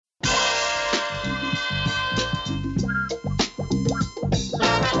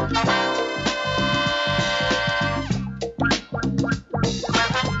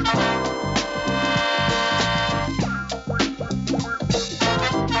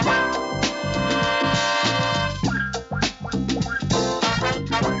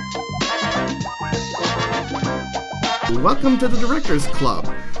welcome to the Directors Club.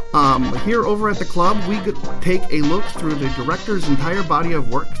 Here over at the club, we take a look through the director's entire body of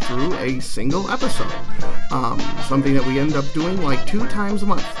work through a single episode. Something that we end up doing like 2 times a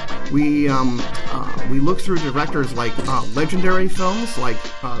month. We look through directors like legendary films, like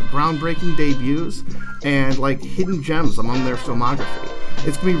groundbreaking debuts, and like hidden gems among their filmography.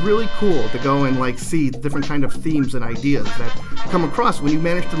 It's going to be really cool to go and like see the different kind of themes and ideas that come across when you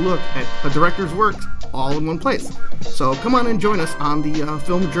manage to look at a director's work all in one place. So come on and join us on the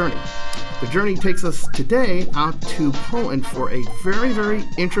film journey. The journey takes us today out to Poland for a very, very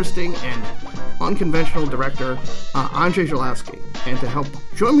interesting and unconventional director, Andrzej Żuławski. And to help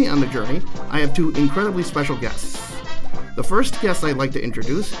join me on the journey, I have 2 incredibly special guests. The first guest I'd like to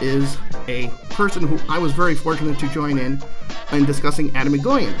introduce is a person who I was very fortunate to join in discussing Adam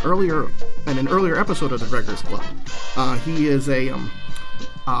Egoyan in an earlier episode of the Directors Club. He is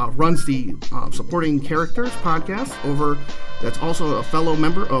runs the Supporting Characters podcast that's also a fellow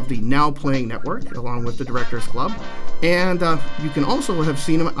member of the Now Playing Network, along with the Directors Club. And you can also have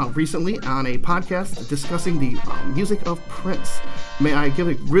seen him recently on a podcast discussing the music of Prince. May I give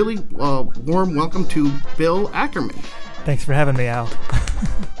a really warm welcome to Bill Ackerman. Thanks for having me, Al.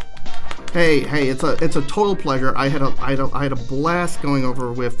 Hey, it's a total pleasure. I had a blast going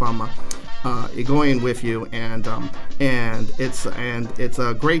over with Egoyan with you, and it's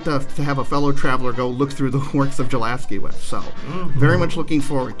great to have a fellow traveler go look through the works of Żuławski with. So, very much looking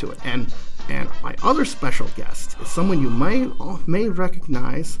forward to it. And my other special guest is someone you may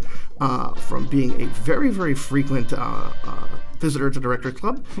recognize from being a very, very frequent visitor to Directors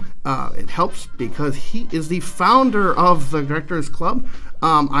Club. It helps because he is the founder of the Directors Club.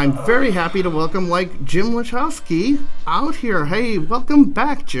 I'm very happy to welcome Jim Lachowski out here. Hey, welcome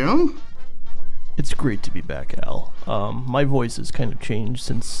back, Jim. It's great to be back, Al. My voice has kind of changed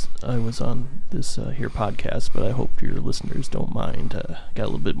since I was on this here podcast, but I hope your listeners don't mind. Got a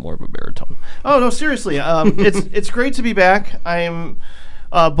little bit more of a baritone. Oh, no, seriously. It's great to be back. I'm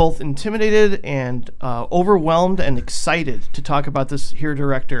both intimidated and overwhelmed and excited to talk about this here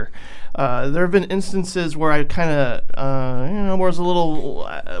director. There have been instances where I kind of, was a little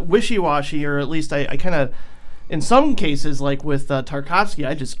wishy-washy, or at least I kind of, in some cases, like with Tarkovsky,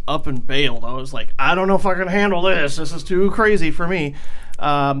 I just up and bailed. I was like, I don't know if I can handle this. This is too crazy for me.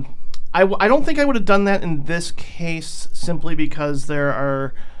 I don't think I would have done that in this case, simply because there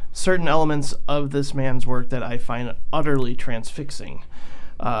are certain elements of this man's work that I find utterly transfixing.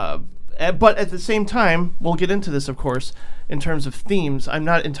 But at the same time, we'll get into this, of course, in terms of themes. I'm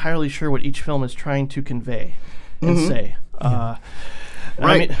not entirely sure what each film is trying to convey and say.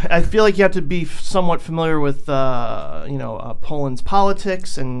 Right. I mean, I feel like you have to be somewhat familiar with, Poland's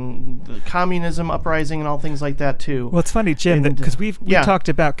politics and the communism uprising and all things like that, too. Well, it's funny, Jim, because we talked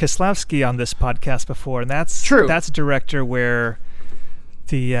about Kieslowski on this podcast before, and that's true. That's a director where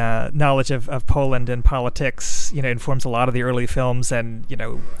the knowledge of Poland and politics, informs a lot of the early films, and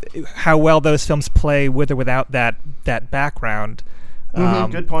how well those films play with or without that background.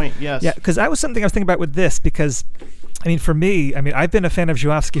 Good point. Yes. Yeah, because that was something I was thinking about with this. Because, for me, I've been a fan of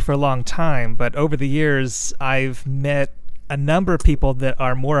Żuławski for a long time, but over the years, I've met a number of people that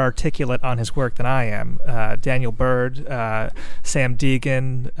are more articulate on his work than I am. Daniel Bird, Sam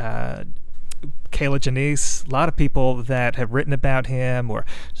Deegan, Kayla Janice, a lot of people that have written about him or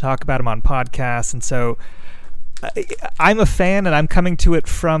talk about him on podcasts. And so I'm a fan, and I'm coming to it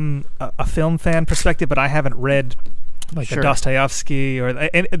from a film fan perspective, but I haven't read a Dostoevsky or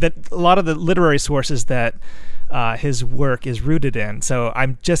a lot of the literary sources that his work is rooted in. So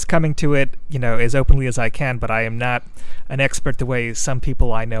I'm just coming to it, as openly as I can, but I am not an expert the way some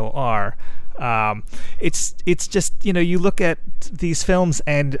people I know are. It's just, you look at these films,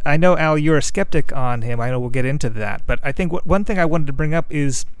 and I know, Al, you're a skeptic on him. I know we'll get into that, but I think one thing I wanted to bring up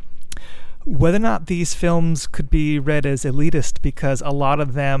is whether or not these films could be read as elitist, because a lot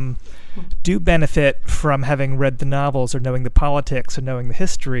of them do benefit from having read the novels or knowing the politics or knowing the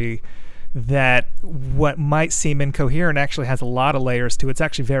history, that what might seem incoherent actually has a lot of layers to it. It's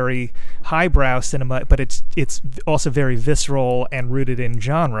actually very highbrow cinema, but it's also very visceral and rooted in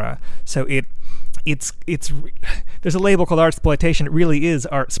genre. So it's there's a label called artsploitation. It really is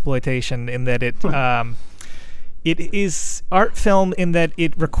artsploitation in that it is art film in that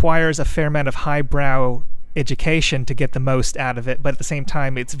it requires a fair amount of highbrow education to get the most out of it, but at the same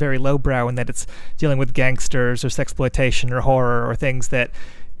time it's very lowbrow in that it's dealing with gangsters or sexploitation or horror or things that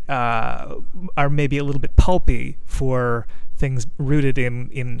are maybe a little bit pulpy for things rooted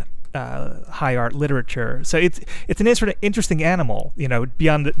in high art literature. So it's an interesting animal,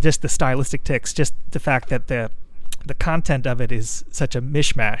 beyond just the stylistic tics, just the fact that the content of it is such a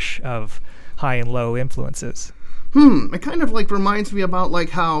mishmash of high and low influences. It kind of like reminds me about like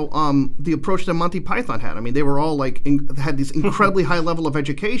how the approach that Monty Python had. I mean, they were all like had this incredibly high level of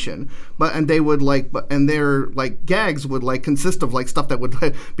education, and they would and their like gags would like consist of like stuff that would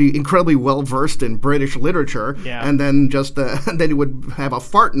be incredibly well versed in British literature, and then just and then he would have a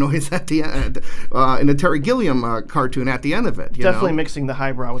fart noise at the end in a Terry Gilliam cartoon at the end of it. Definitely mixing the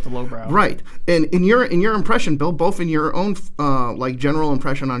highbrow with the lowbrow. Right, and in your impression, Bill, both in your own like general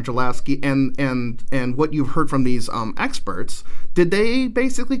impression on Jolafsky and what you've heard from these experts, did they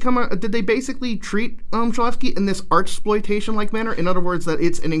basically treat Jolafsky in this artsploitation like manner? In other words, that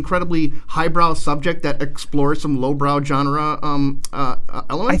it's an incredibly highbrow subject that explores some lowbrow genre elements?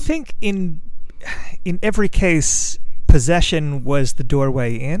 I think in every case, possession was the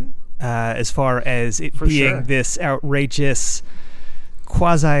doorway in, as far as it being this outrageous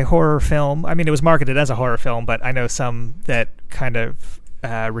quasi-horror film. I mean, it was marketed as a horror film, but I know some that kind of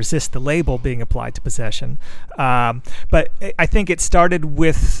resist the label being applied to possession. But I think it started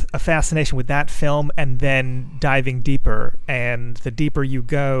with a fascination with that film and then diving deeper. And the deeper you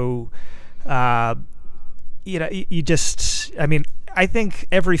go, you just, I mean, I think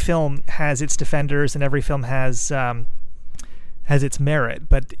every film has its defenders and every film has its merit,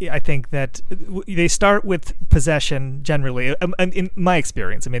 but I think that they start with possession generally. In my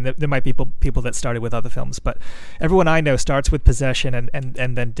experience, I mean, there might be people that started with other films, but everyone I know starts with possession and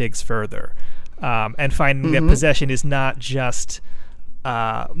then digs further, and finding that possession is not just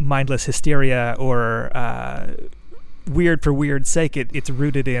mindless hysteria or weird for weird's sake. It's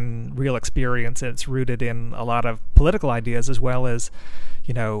rooted in real experience, and it's rooted in a lot of political ideas as well as,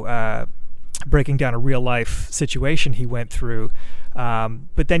 breaking down a real life situation he went through.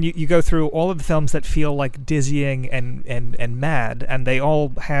 But then you go through all of the films that feel like dizzying and mad, and they all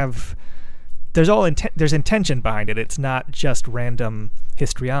have, there's intention behind it. It's not just random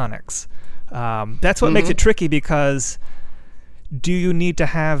histrionics. That's what makes it tricky, because do you need to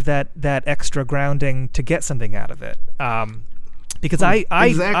have that extra grounding to get something out of it? Because I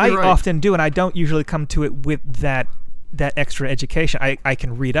often do, and I don't usually come to it with that extra education. I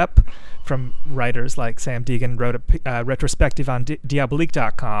can read up from writers like Sam Deegan wrote a retrospective on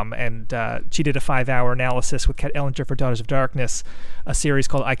Diabolique.com, and she did a 5-hour analysis with Kat Ellinger for Daughters of Darkness, a series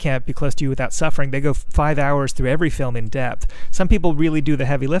called I Can't Be Close to You Without Suffering. They go 5 hours through every film in depth. Some people really do the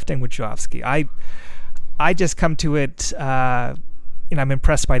heavy lifting with Jolafsky. I just come to it, I'm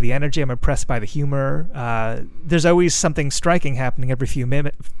impressed by the energy. I'm impressed by the humor. There's always something striking happening every few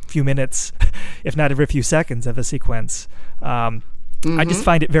minutes, if not every few seconds of a sequence. I just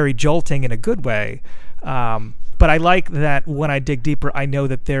find it very jolting in a good way. But I like that when I dig deeper, I know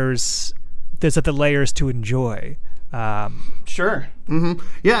that there's other layers to enjoy. Sure.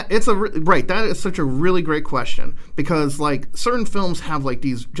 Yeah, it's right. That is such a really great question, because like certain films have like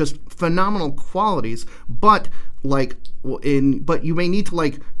these just phenomenal qualities, but you may need to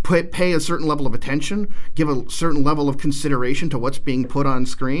like pay a certain level of attention, give a certain level of consideration to what's being put on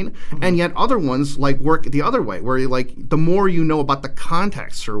screen, and yet other ones like work the other way, where the more you know about the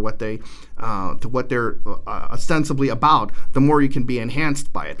context or what they're ostensibly about, the more you can be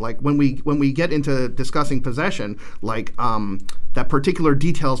enhanced by it. Like when we get into discussing possession, like that particular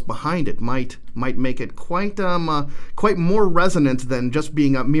details behind it might make it quite more resonant than just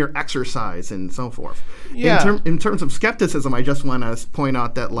being a mere exercise and so forth. Yeah. In terms of skepticism, I just want to point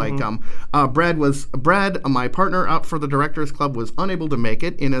out that Brad, my partner out for the Directors Club, was unable to make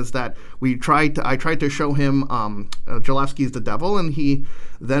it. In as that I tried to show him Jolafsky's The Devil, and he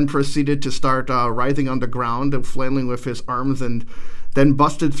then proceeded to start writhing on the ground and flailing with his arms, and then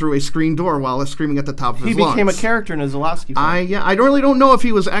busted through a screen door while screaming at the top of his lungs. He became a character in a Jolafsky film. I really don't know if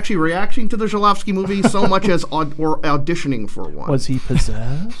he was actually reacting to the Jolafsky movie so much as or auditioning for one. Was he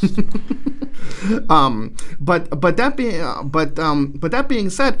possessed? But that being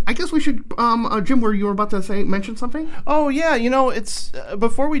said, I guess we should. Jim, were you about to mention something? Oh yeah, it's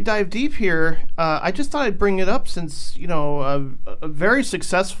before we dive deep here, I just thought I'd bring it up since a very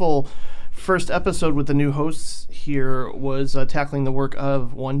successful first episode with the new hosts here was tackling the work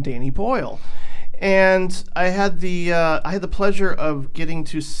of one Danny Boyle, and I had the pleasure of getting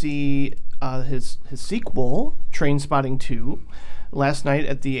to see his sequel, Trainspotting 2, last night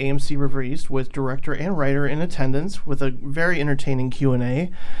at the AMC River East with director and writer in attendance with a very entertaining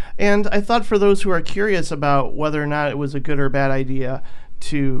Q&A. And I thought for those who are curious about whether or not it was a good or bad idea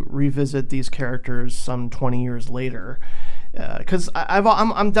to revisit these characters some 20 years later, because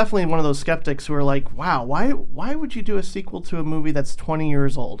I'm definitely one of those skeptics who are like, wow, why would you do a sequel to a movie that's 20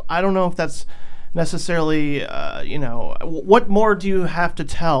 years old? I don't know if that's necessarily, what more do you have to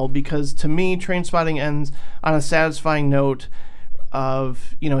tell? Because to me, Trainspotting ends on a satisfying note,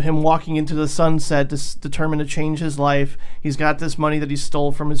 of him walking into the sunset determined to change his life. He's got this money that he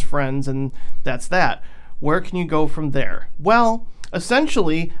stole from his friends, and that's that. Where can you go from there? Well,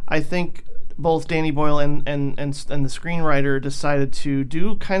 essentially, I think both Danny Boyle and the screenwriter decided to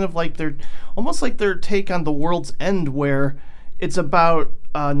do kind of like almost like their take on The World's End, where it's about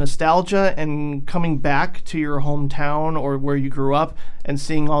nostalgia and coming back to your hometown or where you grew up and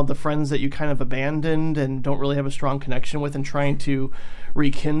seeing all the friends that you kind of abandoned and don't really have a strong connection with, and trying to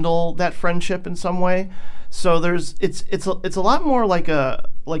rekindle that friendship in some way. So it's a lot more like a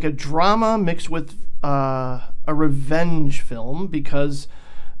drama mixed with a revenge film, because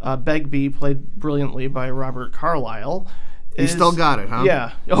Begbie, played brilliantly by Robert Carlyle, he still got it, huh?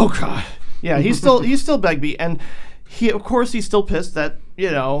 Yeah. Oh God. Yeah. He's still Begbie, and he's still pissed that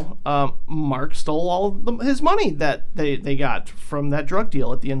Mark stole all of his money that they got from that drug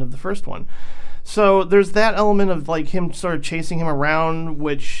deal at the end of the first one. So there's that element of like him sort of chasing him around,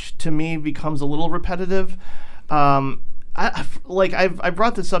 which to me becomes a little repetitive. I've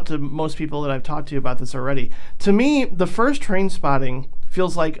brought this up to most people that I've talked to about this already. To me, the first Trainspotting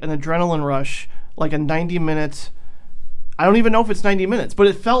feels like an adrenaline rush, like a 90-minute. I don't even know if it's 90 minutes, but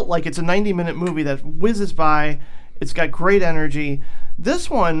it felt like it's a 90-minute movie that whizzes by. It's got great energy. This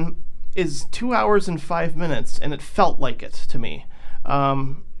one is 2 hours and 5 minutes, and it felt like it to me.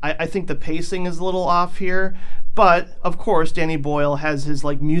 I think the pacing is a little off here, but of course Danny Boyle has his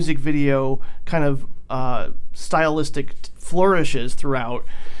like music video kind of stylistic flourishes throughout,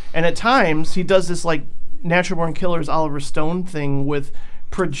 and at times he does this like Natural Born Killers Oliver Stone thing with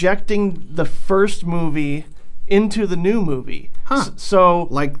projecting the first movie into the new movie. Huh. So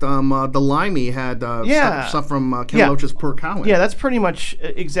like the Limey had stuff from Ken Loach's Poor Cowan. Yeah, that's pretty much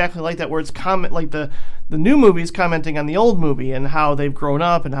exactly like that, where it's like the new movie's commenting on the old movie and how they've grown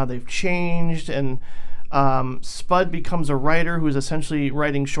up and how they've changed, and Spud becomes a writer who is essentially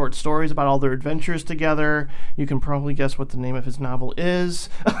writing short stories about all their adventures together. You can probably guess what the name of his novel is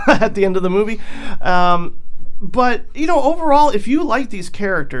at the end of the movie. But, overall, if you like these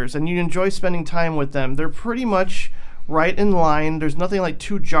characters and you enjoy spending time with them, they're pretty much right in line. There's nothing like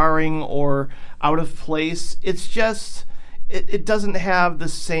too jarring or out of place. It's just, it doesn't have the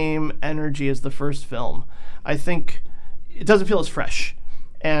same energy as the first film. I think it doesn't feel as fresh.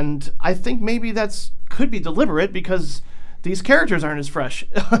 And I think maybe could be deliberate, because these characters aren't as fresh.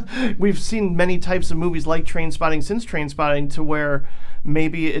 We've seen many types of movies like Trainspotting since Trainspotting, to where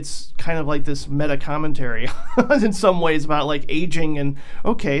maybe it's kind of like this meta commentary in some ways about like aging, and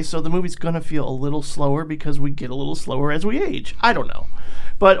okay, so the movie's gonna feel a little slower because we get a little slower as we age. I don't know.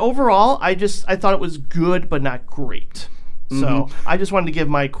 But overall, I thought it was good but not great. So I just wanted to give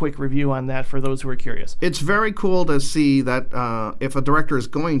my quick review on that for those who are curious. It's very cool to see that if a director is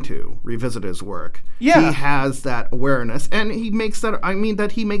going to revisit his work, he has that awareness, and he makes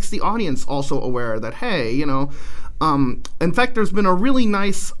the audience also aware that, hey, in fact, there's been a really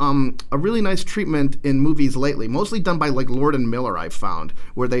nice treatment in movies lately, mostly done by like Lord and Miller, I've found,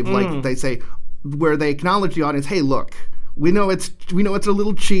 where they acknowledge the audience. Hey, look, we know it's a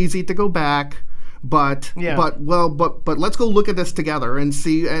little cheesy to go back, but let's go look at this together and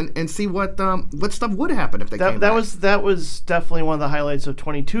see what stuff would happen if they came back. That was definitely one of the highlights of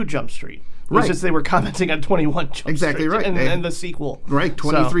 22 Jump Street. Right. It's just they were commenting on 21 Jump exactly Street right. and the sequel. Right,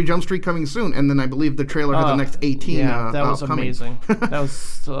 23 Jump Street coming soon, and then I believe the trailer had the next 18 Yeah, that was coming. Amazing. That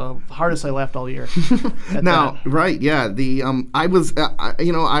was the hardest I laughed all year. Right, yeah. I was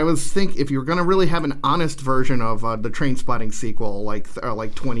thinking if you're going to really have an honest version of the Trainspotting sequel,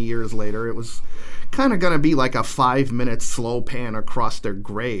 like 20 years later, it was kind of going to be like a 5-minute slow pan across their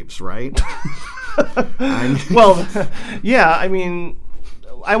graves, right? I mean,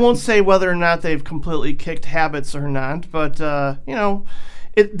 I won't say whether or not they've completely kicked habits or not, but,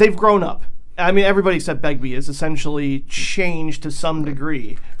 they've grown up. I mean, everybody except Begbie is essentially changed to some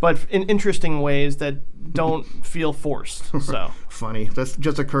degree, but in interesting ways that don't feel forced. So funny. That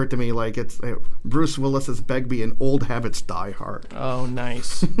just occurred to me. Like it's Bruce Willis as Begbie and Old Habits Die Hard. Oh,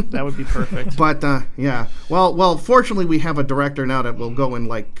 nice. That would be perfect. But yeah. Well. Fortunately, we have a director now that will go and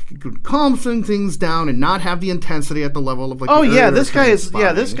like calm some things down and not have the intensity at the level of like. Oh yeah, this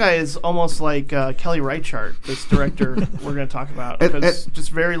guy is almost like Kelly Reichardt. This director we're going to talk about. It's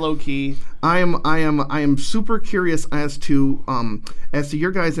just very low key. I am super curious as to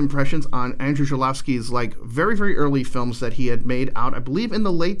your guys' impressions on Andrew Żuławski's like very, very early films that he had made out. I believe in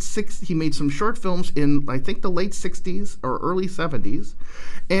the late 60s. He made some short films in I think the late 60s or early 70s.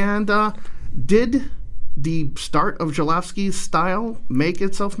 And did the start of Żuławski's style make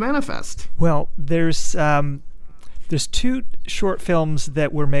itself manifest? Well, there's There's two short films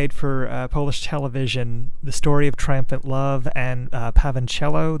that were made for Polish television, The Story of Triumphant Love and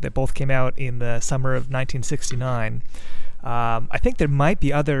Pavancello, that both came out in the summer of 1969. I think there might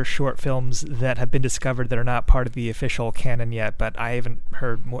be other short films that have been discovered that are not part of the official canon yet, but I haven't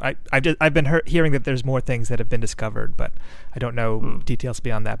heard more. I've been hearing that there's more things that have been discovered, but I don't know details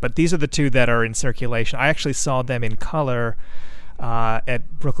beyond that. But these are the two that are in circulation. I actually saw them in color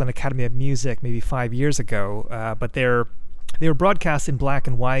at Brooklyn Academy of Music maybe 5 years ago, but they were broadcast in black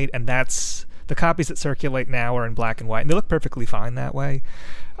and white, and that's the copies that circulate now are in black and white, and they look perfectly fine that way.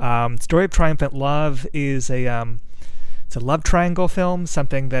 Story of Triumphant Love is it's a love triangle film,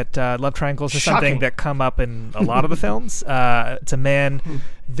 something that love triangles are something that come up in a lot of the films. It's a man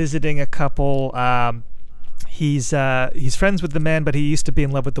visiting a couple. He's friends with the man, but he used to be in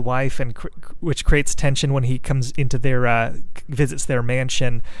love with the wife, and which creates tension when he comes into their visits their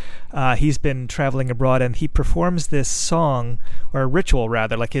mansion. He's been traveling abroad, and he performs this song, or a ritual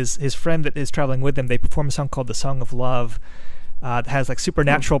rather, like his friend that is traveling with him. They perform a song called the Song of Love. That has like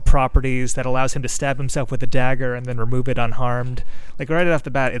supernatural properties that allows him to stab himself with a dagger and then remove it unharmed. Like right off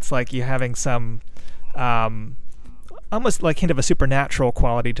the bat, it's like you're having some almost like hint of a supernatural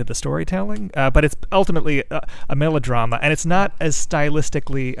quality to the storytelling, but it's ultimately a melodrama, and it's not as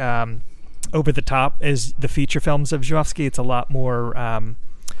stylistically over the top as the feature films of Żuławski. It's a lot more.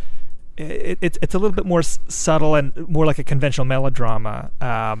 It's a little bit more subtle and more like a conventional melodrama,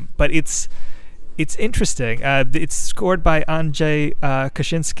 but it's interesting. It's scored by Andrzej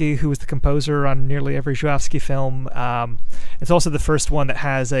Kaczynski, who was the composer on nearly every Żuławski film. It's also the first one that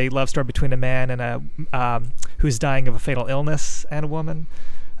has a love story between a man and a who's dying of a fatal illness and a woman.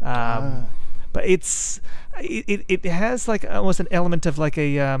 But it has like almost an element of like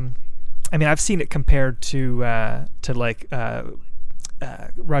a. I mean, I've seen it compared to like.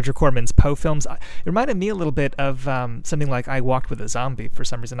 Roger Corman's Poe films. It reminded me a little bit of something like I Walked with a Zombie for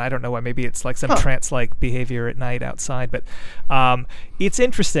some reason. I don't know why. Maybe it's like some trance-like behavior at night outside. But it's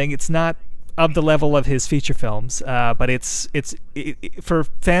interesting. It's not of the level of his feature films, but it's for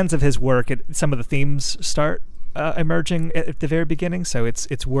fans of his work. Some of the themes start emerging at the very beginning, so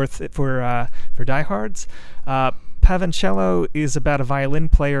it's worth it for diehards. Pavancello is about a violin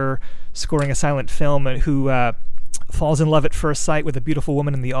player scoring a silent film who falls in love at first sight with a beautiful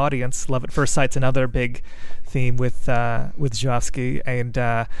woman in the audience. Love at first sight's another big theme with Żuławski,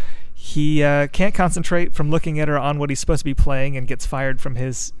 and he can't concentrate from looking at her on what he's supposed to be playing and gets fired from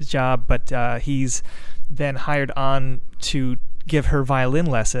his job, but he's then hired on to give her violin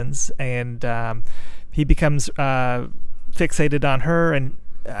lessons, and he becomes fixated on her, and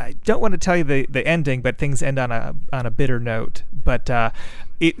I don't want to tell you the ending, but things end on a bitter note. But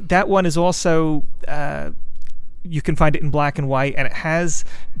that one is also you can find it in black and white, and it has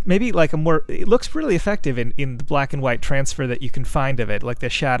maybe like it looks really effective in the black and white transfer that you can find of it, like the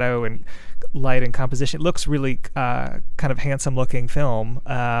shadow and light and composition. It looks really kind of handsome looking film.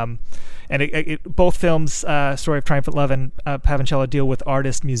 And both films, Story of Triumphant Love and Pavancello, deal with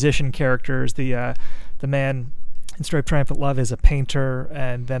artist musician characters. The man in Story of Triumphant Love is a painter,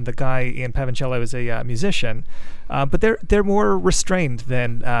 and then the guy in Pavancello is a musician. But they're more restrained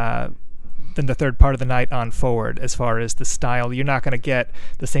than the third part of the night on forward as far as the style. You're not going to get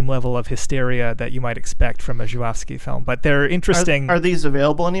the same level of hysteria that you might expect from a Żuławski film, but they're interesting. Are these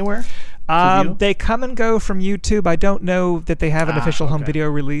available anywhere? They come and go from YouTube. I don't know that they have an official home video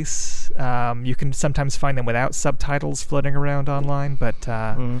release. You can sometimes find them without subtitles floating around online, but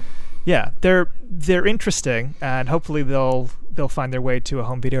yeah, they're interesting, and hopefully they'll find their way to a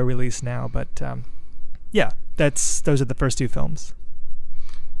home video release now. But yeah, those are the first two films.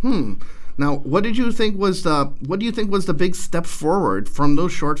 Now, what do you think was the big step forward from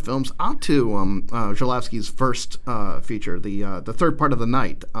those short films out to Żuławski's first feature, the third part of the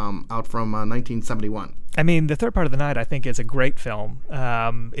night, out from 1971? I mean, the third part of the night, I think, is a great film.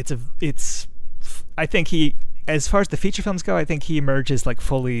 I think he, as far as the feature films go, I think he emerges like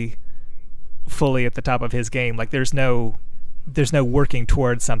fully at the top of his game. Like there's no working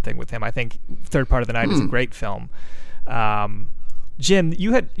towards something with him. I think third part of the night is a great film. Jim,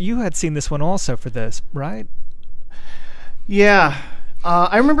 you had seen this one also for this, right? Yeah.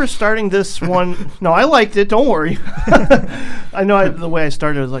 I remember starting this one. No, I liked it. Don't worry. I know the way I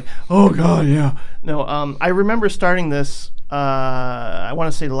started, I was like, oh, God, yeah. No, I remember starting this, I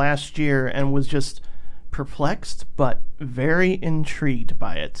want to say last year, and was just perplexed but very intrigued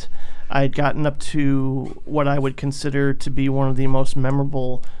by it. I had gotten up to what I would consider to be one of the most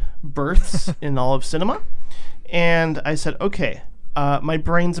memorable births in all of cinema. And I said, okay, my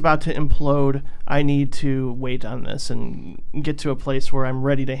brain's about to implode. I need to wait on this and get to a place where I'm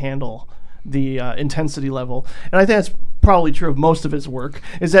ready to handle the intensity level. And I think that's probably true of most of his work,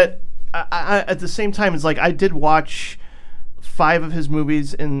 is that I at the same time, it's like I did watch 5 of his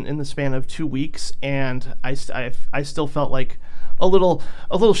movies in the span of 2 weeks, and I still felt like a little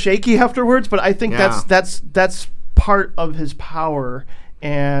shaky afterwards, but I think that's part of his power,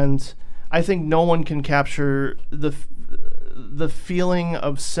 and I think no one can capture the feeling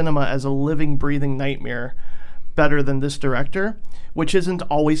of cinema as a living, breathing nightmare better than this director, which isn't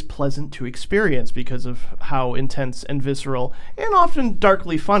always pleasant to experience because of how intense and visceral and often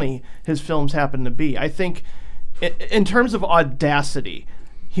darkly funny his films happen to be. I think in terms of audacity,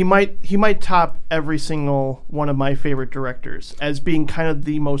 he might top every single one of my favorite directors as being kind of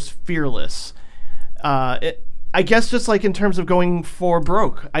the most fearless. I guess just like in terms of going for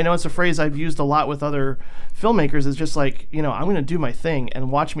broke. I know it's a phrase I've used a lot with other filmmakers. It's just like, I'm going to do my thing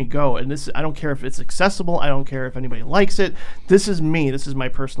and watch me go. And this, I don't care if it's accessible. I don't care if anybody likes it. This is me. This is my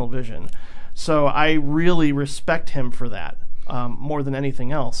personal vision. So I really respect him for that more than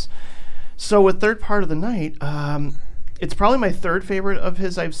anything else. So with Third Part of the Night, it's probably my third favorite of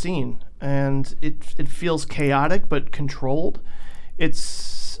his I've seen. And it feels chaotic but controlled.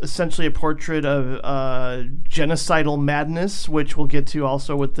 It's essentially a portrait of genocidal madness, which we'll get to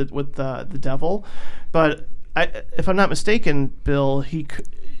also with the devil. But if I'm not mistaken, Bill,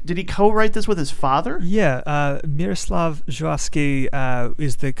 did he co-write this with his father? Yeah, Miroslav Zhuavsky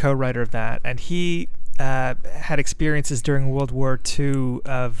is the co-writer of that, and he had experiences during World War II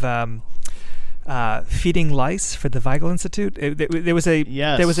of feeding lice for the Weigel Institute. There was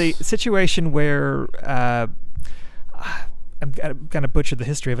a situation where. I'm going to butcher the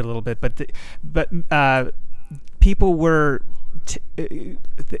history of it a little bit, but people were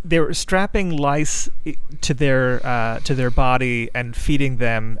they were strapping lice to their body and feeding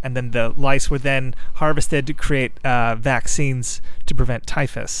them, and then the lice were then harvested to create vaccines to prevent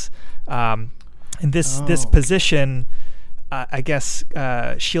typhus. And this position, I guess,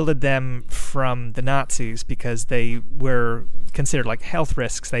 shielded them from the Nazis because they were considered like health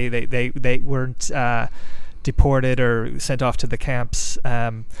risks. They weren't deported or sent off to the camps,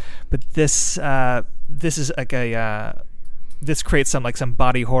 but this is like this creates some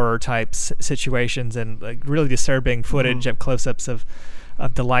body horror type situations and like really disturbing footage of close-ups of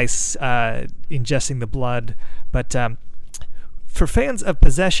the lice ingesting the blood. But for fans of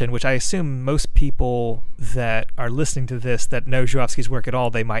Possession, which I assume most people that are listening to this that know Zhuavsky's work at all,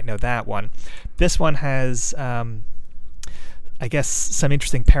 they might know that one. This one has I guess some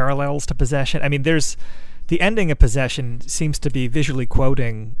interesting parallels to Possession. I mean, the ending of Possession seems to be visually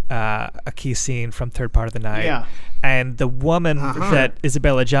quoting a key scene from Third Part of the Night. Yeah. And the woman that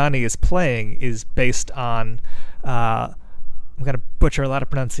Isabella Gianni is playing is based on, I'm going to butcher a lot of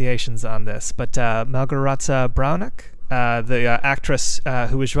pronunciations on this, but Margareta Braunach, the actress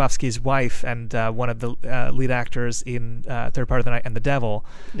who was Zhuavsky's wife and one of the lead actors in Third Part of the Night and The Devil.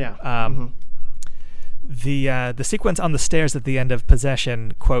 Yeah. The sequence on the stairs at the end of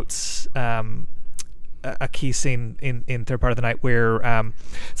Possession quotes a key scene in Third Part of the Night where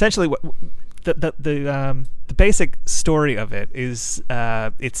essentially what the basic story of it is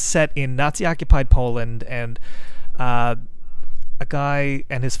it's set in Nazi-occupied Poland, and a guy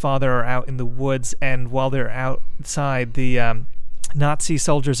and his father are out in the woods, and while they're outside, the Nazi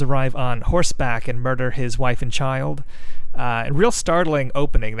soldiers arrive on horseback and murder his wife and child. And real startling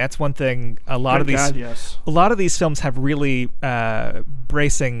opening. That's one thing. A lot of these films have really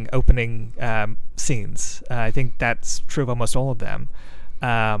bracing opening scenes. I think that's true of almost all of them.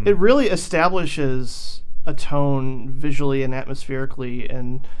 It really establishes a tone visually and atmospherically,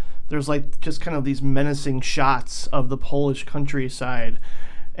 and there's like just kind of these menacing shots of the Polish countryside,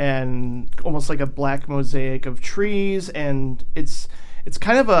 and almost like a black mosaic of trees, and it's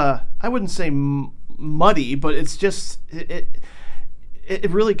kind of I wouldn't say muddy, but it's just it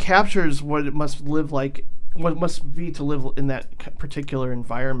really captures what it must live like, what it must be to live in that particular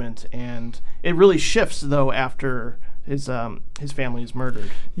environment, and it really shifts though after his family is murdered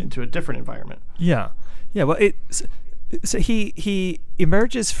into a different environment. Yeah. Well, so he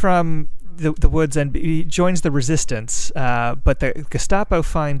emerges from the woods and he joins the resistance, but the Gestapo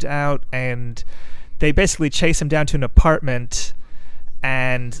find out and they basically chase him down to an apartment.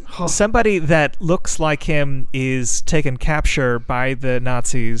 And somebody that looks like him is taken capture by the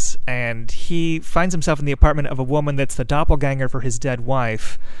Nazis, and he finds himself in the apartment of a woman that's the doppelganger for his dead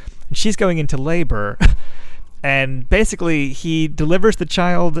wife. And she's going into labor. And basically, he delivers the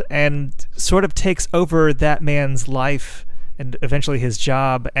child and sort of takes over that man's life and eventually his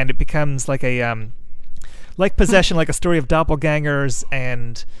job. And it becomes like like Possession, like a story of doppelgangers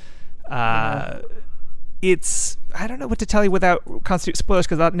and it's, I don't know what to tell you without constitute spoilers,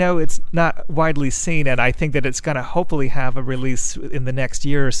 because I know it's not widely seen, and I think that it's going to hopefully have a release in the next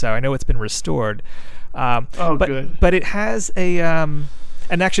year or so. I know it's been restored. Good. But it has a, and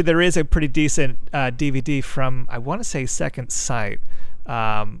actually there is a pretty decent DVD from, I want to say, Second Sight,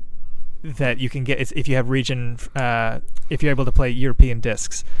 that you can get if you have region, if you're able to play European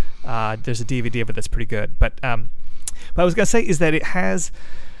discs. There's a DVD of it that's pretty good. But I was going to say is that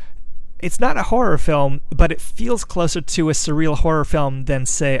it's not a horror film, but it feels closer to a surreal horror film than,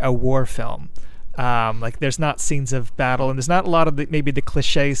 say, a war film. Like there's not scenes of battle, and there's not a lot of maybe the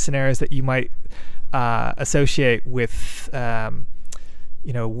cliche scenarios that you might associate with,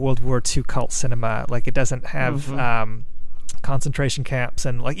 World War II cult cinema. Like it doesn't have concentration camps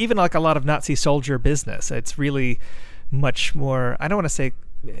and even a lot of Nazi soldier business. It's really much more. I don't want to say.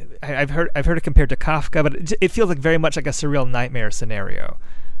 I've heard it compared to Kafka, but it feels like very much like a surreal nightmare scenario.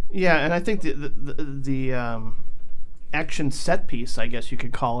 Yeah, and I think the action set piece, I guess you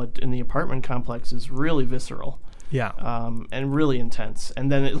could call it, in the apartment complex is really visceral. Yeah. And really intense.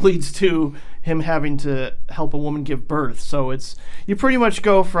 And then it leads to him having to help a woman give birth. So you pretty much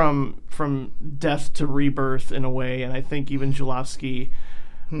go from death to rebirth in a way. And I think even Zulawski,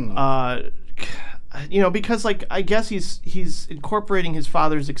 because I guess he's incorporating his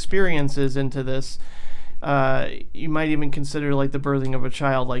father's experiences into this. You might even consider the birthing of a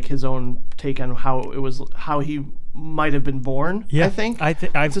child, his own take on how he might have been born. Yeah, I think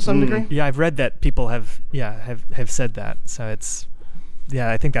I've to some degree. Yeah, I've read that people have said that. So it's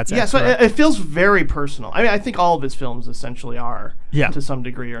I think that's so it feels very personal. I mean, I think all of his films essentially are to some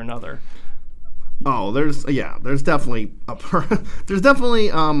degree or another. Oh, there's definitely I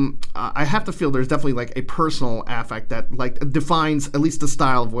have to feel there's definitely a personal affect that defines at least the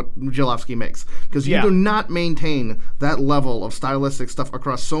style of what Zulawski makes, because you do not maintain that level of stylistic stuff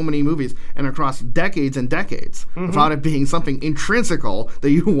across so many movies and across decades and decades without it being something intrinsical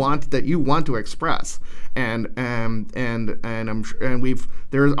that you want to express. And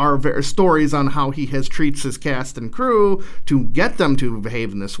there are stories on how he has treats his cast and crew to get them to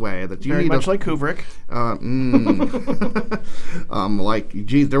behave in this way. That you very much like Kubrick.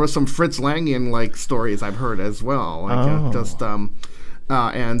 There was some Fritz Langian stories I've heard as well. That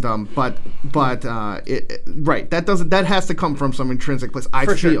has to come from some intrinsic place. I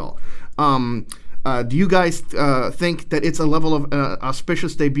feel. Sure. Do you guys think that it's a level of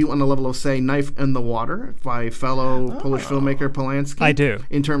auspicious debut on the level of, say, Knife in the Water by fellow Polish filmmaker Polanski? I do.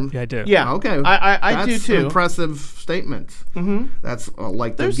 I do. Yeah. Okay. I do too. That's an impressive statement. Mm-hmm. That's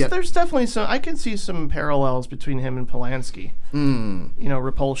there's definitely some. I can see some parallels between him and Polanski.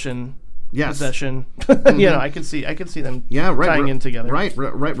 Repulsion. Yes. Possession. I could see them tying in together. Right.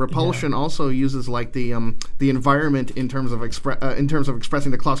 Repulsion also uses the environment in terms of expressing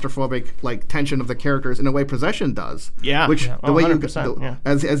the claustrophobic tension of the characters in a way Possession does. Yeah. Which the way 100%,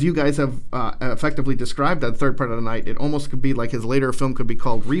 as you guys have effectively described that third part of the night, it almost could be his later film could be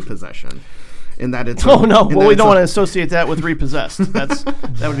called Repossession. In that it's we don't want to associate that with Repossessed.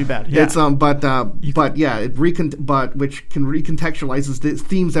 That would be bad. Yeah. It's which can recontextualizes the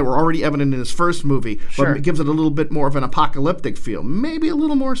themes that were already evident in his first movie, but it gives it a little bit more of an apocalyptic feel, maybe a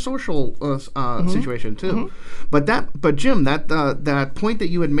little more social situation too. But Jim, that point that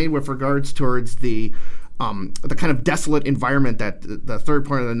you had made with regards towards the kind of desolate environment that the third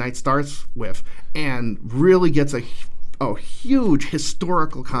part of the night starts with, and really gets a huge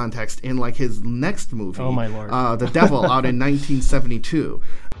historical context in his next movie. Oh my Lord. The Devil out in 1972.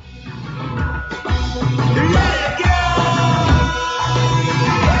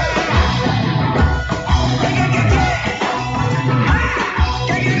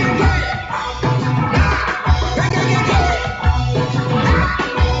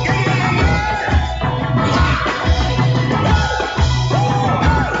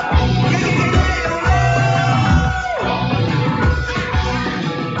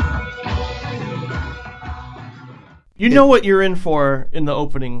 You know what you're in for in the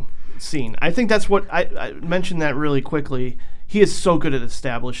opening scene. I think that's what I mentioned that really quickly. He is so good at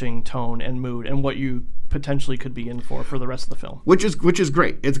establishing tone and mood and what you potentially could be in for the rest of the film. Which is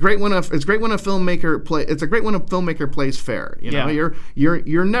great. It's great when a filmmaker plays fair. You're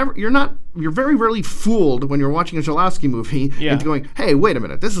very rarely fooled when you're watching a Zulawski movie and going, hey, wait a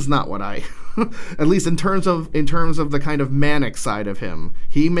minute, this is not what I at least in terms of the kind of manic side of him.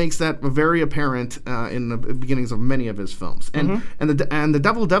 He makes that very apparent in the beginnings of many of his films. And the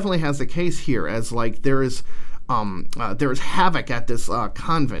Devil definitely has the case here as there is there's havoc at this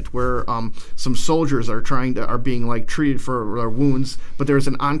convent where some soldiers are being like treated for their wounds, but there's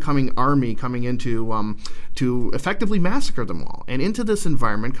an oncoming army coming in to effectively massacre them all. And into this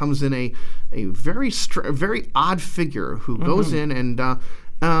environment comes in a very odd figure who goes in and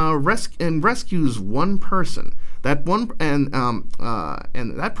rescues one person. That one and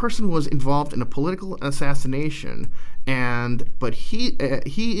that person was involved in a political assassination, but he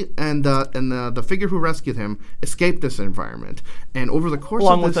and the figure who rescued him escaped this environment. And over the course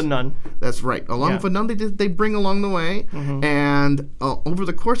along with a nun. That's right. Along with a nun, they bring along the way, and over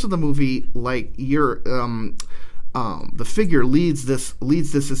the course of the movie, like the figure leads this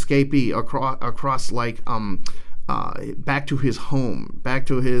escapee across like. Back to his home, back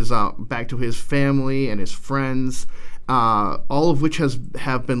to his family and his friends, all of which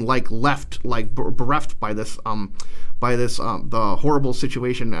have been bereft by this the horrible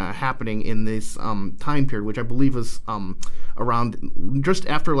situation happening in this time period, which I believe was around just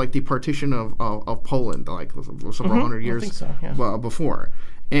after like the partition of Poland, like several hundred years before,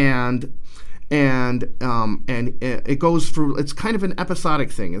 and it goes through. It's kind of an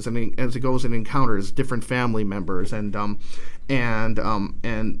episodic thing as it goes and encounters different family members and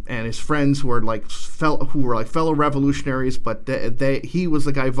his friends who were like fellow revolutionaries, but he was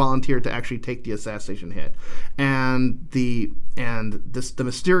the guy volunteered to actually take the assassination hit, and the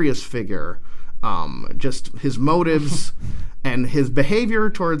mysterious figure, just his motives. And his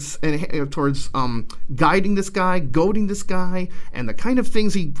behavior towards guiding this guy, goading this guy, and the kind of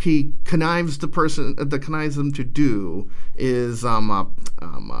things he connives them to do is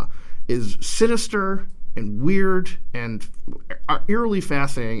sinister and weird and eerily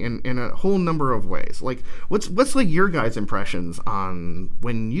fascinating in a whole number of ways. Like, what's like your guys' impressions on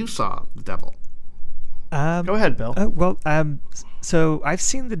when you saw The Devil? Go ahead, Bill. So I've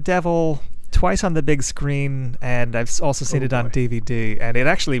seen The Devil twice on the big screen, and I've also seen it on DVD, and it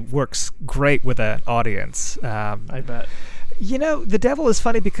actually works great with an audience. I bet. You know, The Devil is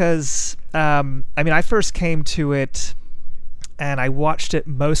funny because, I first came to it, and I watched it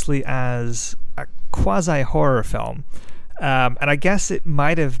mostly as a quasi-horror film. And I guess it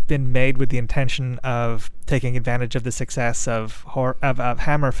might have been made with the intention of taking advantage of the success of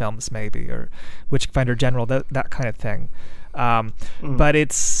Hammer films, maybe, or Witchfinder General, that kind of thing. But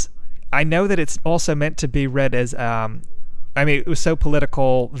I know that it's also meant to be read as, it was so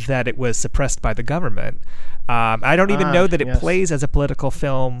political that it was suppressed by the government. I don't even know that it plays as a political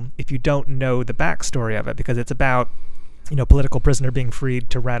film if you don't know the backstory of it, because it's about, political prisoner being freed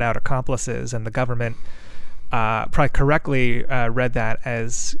to rat out accomplices, and the government probably correctly read that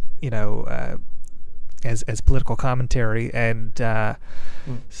as, as political commentary, and so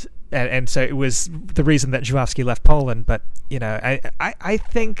it was the reason that Żuławski left Poland. But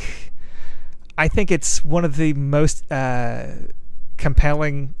I think it's one of the most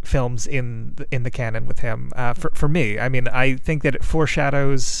compelling films in the canon with him. For me, I think that it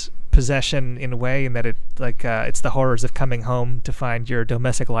foreshadows possession in a way, in that it's the horrors of coming home to find your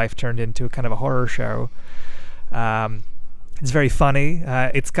domestic life turned into a kind of a horror show. It's very funny.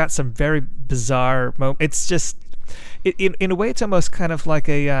 It's got some very bizarre moments. It's just, in a way, it's almost kind of like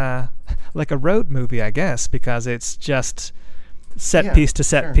a road movie, I guess, because it's just set piece to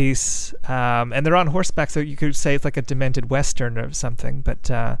set piece, and they're on horseback, so you could say it's like a demented western or something. But it's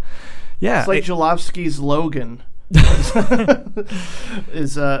like Żuławski's Logan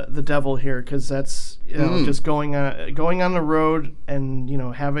is The Devil here, because that's just going on the road and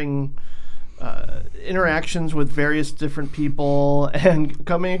having interactions with various different people and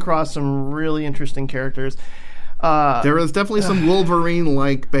coming across some really interesting characters. There is definitely some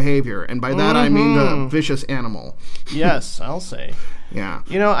Wolverine-like behavior, and by that I mean the vicious animal. Yes, I'll say. Yeah.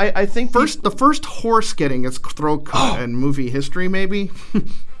 I think the first horse getting its throat cut in movie history, maybe.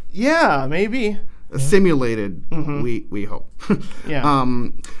 Yeah, maybe. Simulated, we hope. Yeah.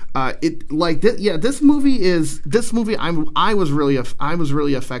 This movie. I was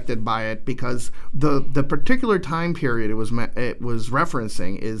really affected by it, because the particular time period it was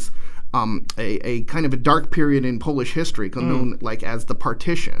referencing is a kind of a dark period in Polish history, known as the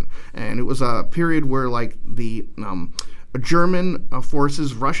Partition, and it was a period where the German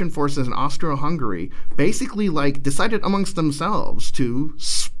forces, Russian forces, and Austro-Hungary basically decided amongst themselves to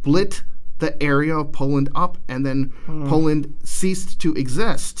split the area of Poland up, and then Poland ceased to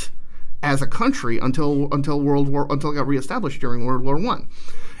exist as a country until it got reestablished during World War I.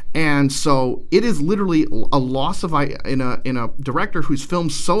 And so it is literally a loss of in a director whose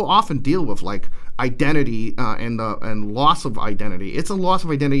films so often deal with identity and loss of identity. It's a loss of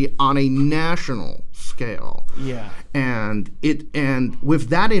identity on a national scale. scale. Yeah. And with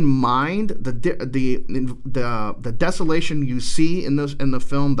that in mind, the desolation you see in the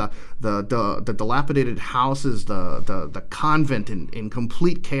film, the dilapidated houses, the convent in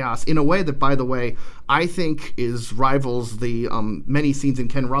complete chaos, in a way that, by the way, I think rivals the many scenes in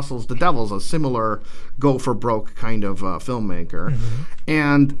Ken Russell's The Devils, a similar go for broke kind of filmmaker,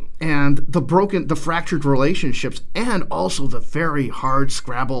 and the fractured relationships, and also the very hard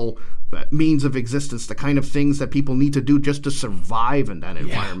scrabble means of existence, the kind of things that people need to do just to survive in that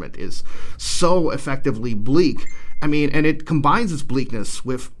environment, is so effectively bleak. I mean, and it combines its bleakness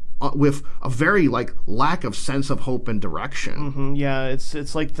with a very lack of sense of hope and direction. Yeah,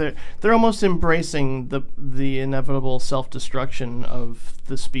 it's like they're almost embracing the inevitable self-destruction of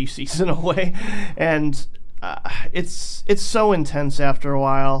the species in a way, and it's so intense after a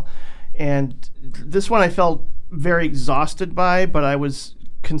while. And this one I felt very exhausted by, but I was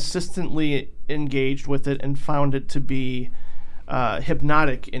consistently engaged with it and found it to be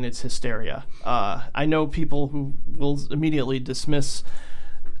hypnotic in its hysteria. I know people who will immediately dismiss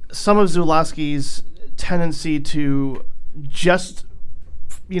some of Zulawski's tendency to just,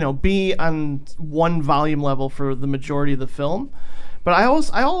 be on one volume level for the majority of the film. But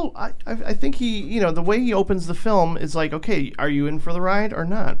I think he, the way he opens the film is like, okay, are you in for the ride or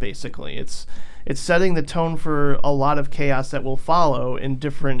not? Basically, it's setting the tone for a lot of chaos that will follow in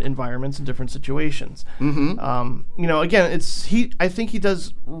different environments and different situations. Again, I think he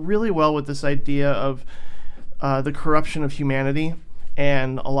does really well with this idea of the corruption of humanity,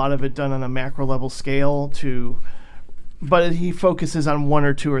 and a lot of it done on a macro level scale but he focuses on one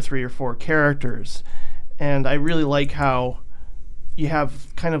or two or three or four characters. And I really like how you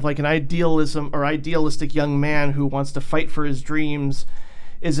have kind of like an idealistic young man who wants to fight for his dreams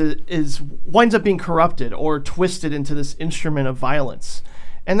winds up being corrupted or twisted into this instrument of violence.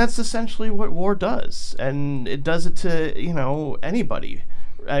 And that's essentially what war does. And it does it to, anybody.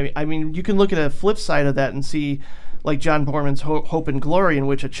 I mean, you can look at a flip side of that and see, like John Borman's Hope and Glory, in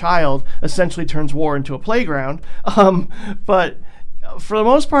which a child essentially turns war into a playground. But for the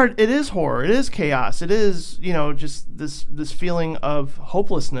most part, it is horror. It is chaos. It is, just this feeling of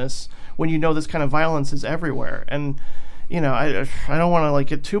hopelessness when this kind of violence is everywhere. And, I don't want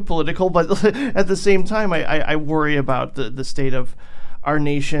to get too political, but at the same time, I worry about the state of our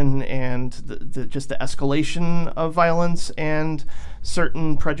nation and just the escalation of violence and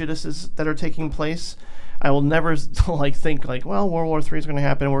certain prejudices that are taking place. I will never think World War III is going to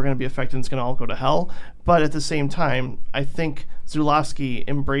happen and we're going to be affected and it's going to all go to hell. But at the same time, I think Zulawski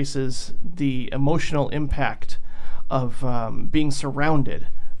embraces the emotional impact of being surrounded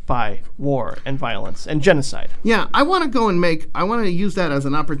by war and violence and genocide. Yeah, I want to use that as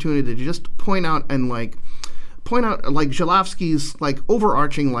an opportunity to just point out Zulawski's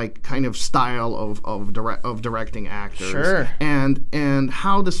overarching kind of style of directing actors, sure, and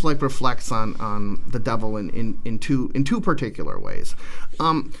how this reflects on The Devil in two particular ways.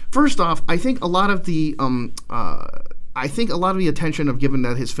 First off, I think a lot of the attention of given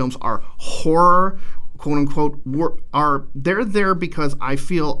that his films are horror, quote unquote, they're there because I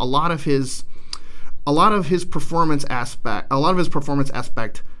feel a lot of his performance aspect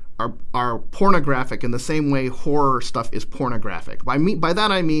are pornographic in the same way horror stuff is pornographic. By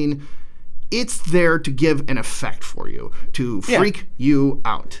that I mean it's there to give an effect for you, to freak you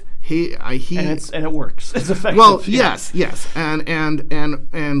out. And it works. It's effective. Well, yes,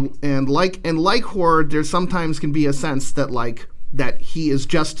 and like horror, there sometimes can be a sense that that he is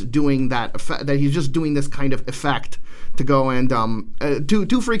just doing that effect, that he's just doing this kind of effect to go and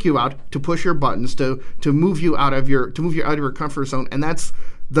to freak you out, to push your buttons, to move you out of your comfort zone, and that's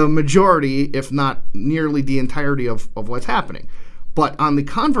the majority, if not nearly the entirety of what's happening. But on the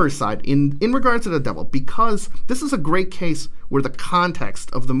converse side, in regards to The Devil, because this is a great case where the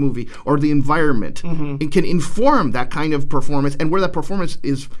context of the movie or the environment it can inform that kind of performance, and where that performance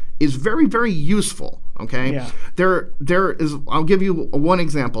is very, very useful. Okay, yeah. There is. I'll give you one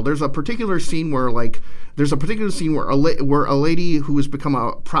example. There's a particular scene where a lady who has become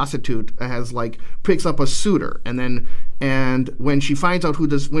a prostitute picks up a suitor, and when she finds out who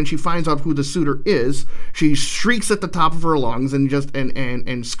the suitor is, she shrieks at the top of her lungs and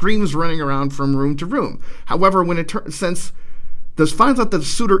screams, running around from room to room. However, when finds out that the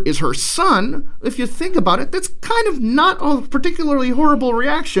suitor is her son, if you think about it, that's kind of not a particularly horrible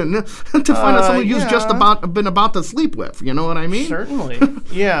reaction to find out someone you've just been about to sleep with. You know what I mean? Certainly.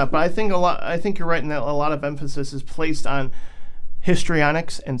 Yeah, but I think you're right in that a lot of emphasis is placed on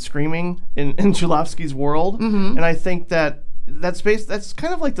histrionics and screaming in Zulawski's world, and I think that's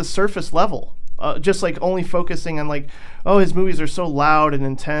kind of like the surface level just like only focusing on like, oh, his movies are so loud and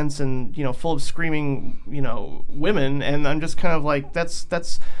intense and full of screaming women, and I'm just kind of like that's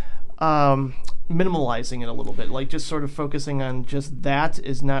minimalizing it a little bit, like just sort of focusing on just that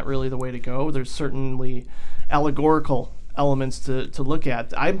is not really the way to go. There's certainly allegorical elements to look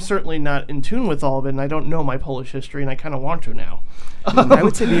at. I'm certainly not in tune with all of it, and I don't know my Polish history, and I kind of want to now. I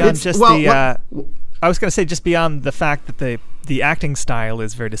would say beyond just I was going to say just beyond the fact that the acting style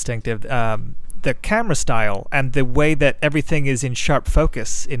is very distinctive, the camera style and the way that everything is in sharp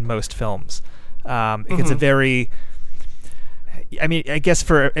focus in most films. It's a very, I mean, I guess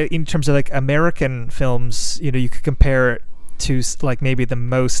in terms of like American films, you could compare it to like maybe the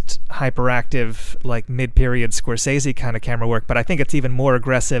most hyperactive like mid-period Scorsese kind of camera work, but I think it's even more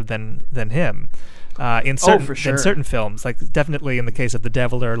aggressive than him. In certain films, like definitely in the case of The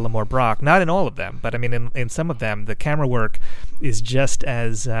Devil or L'Amour Brock, not in all of them, but I mean in some of them, the camera work is just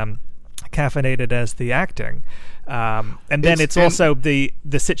as caffeinated as the acting, and then it's also the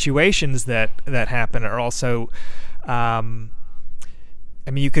situations that happen are also. I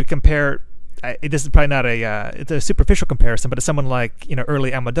mean, you could compare. This is probably not it's a superficial comparison, but it's someone like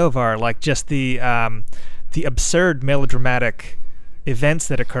early Almodovar, like just the absurd melodramatic events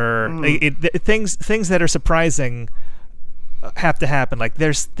that occur, things that are surprising have to happen. Like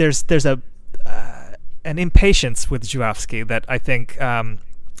there's an impatience with Żuławski that I think,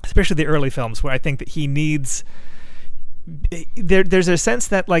 especially the early films, where I think that he needs. There's a sense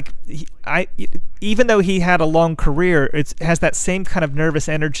that like even though he had a long career, it has that same kind of nervous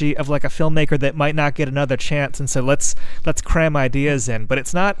energy of like a filmmaker that might not get another chance, and so let's cram ideas in. But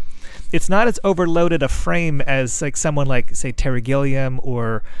it's not as overloaded a frame as like someone like say Terry Gilliam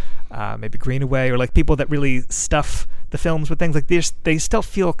or maybe Greenaway, or like people that really stuff the films with things like this. They still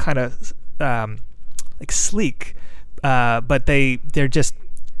feel kind of like sleek, but they're just.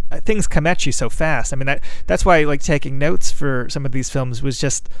 Things come at you so fast. I mean that's why like taking notes for some of these films was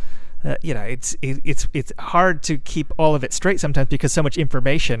just it's hard to keep all of it straight sometimes because so much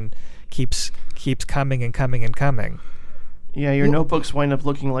information keeps coming and coming and coming. Yeah, your notebooks wind up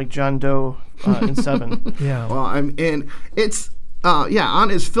looking like John Doe in Seven. Yeah. Well, it's on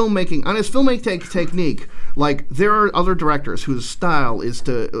his filmmaking technique. Like there are other directors whose style has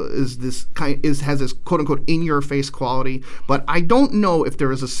this quote unquote in your face quality, but I don't know if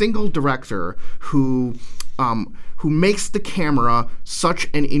there is a single director who makes the camera such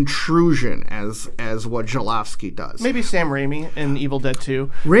an intrusion as what Żuławski does. Maybe Sam Raimi in Evil Dead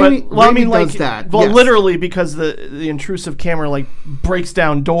 2. Raimi does that. Well, yes. Literally because the intrusive camera like breaks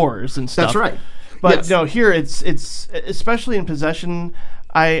down doors and stuff. That's right. But yes. no, here it's especially in Possession.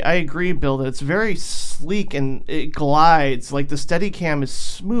 I agree, Bill, that it's very sleek and it glides. Like the Steadicam is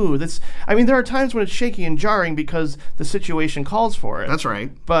smooth. There are times when it's shaky and jarring because the situation calls for it. That's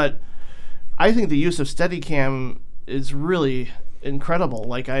right. But I think the use of Steadicam is really incredible.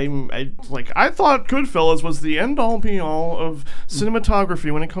 Like I thought Goodfellas was the end all be all of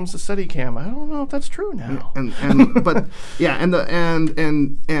cinematography when it comes to Steadicam. I don't know if that's true now. And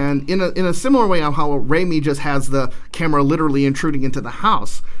in a similar way of how Raimi just has the camera literally intruding into the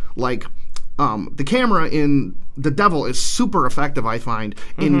house, like the camera in The Devil is super effective, I find,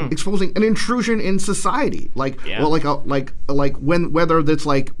 in exposing an intrusion in society. Like whether it's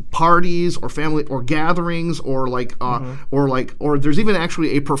like parties or family or gatherings or or there's even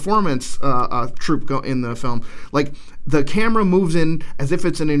actually a performance troupe in the film. Like the camera moves in as if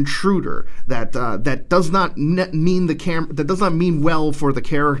it's an intruder that does not mean that does not mean well for the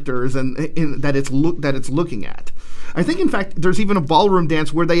characters and that it's looking at. I think, in fact, there's even a ballroom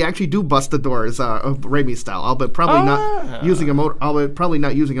dance where they actually do bust the doors of Raimi style, albeit probably not using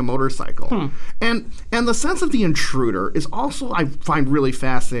a motorcycle. And the sense of the intruder is also, I find, really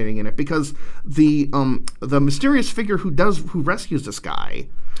fascinating in it because the mysterious figure who rescues this guy,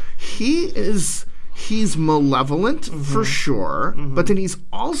 he's malevolent for sure, but then he's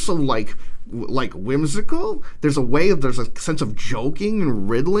also like whimsical. There's a sense of joking and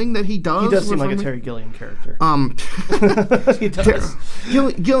riddling that he does. He does seem like a Terry Gilliam character. He does.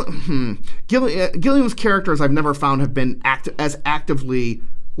 Gilliam's characters I've never found have been as actively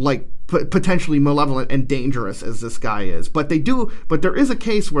like potentially malevolent and dangerous as this guy is. But there is a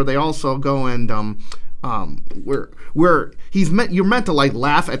case where they also go and where you're meant to like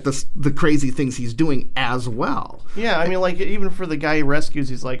laugh at the crazy things he's doing as well. Yeah, I mean, like even for the guy he rescues,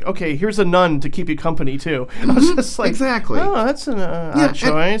 he's like, okay, here's a nun to keep you company too. I was just like, exactly. Oh, that's an odd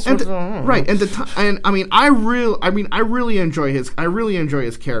choice. Right, I really enjoy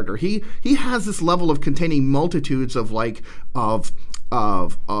his character. He has this level of containing multitudes of like of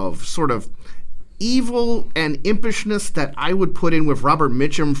sort of evil and impishness that I would put in with Robert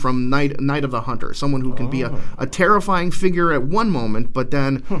Mitchum from Night of the Hunter, someone who can be a terrifying figure at one moment, but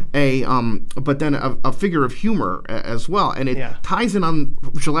then a figure of humor as well, and it ties in on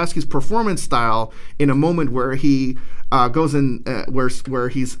Zulawski's performance style in a moment where he goes in where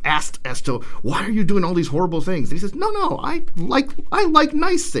he's asked as to why are you doing all these horrible things, and he says, no, I like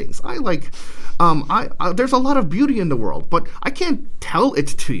nice things. I like there's a lot of beauty in the world, but I can't tell it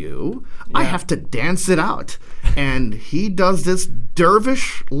to you. I have to dance it out. And he does this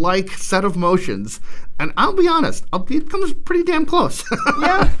dervish-like set of motions, and I'll be honest, it comes pretty damn close.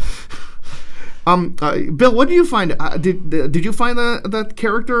 Yeah. Bill, what do you find? Did you find that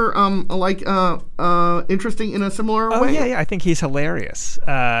character interesting in a similar way? Yeah. I think he's hilarious,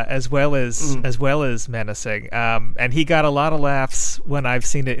 as well as menacing. And he got a lot of laughs when I've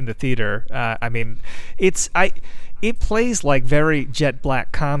seen it in the theater. I mean, it plays like very jet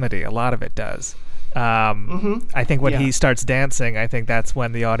black comedy. A lot of it does. I think when he starts dancing, I think that's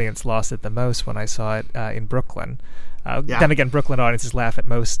when the audience lost it the most. When I saw it in Brooklyn. Then again, Brooklyn audiences laugh at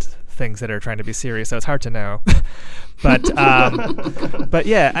most things that are trying to be serious, so it's hard to know. But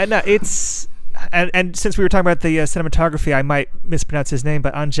yeah, I know it's and since we were talking about the cinematography, I might mispronounce his name,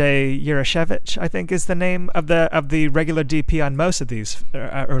 but Andrzej Juraszewicz, I think, is the name of the regular DP on most of these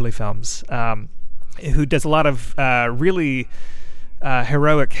early films, who does a lot of really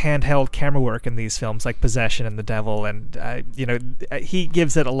heroic handheld camera work in these films, like Possession and The Devil, and he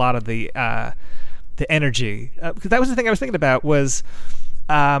gives it a lot of the energy. Because that was the thing I was thinking about was.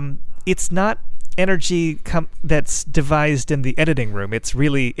 It's not energy that's devised in the editing room. It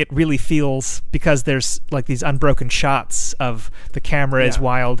really feels, because there's like these unbroken shots of the camera is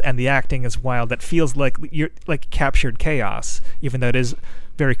wild and the acting is wild, that feels like you're like captured chaos, even though it is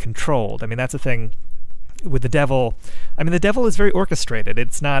very controlled. I mean, that's the thing with The Devil. I mean, The Devil is very orchestrated.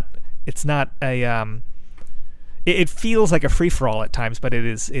 It's not a it feels like a free for all at times, but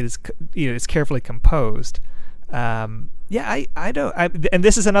it's carefully composed. And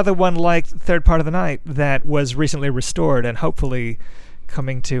this is another one like Third Part of the Night that was recently restored and hopefully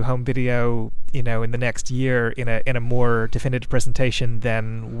coming to home video, in the next year in a more definitive presentation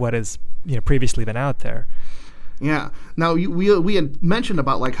than what has previously been out there. Yeah. Now we had mentioned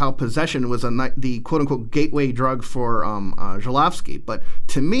about like how Possession was the quote unquote gateway drug for Zulawski, but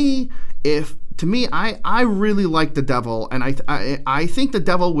to me, I really like The Devil, and I think The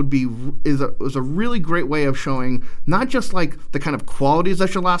Devil is a really great way of showing not just like the kind of qualities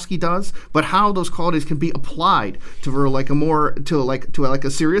that Zulawski does, but how those qualities can be applied to a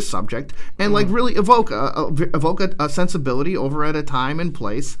serious subject and like really evoke a sensibility over at a time and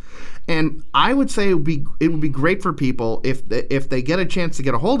place. And I would say it would be great for people if they get a chance to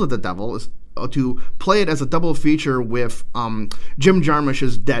get a hold of The Devil to play it as a double feature with Jim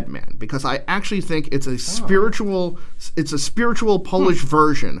Jarmusch's Dead Man, because I actually think it's a spiritual Polish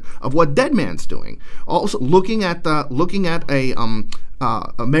version of what Dead Man's doing. Also looking at a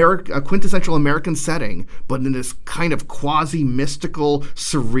quintessential American setting, but in this kind of quasi-mystical,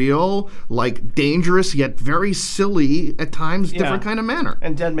 surreal, like dangerous yet very silly at times, different kind of manner.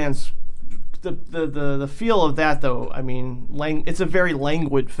 And Dead Man's the feel of that, though. I mean, it's a very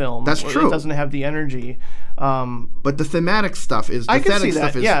languid film. That's true. It doesn't have the energy. But the thematic stuff is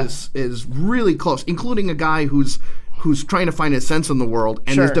is really close, including a guy who's trying to find his sense in the world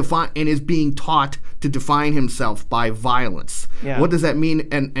and is being taught to define himself by violence. Yeah. What does that mean?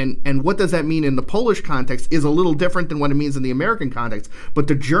 And what does that mean in the Polish context is a little different than what it means in the American context. But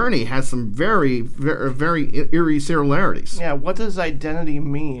the journey has some very, very, very eerie similarities. Yeah. What does identity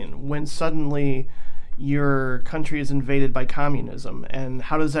mean when suddenly your country is invaded by communism, and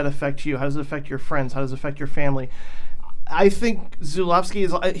how does that affect you? How does it affect your friends? How does it affect your family? I think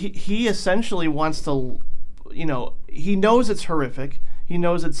Zulawski he essentially wants to. He knows it's horrific. He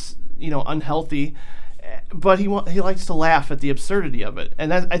knows it's unhealthy, but he likes to laugh at the absurdity of it.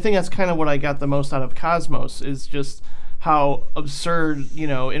 And I think that's kind of what I got the most out of Cosmos, is just how absurd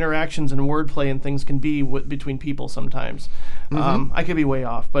interactions and wordplay and things can be between people sometimes. Mm-hmm. I could be way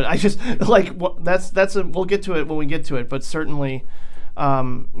off, but I just like we'll get to it when we get to it. But certainly,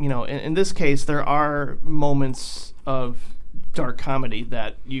 in this case, there are moments of dark comedy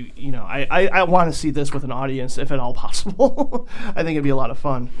that I want to see this with an audience if at all possible. I think it'd be a lot of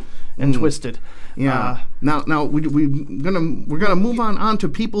fun and twisted. Yeah. Now we're gonna move on to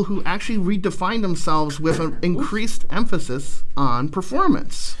people who actually redefine themselves with an increased emphasis on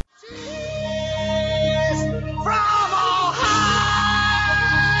performance.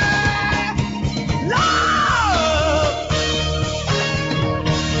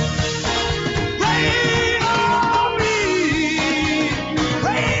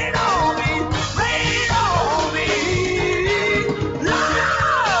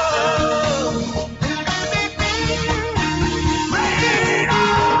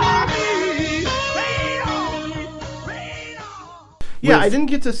 Yeah, I didn't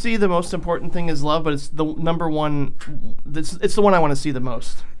get to see The Most Important Thing Is Love, but it's the number one. It's the one I want to see the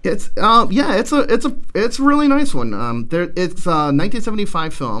most. It's it's a really nice one. It's a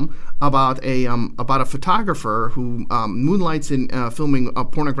 1975 film about a photographer who moonlights in filming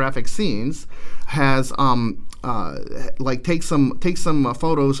pornographic scenes. Has takes some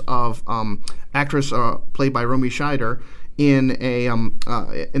photos of actress played by Romy Scheider in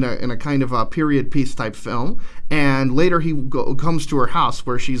a kind of a period piece type film, and later he comes to her house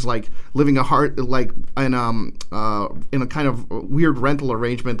where she's like living a in a kind of weird rental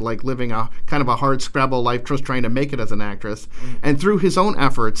arrangement, like living a kind of a hard scrabble life, just trying to make it as an actress, and through his own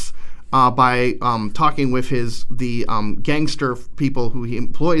efforts. By talking with the gangster people who he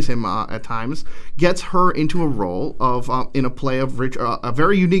employs him at times, gets her into a role of in a play of a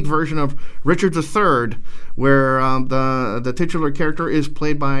very unique version of Richard III, where the titular character is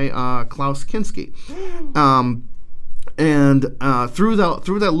played by Klaus Kinski, and through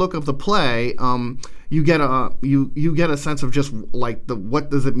that look of the play. You get a sense of just like what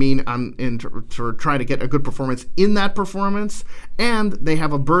does it mean to try to get a good performance in that performance, and they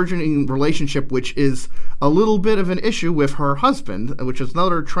have a burgeoning relationship which is a little bit of an issue with her husband, which is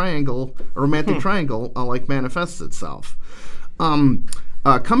another triangle, a romantic triangle, manifests itself.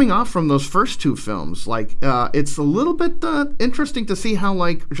 Coming off from those first two films, it's a little bit interesting to see how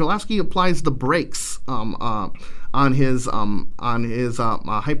Zulawski applies the brakes on his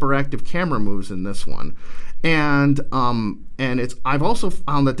hyperactive camera moves in this one, and I've also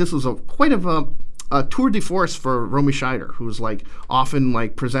found that this was quite of a tour de force for Romy Scheider, who's often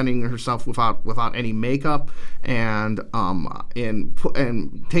presenting herself without any makeup, and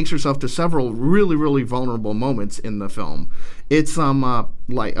takes herself to several really, really vulnerable moments in the film. It's a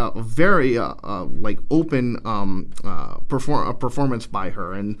very open performance by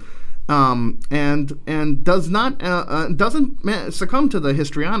her, and does not doesn't succumb to the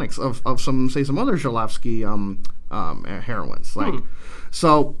histrionics of some other Zulawski heroines.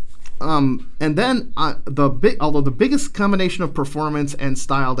 So. And then although the biggest combination of performance and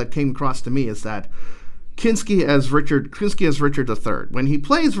style that came across to me is that Kinski as Richard III. When he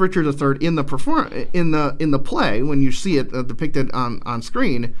plays Richard III in the play, when you see it depicted on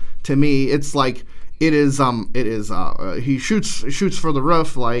screen, to me it's like it is he shoots for the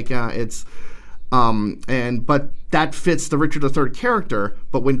roof, but that fits the Richard III character.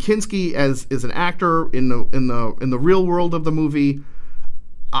 But when Kinski is an actor in the real world of the movie,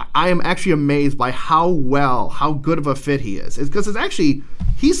 I am actually amazed by how good of a fit he is. It's because I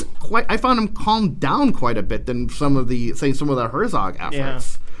found him calmed down quite a bit than some of the Herzog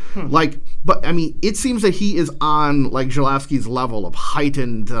efforts. Yeah. But I mean, it seems that he is on Zulawski's level of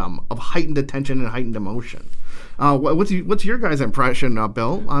heightened attention and heightened emotion. What's your guys' impression,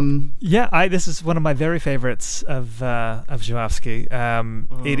 Bill? Yeah, this is one of my very favorites of Zulawski.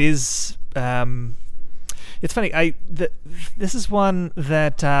 It is. It's funny. This is one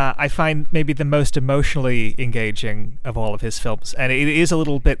that I find maybe the most emotionally engaging of all of his films, and it is a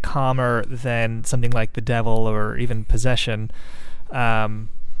little bit calmer than something like The Devil or even Possession.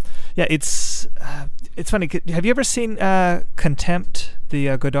 It's funny. Have you ever seen Contempt,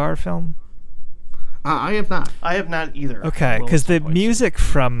 the Godard film? I have not. I have not either. Okay, because the music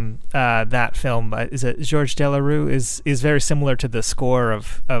from that film, is it Georges Delerue, is very similar to the score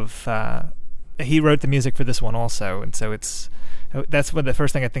of he wrote the music for this one also, and so that's what the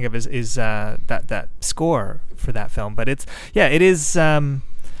first thing I think of is that score for that film. But it's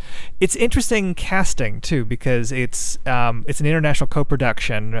interesting casting too, because it's an international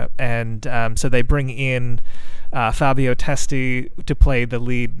co-production, and so they bring in Fabio Testi to play the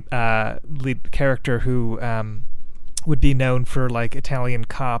lead character, who would be known for Italian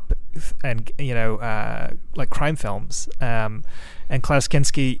cop and crime films. And Klaus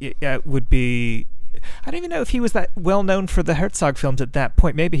Kinski would be, I don't even know if he was that well known for the Herzog films at that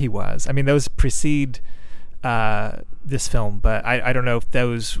point. Maybe he was. I mean, those precede this film, but I don't know if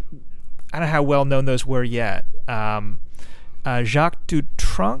those, I don't know how well known those were yet. Jacques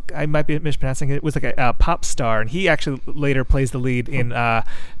Dutronc, I might be mispronouncing it, was a pop star, and he actually later plays the lead in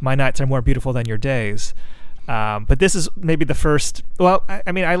My Nights Are More Beautiful Than Your Days. But this is maybe the first. Well,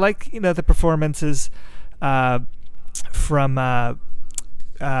 I mean, I like the performances from was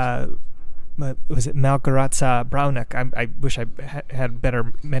it Malgorzata Braunek? I wish I had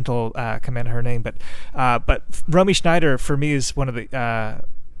better mental command of her name, but Romy Schneider for me is one of the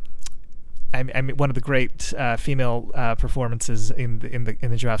one of the great female performances in the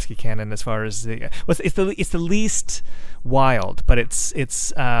Zulawski canon, as far as it's the least wild, but it's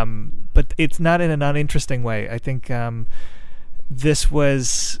not in an uninteresting way. I think this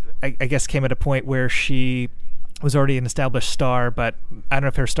was I guess came at a point where she was already an established star, but I don't know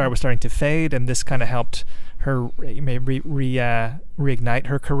if her star was starting to fade, and this kind of helped her maybe reignite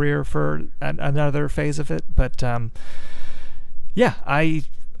her career for another phase of it. But yeah,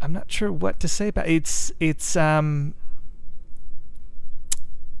 I'm not sure what to say about it. It's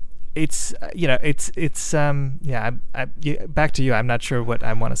back to you. I'm not sure what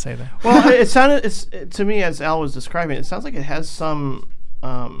I want to say there. Well, to me, as Al was describing it sounds like it has some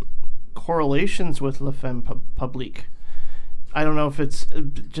correlations with La Femme Publique. I don't know if it's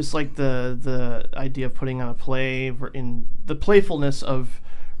just like the idea of putting on a play in the playfulness of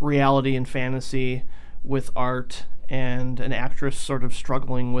reality and fantasy with art, and an actress sort of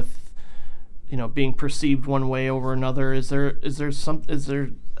struggling with, being perceived one way over another. I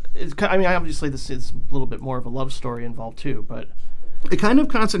mean, obviously this is a little bit more of a love story involved too, but it kind of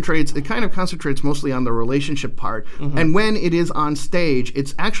concentrates mostly on the relationship part. Mm-hmm. And when it is on stage,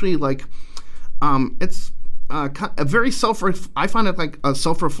 it's actually like it's a very I find it like a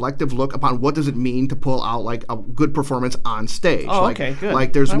self-reflective look upon what does it mean to pull out like a good performance on stage. Oh, okay, good.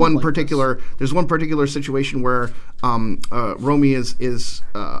 Like there's one particular situation where Romy's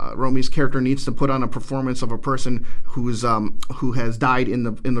character needs to put on a performance of a person who has died in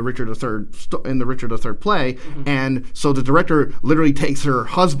the Richard III play, mm-hmm. and so the director literally takes her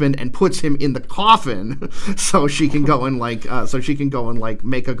husband and puts him in the coffin so she can go and make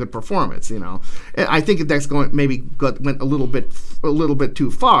a good performance. I think that's went a little bit too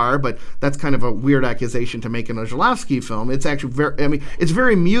far, but that's kind of a weird accusation to make in a Zulawski film. It's actually it's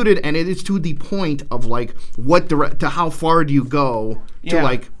very muted, and it is to the point of like to how far do you go to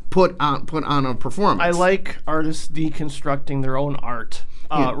like put on a performance. I like artists deconstructing their own art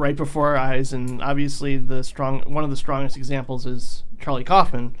right before our eyes, and obviously one of the strongest examples is Charlie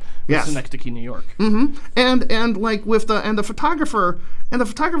Kaufman with Synecdoche, New York. Mm-hmm. And like with the photographer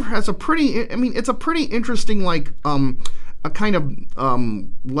has a pretty interesting like a kind of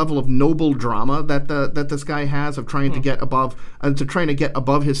level of noble drama that this guy has of trying to get above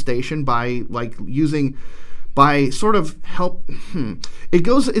his station by like using by sort of help.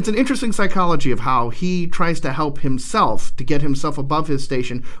 It's an interesting psychology of how he tries to help himself to get himself above his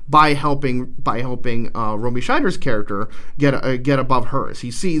station by helping Romy Schneider's character get above hers.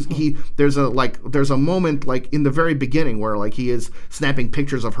 He sees there's a moment like in the very beginning where like he is snapping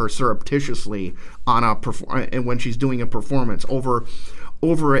pictures of her surreptitiously and when she's doing a performance over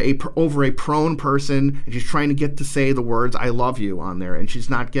a prone person, and she's trying to get to say the words "I love you" on there, and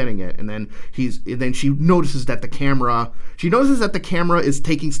she's not getting it. And then she notices that the camera is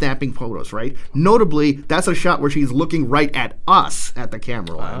snapping photos, right? Notably, that's a shot where she's looking right at us at the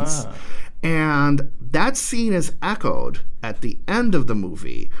camera lens. And that scene is echoed at the end of the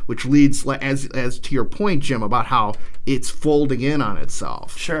movie, which leads, as to your point, Jim, about how it's folding in on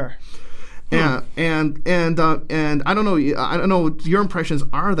itself. Sure. And I don't know what your impressions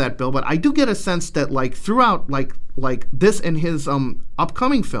are of that, Bill, but I do get a sense that like throughout like this and his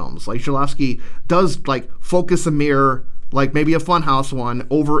upcoming films, like Zulawski does like focus a mirror, like maybe a Funhouse one,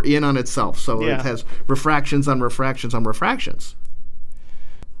 over in on itself, so it has refractions on refractions on refractions.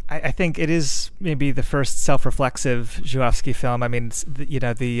 I think it is maybe the first self-reflexive Zulawski film. I mean, certainly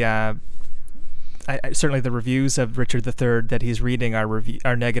the reviews of Richard III that he's reading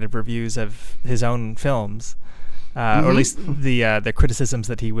are negative reviews of his own films, or at least the criticisms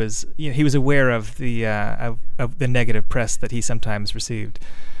that he was aware of the negative press that he sometimes received.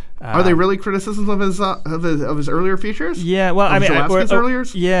 Are they really criticisms of his earlier features? Yeah, well, Zulawski's earlier?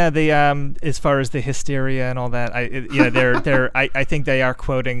 Yeah, as far as the hysteria and all that, I think they are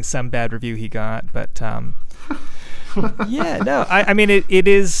quoting some bad review he got, but. I mean it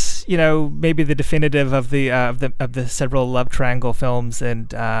is maybe the definitive of the several love triangle films,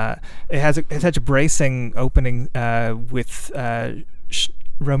 and it has such a bracing opening with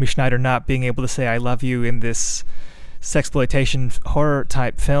Romy Schneider not being able to say I love you in this sexploitation horror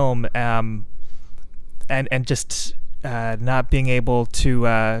type film, and just not being able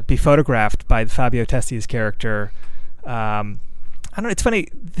to be photographed by Fabio Tessi's character. I don't know. It's funny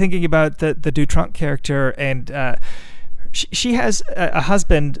thinking about the Dutronc character, and she has a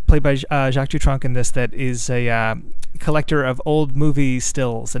husband played by Jacques Dutronc in this that is a collector of old movie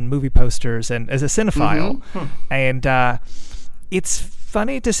stills and movie posters, and as a cinephile. Mm-hmm. And it's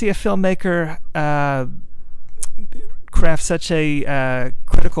funny to see a filmmaker craft such a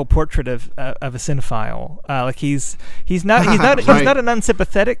critical portrait of a cinephile. Like he's not an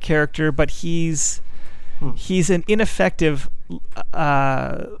unsympathetic character, but he's an ineffective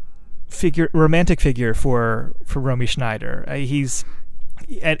romantic figure for Romy Schneider. He's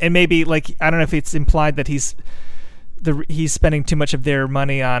and maybe like I don't know if it's implied that he's spending too much of their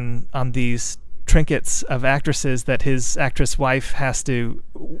money on these trinkets of actresses that his actress wife has to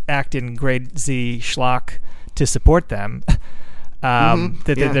act in grade Z schlock to support them.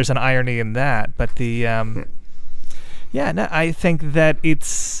 There's an irony in that, but I think that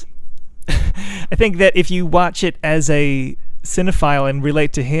it's I think that if you watch it as a cinephile and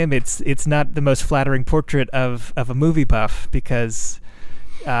relate to him, it's not the most flattering portrait of a movie buff, because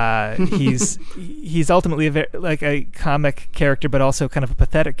he's ultimately a comic character, but also kind of a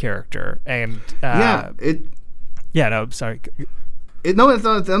pathetic character. And sorry. No,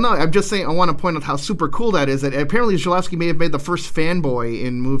 I'm just saying. I want to point out how super cool that is. That apparently Zulawski may have made the first fanboy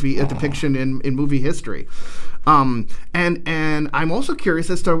in movie depiction in movie history. And I'm also curious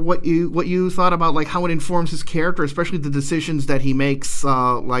as to what you thought about like how it informs his character, especially the decisions that he makes,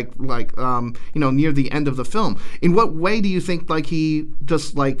 near the end of the film. In what way do you think like he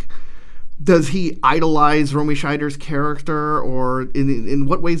just like? Does he idolize Romy Scheider's character, or in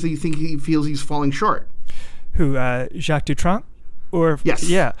what ways do you think he feels he's falling short? Who, Jacques Dutronc? Or yes,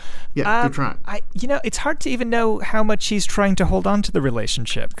 yeah, Dutronc. It's hard to even know how much he's trying to hold on to the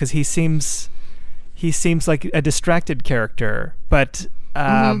relationship, because he seems like a distracted character. But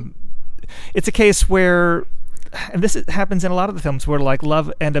it's a case where, and this happens in a lot of the films, where like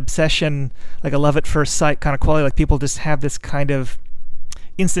love and obsession, like a love at first sight kind of quality, like people just have this kind of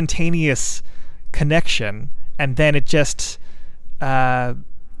instantaneous connection, and then it just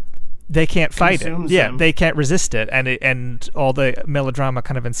they can't fight it. Yeah, they can't resist it, and all the melodrama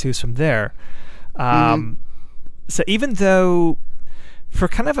kind of ensues from there. So even though, for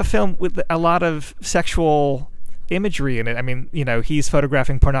kind of a film with a lot of sexual imagery in it, I mean, he's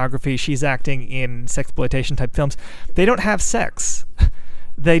photographing pornography, she's acting in sexploitation type films. They don't have sex.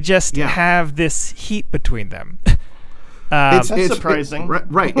 They just have this heat between them. That's surprising.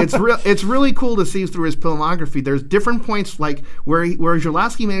 Right. It's really cool to see through his filmography. There's different points like where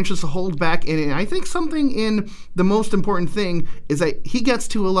Zulawski manages to hold back, and I think something in the most important thing is that he gets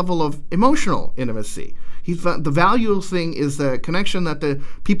to a level of emotional intimacy. The valuable thing is the connection that the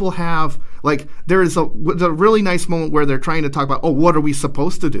people have. Like there is a really nice moment where they're trying to talk about, what are we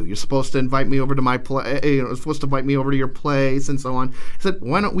supposed to do? You're supposed to invite me over to my play. You're supposed to invite me over to your place and so on. I said,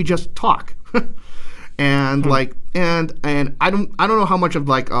 why don't we just talk? And and I don't know how much of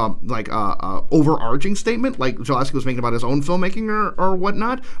overarching statement like Zulawski was making about his own filmmaking or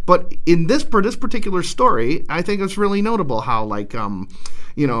whatnot, but for this particular story, I think it's really notable how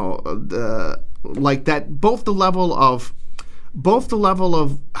both the level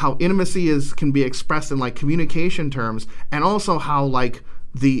of how intimacy can be expressed in like communication terms, and also how like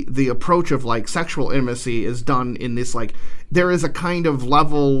the approach of like sexual intimacy is done in this like there is a kind of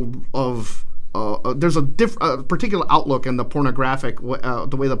level of there's a particular outlook in the pornographic,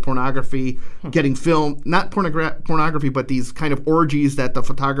 the way the pornography getting filmed, not pornography, but these kind of orgies that the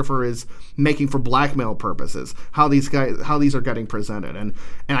photographer is making for blackmail purposes. How these are getting presented, and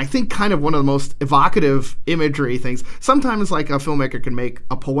I think kind of one of the most evocative imagery things. Sometimes like a filmmaker can make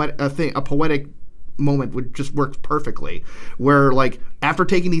a poetic moment which just works perfectly, where like after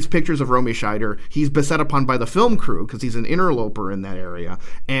taking these pictures of Romy Scheider, he's beset upon by the film crew because he's an interloper in that area,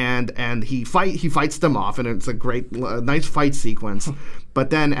 and he fights them off, and it's a great nice fight sequence.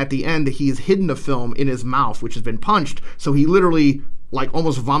 But then at the end, he's hidden a film in his mouth which has been punched, so he literally like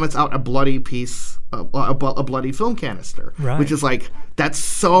almost vomits out a bloody piece, a bloody film canister, right. Which is like that's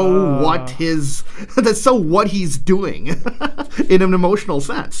so what he's doing in an emotional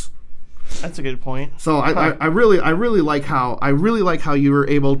sense. That's a good point. So I really like how you were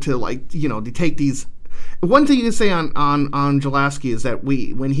able to to take these. One thing you can say on Zulawski is that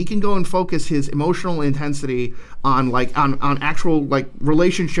when he can go and focus his emotional intensity on actual like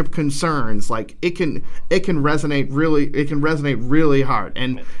relationship concerns, like it can resonate really hard.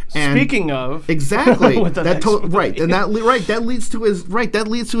 And speaking of exactly that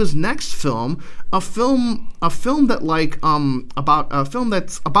leads to his next film, a film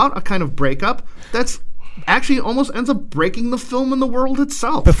that's about a kind of breakup that's actually almost ends up breaking the film and the world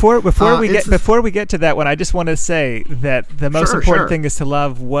itself. Before we get to that one, I just want to say that the most important thing is to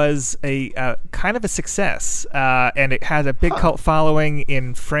love was a kind of a success, and it had a big cult following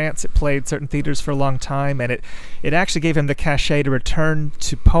in France. It played certain theaters for a long time, and it actually gave him the cachet to return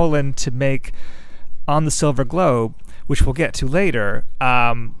to Poland to make On the Silver Globe, which we'll get to later.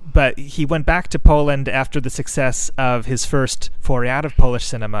 But he went back to Poland after the success of his first foray out of Polish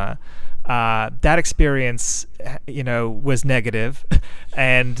cinema. That experience, was negative,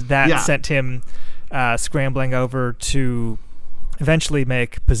 and that sent him scrambling over to eventually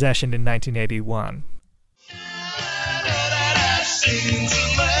make Possession in 1981.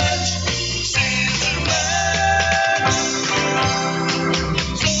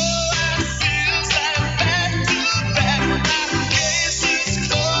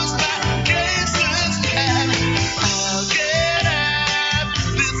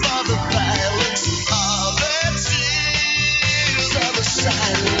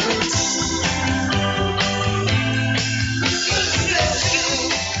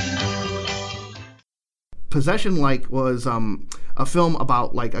 Possession was a film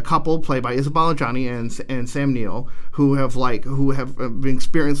about like a couple played by Isabella Adjani and Sam Neill who have been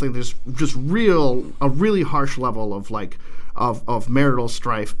experiencing this just a really harsh level of marital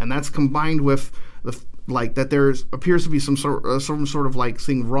strife, and that's combined with that there appears to be some sort of like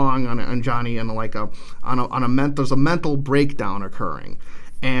thing wrong on Johnny, and there's a mental breakdown occurring,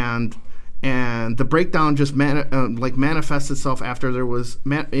 and the breakdown just manifests itself after there was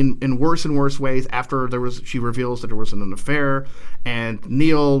in worse and worse ways after she reveals that there was an affair, and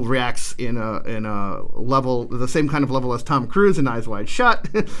Neil reacts in a level, the same kind of level as Tom Cruise in Eyes Wide Shut,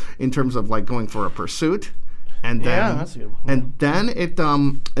 in terms of like going for a pursuit. And then, that's a good one. And then it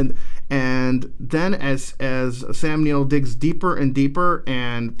and then as Sam Neill digs deeper and deeper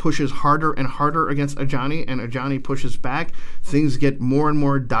and pushes harder and harder against Adjani, and Adjani pushes back, things get more and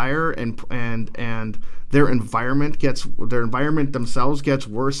more dire, and their environment themselves gets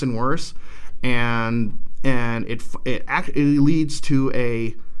worse and worse, and it actually leads to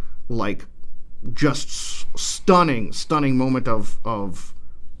a like just stunning moment of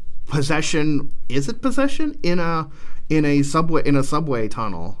possession. Is it possession in a subway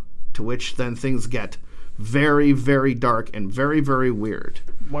tunnel, to which then things get very, very dark and very, very weird.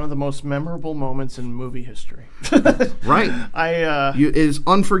 One of the most memorable moments in movie history. Right. Is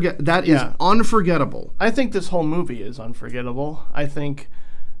unforgettable. I think this whole movie is unforgettable. I think,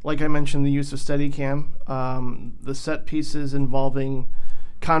 like I mentioned, the use of Steadicam, the set pieces involving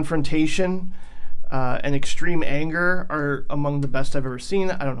confrontation and extreme anger are among the best I've ever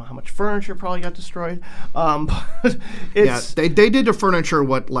seen. I don't know how much furniture probably got destroyed. But they did to furniture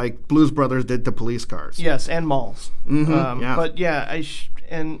what like Blues Brothers did to police cars. Yes, and malls. Mm-hmm, But yeah,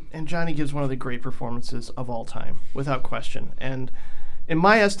 and Johnny gives one of the great performances of all time, without question. And in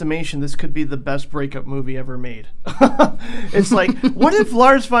my estimation, this could be the best breakup movie ever made. It's like, what if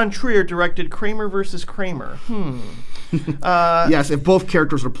Lars von Trier directed Kramer versus Kramer? Yes, if both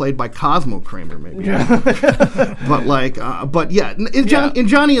characters are played by Cosmo Kramer, maybe. But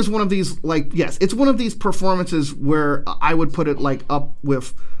Johnny is one of these, like, yes, it's one of these performances where I would put it like up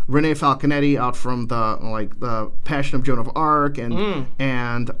with Renee Falconetti out from the Passion of Joan of Arc, and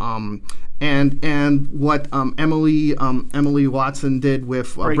what Emily Watson did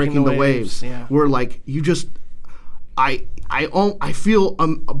with Breaking the Waves, where like you just I feel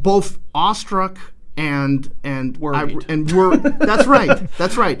both awestruck and worried. That's right.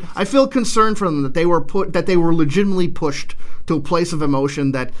 I feel concerned for them that they were legitimately pushed to a place of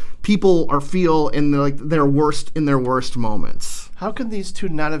emotion that people feel in their worst moments. How could these two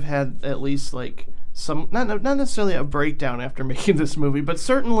not have had at least like some not necessarily a breakdown after making this movie, but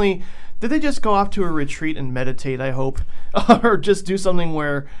certainly did they just go off to a retreat and meditate, I hope, or just do something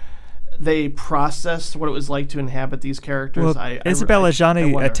where they processed what it was like to inhabit these characters? Well, Isabella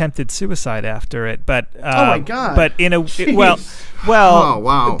Adjani attempted suicide after it, but oh my god! But in a oh,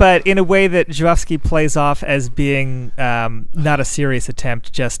 wow. But in a way that Zhukovsky plays off as being not a serious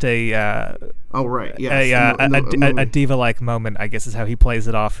attempt, just a a diva-like moment, I guess is how he plays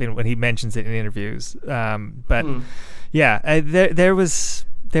it off when he mentions it in interviews. There was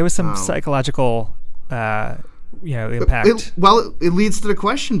some psychological impact. It leads to the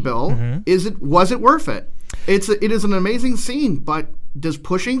question, Bill: was it worth it? It is an amazing scene, but does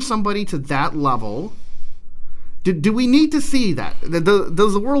pushing somebody to that level? Do we need to see that?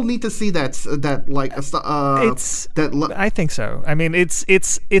 Does the world need to see that? I think so. I mean,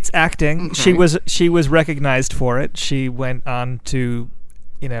 it's acting. Okay. She was recognized for it. She went on to,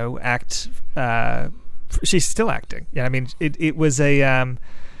 act. She's still acting. Yeah, I mean, it was a.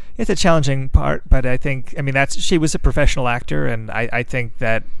 It's a challenging part, but I think, she was a professional actor, and I think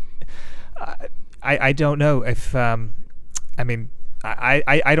that I don't know if I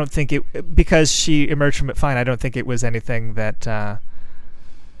don't think it, because she emerged from it fine. I don't think it was anything that. I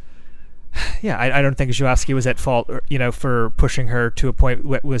don't think Zhukovsky was at fault, for pushing her to a point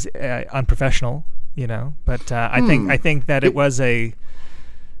that was unprofessional, But I think that it was a.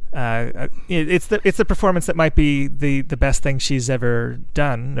 It's the performance that might be the best thing she's ever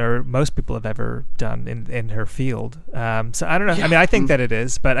done, or most people have ever done in her field. So I don't know. Yeah. I think that it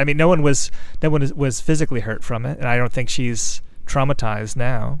is, but no one was physically hurt from it, and I don't think she's traumatized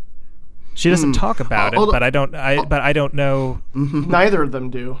now. She doesn't talk about it, but I don't know. Neither of them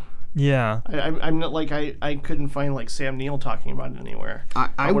do. Yeah, I'm not like I couldn't find like Sam Neill talking about it anywhere.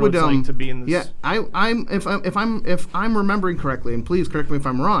 I would like to be in this. Yeah, if I'm remembering correctly, and please correct me if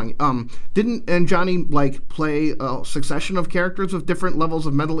I'm wrong. Didn't Johnny play a succession of characters with different levels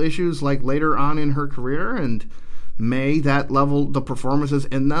of mental issues later on in her career, and may that level, the performances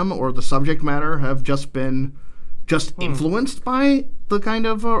in them or the subject matter have just been influenced by the kind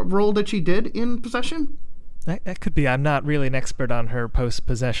of role that she did in Possession? That could be. I'm not really an expert on her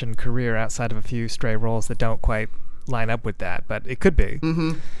post-possession career outside of a few stray roles that don't quite line up with that, but it could be.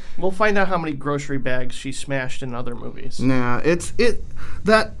 Mm-hmm. We'll find out how many grocery bags she smashed in other movies. Yeah,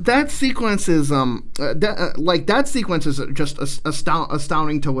 that sequence is that sequence is just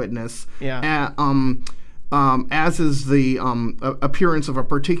astounding to witness. Yeah. As is the appearance of a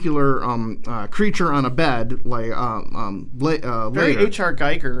particular creature on a bed, like very later. H.R.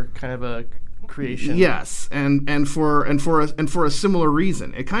 Geiger kind of a creation. Yes, and for a similar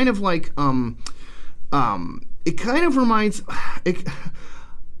reason. It kind of like it kind of reminds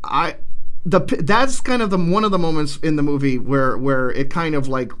that's kind of one of the moments in the movie where it kind of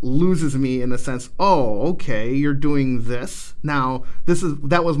like loses me in the sense, oh, okay, you're doing this now.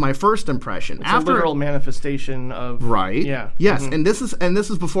 That was my first impression. It's a literal manifestation of right. Yeah. Yes, and this is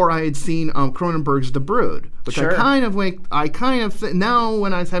before I had seen Cronenberg's The Brood, which sure. Now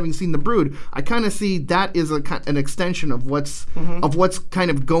when I was having seen The Brood, I kind of see that is an extension of what's going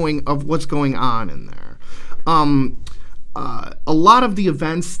on in there. A lot of the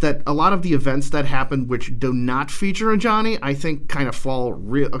events that happen which do not feature a Johnny, I think, kind of fall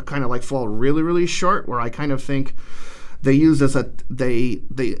really, really short. Where I kind of think they use as an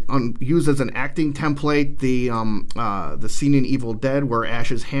acting template the scene in Evil Dead where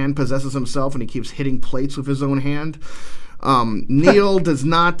Ash's hand possesses himself and he keeps hitting plates with his own hand. Neil does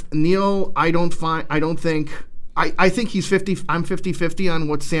not. Neil, I think. I think he's 50. I'm 50-50 on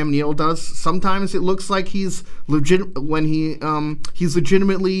what Sam Neill does. Sometimes it looks like he's legitimately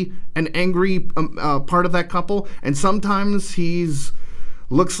an angry part of that couple, and sometimes he's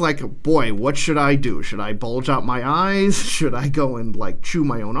looks like, boy, what should I do? Should I bulge out my eyes? Should I go and like chew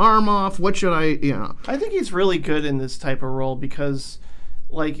my own arm off? What should I? I think he's really good in this type of role because,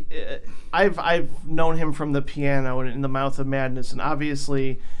 like, I've known him from The Piano and In the Mouth of Madness, and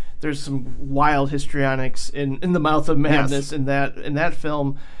obviously there's some wild histrionics in The Mouth of Madness. Yes. in that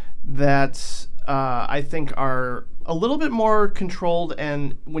film that I think are a little bit more controlled,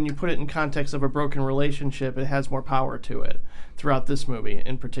 and when you put it in context of a broken relationship, it has more power to it throughout this movie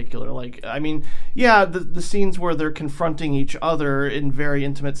in particular. Like, I mean, yeah, the scenes where they're confronting each other in very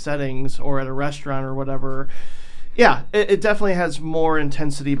intimate settings or at a restaurant or whatever, yeah, it definitely has more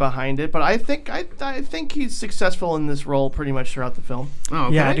intensity behind it, but I think he's successful in this role pretty much throughout the film. Oh,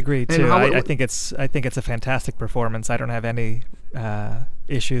 okay. Yeah, I'd agree too. I think it's a fantastic performance. I don't have any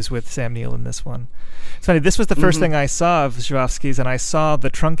issues with Sam Neill in this one. It's funny. This was the first thing I saw of Zhuavsky's, and I saw the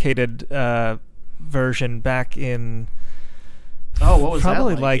truncated version back in. Oh, what was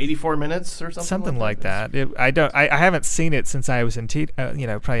probably that? Like 84 minutes or something. Something like that. I haven't seen it since I was in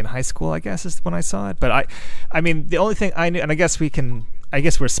probably in high school, I guess, is when I saw it. But I mean, the only thing I knew, and I guess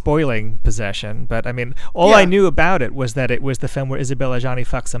we're spoiling Possession, but I mean, all I knew about it was that it was the film where Isabelle Adjani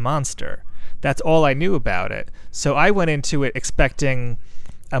fucks a monster. That's all I knew about it. So I went into it expecting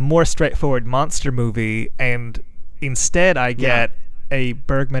a more straightforward monster movie, and instead I get a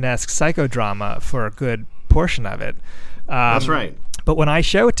Bergman-esque psychodrama for a good portion of it. That's right. But when I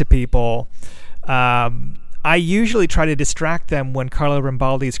show it to people, I usually try to distract them when Carlo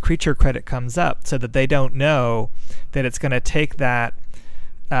Rambaldi's creature credit comes up so that they don't know that it's going to take that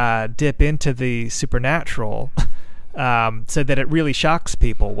dip into the supernatural so that it really shocks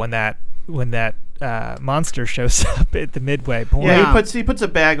people when that monster shows up at the midway point. Yeah, he puts a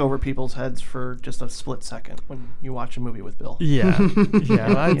bag over people's heads for just a split second when you watch a movie with Bill. Yeah, he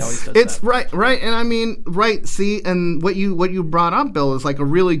always does it's that. right, and I mean, right. See, and what you brought up, Bill, is like a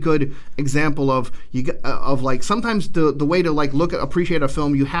really good example of like sometimes the way to like appreciate a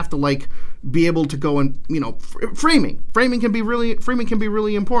film, you have to like be able to go and framing can be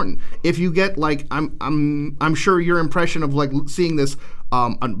really important. If you get like I'm sure your impression of like seeing this.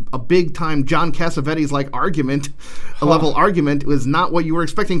 A big time John Cassavetes like level argument was not what you were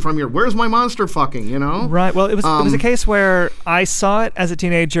expecting from your "Where's my monster fucking?" Right. Well, it was a case where I saw it as a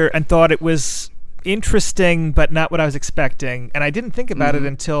teenager and thought it was interesting, but not what I was expecting, and I didn't think about it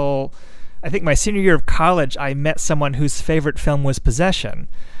until I think my senior year of college. I met someone whose favorite film was Possession,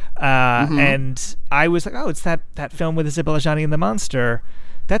 and I was like, "Oh, it's that film with Isabelle Adjani and the monster.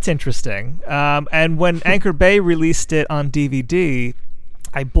 That's interesting." And when Anchor Bay released it on DVD.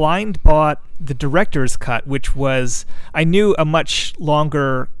 I blind bought the director's cut, which was, I knew, a much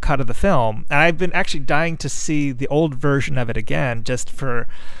longer cut of the film. And I've been actually dying to see the old version of it again, just for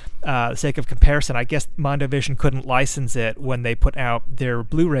sake of comparison, I guess Mondovision couldn't license it when they put out their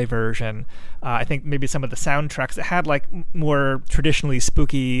Blu-ray version. I think maybe some of the soundtracks that had like more traditionally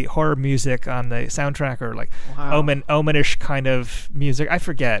spooky horror music on the soundtrack, or like omenish kind of music. I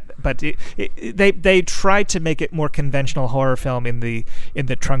forget, but they tried to make it more conventional horror film in the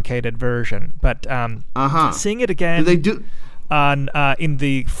truncated version. But seeing it again, they do on in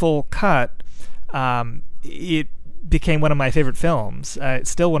the full cut, it became one of my favorite films. It's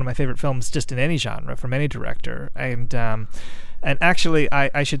still one of my favorite films, just in any genre from any director. And actually,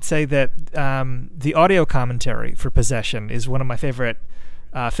 I should say that the audio commentary for Possession is one of my favorite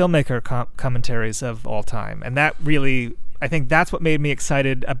filmmaker commentaries of all time. And that really, I think that's what made me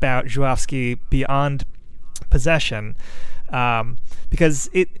excited about Żuławski beyond Possession. Because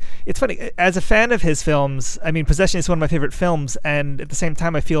it's funny, as a fan of his films, I mean, Possession is one of my favorite films, and at the same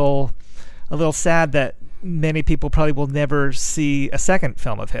time I feel a little sad that many people probably will never see a second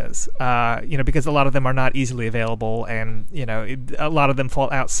film of his, because a lot of them are not easily available, and a lot of them fall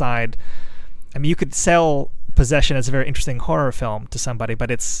outside. I mean, you could sell Possession as a very interesting horror film to somebody,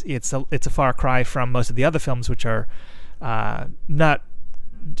 but it's a far cry from most of the other films, which are not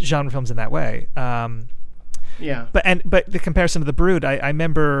genre films in that way. Yeah. But the comparison to The Brood, I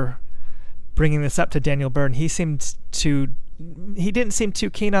remember bringing this up to Daniel Byrne. He didn't seem too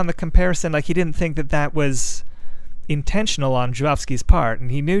keen on the comparison. Like, he didn't think that was intentional on Żuławski's part,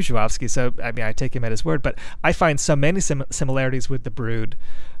 and he knew Żuławski, so I mean, I take him at his word. But I find so many similarities with The Brood,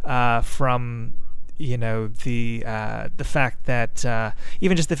 from the fact that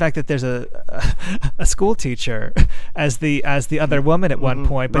even just the fact that there's a school teacher as the other woman at one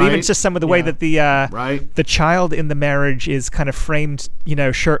point, but even just some of the way that the child in the marriage is kind of framed,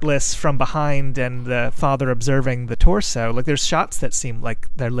 shirtless from behind, and the father observing the torso. Like, there's shots that seem like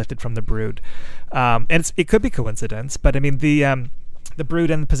they're lifted from The Brood, and it could be coincidence, but I mean the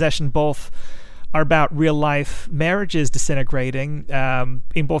Brood and the Possession both are about real life marriages disintegrating.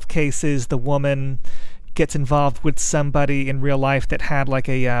 In both cases, the woman gets involved with somebody in real life that had like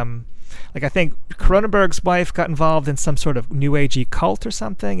I think Cronenberg's wife got involved in some sort of new agey cult or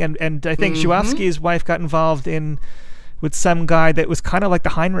something, and I think Żuławski's wife got involved with some guy that was kind of like the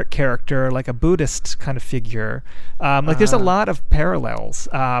Heinrich character, like a Buddhist kind of figure. There's a lot of parallels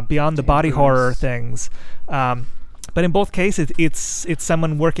beyond the body horror things. But in both cases, it's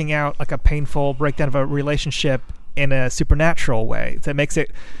someone working out like a painful breakdown of a relationship in a supernatural way. That makes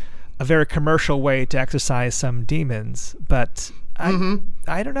it a very commercial way to exorcise some demons. But I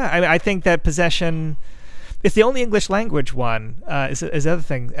don't know. I think that Possession, it's the only English language one. Is the other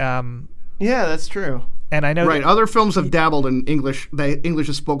thing. Yeah, that's true. And I know other films have dabbled in English. English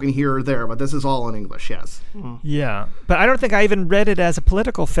is spoken here or there, but this is all in English. Yes. Yeah, but I don't think I even read it as a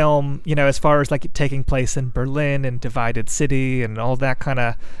political film. As far as like it taking place in Berlin and divided city and all that kind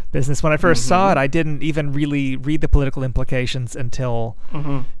of business. When I first saw it, I didn't even really read the political implications until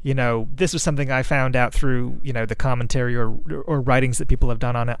this was something I found out through the commentary or writings that people have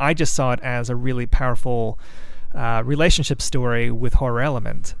done on it. I just saw it as a really powerful relationship story with horror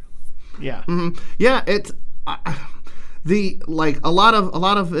element. Yeah. Yeah, it's a lot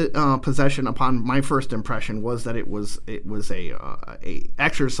of Possession upon my first impression was that it was a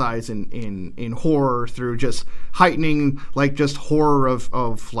exercise in horror through just heightening like just horror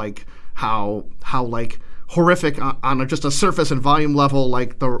of like how like horrific on just a surface and volume level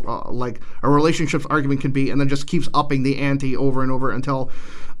like the like a relationship's argument can be, and then just keeps upping the ante over and over until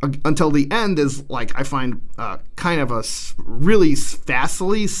the end is like I find kind of a really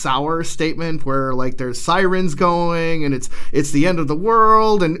vastly sour statement where like there's sirens going and it's the end of the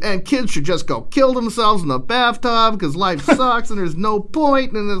world and kids should just go kill themselves in the bathtub because life sucks and there's no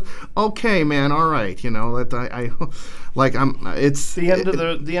point, and okay, man, all right, that I like it's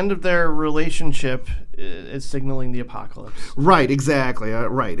the end of their relationship is signaling the apocalypse. Right, exactly.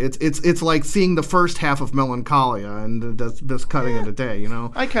 Right. It's like seeing the first half of Melancholia and just cutting it a day.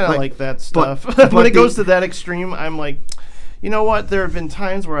 I kind of like that stuff. But when it goes to that extreme, I'm like, you know what? There have been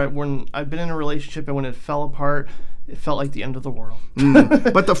times when I've been in a relationship and when it fell apart, it felt like the end of the world.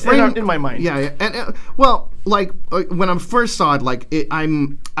 But the frame in my mind. Yeah, and well, like when I first saw it, like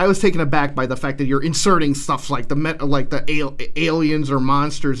I was taken aback by the fact that you're inserting stuff like the aliens or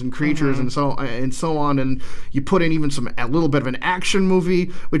monsters and creatures and so on, and you put in even a little bit of an action movie,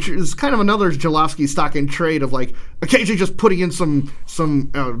 which is kind of another Żuławski stock in trade of like occasionally just putting in some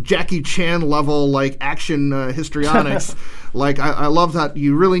Jackie Chan level like action histrionics. Like I love that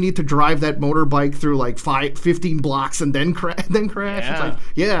you really need to drive that motorbike through like 15 blocks and then crash. Yeah. It's like,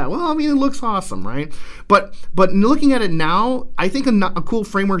 yeah, well, I mean, it looks awesome, right? But looking at it now, I think a cool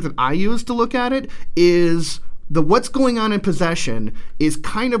framework that I use to look at it is what's going on in Possession is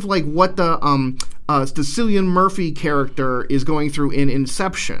kind of like what the Cillian Murphy character is going through in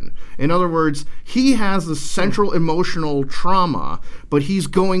Inception. In other words, he has the central emotional trauma, but he's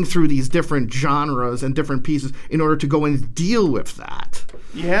going through these different genres and different pieces in order to go and deal with that.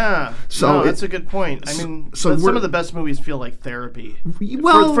 Yeah, so that's a good point. I mean, some of the best movies feel like therapy.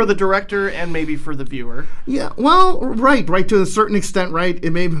 Well, for the director and maybe for the viewer. Yeah, well, right, to a certain extent, right.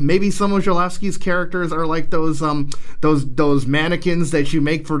 It maybe some of Zulawski's characters are like those mannequins that you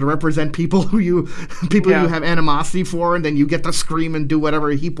make to represent people who you have animosity for, and then you get to scream and do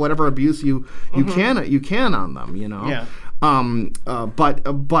whatever abuse you can on them, you know. Yeah.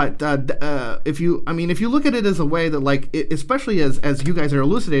 If you look at it as a way that, like, especially as you guys are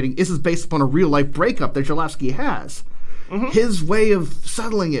elucidating, this is based upon a real life breakup that Zulawski has. Mm-hmm. His way of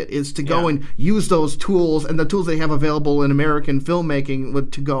settling it is to go and use those tools and the tools they have available in American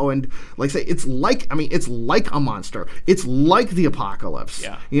filmmaking to go and, like, say, it's like a monster. It's like the apocalypse.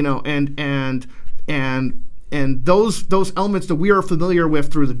 Yeah. You know, and those elements that we are familiar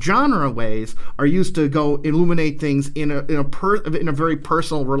with through the genre ways are used to go illuminate things in a very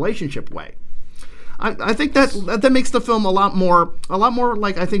personal relationship way. I think that makes the film a lot more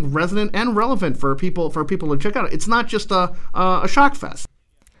like, I think, resonant and relevant for people to check out. It's not just a shock fest.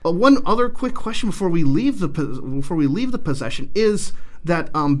 One other quick question before we leave the Possession is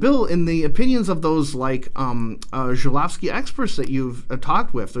that, Bill, in the opinions of those Zulawski experts that you've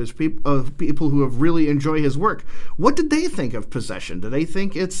talked with, those people who have really enjoyed his work, what did they think of Possession? Do they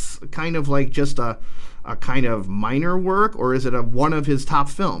think it's kind of like just a kind of minor work, or is it one of his top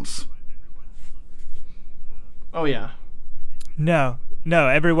films? Oh yeah. No,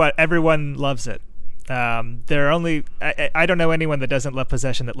 everyone loves it. There are only I don't know anyone that doesn't love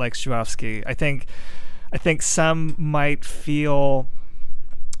Possession that likes Zulawski. I think some might feel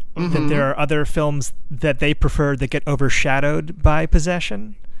that there are other films that they prefer that get overshadowed by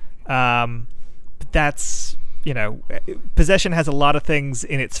Possession. But that's, Possession has a lot of things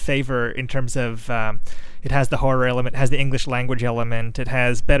in its favor in terms of it has the horror element, it has the English language element, it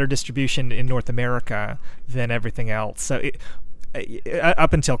has better distribution in North America than everything else. So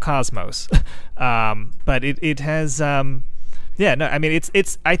up until Cosmos, but it has.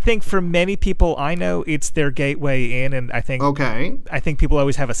 It's. I think for many people I know, it's their gateway in, and I think people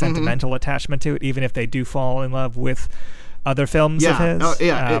always have a sentimental attachment to it, even if they do fall in love with other films of his.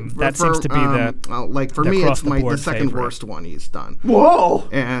 That seems to be for me, it's the second favorite. Worst one he's done. Whoa!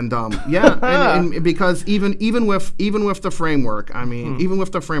 And and because even with the framework,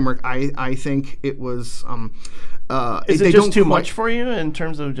 I think it was. Is it just too much for you in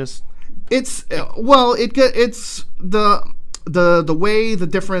terms of just? It's it's the way the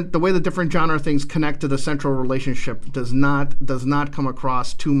different genre things connect to the central relationship does not come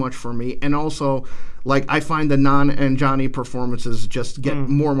across too much for me, and also, like, I find the Non and Johnny performances just get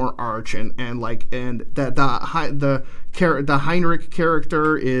more and more arch, and that the Heinrich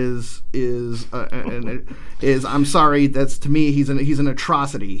character is I'm sorry, that's, to me, he's an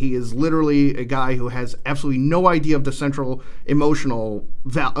atrocity. He is literally a guy who has absolutely no idea of the central emotional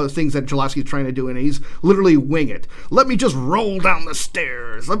things that Zulawski is trying to do, and he's literally wing it. Let me just roll down the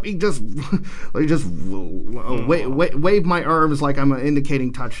stairs. Let me just wave my arms like I'm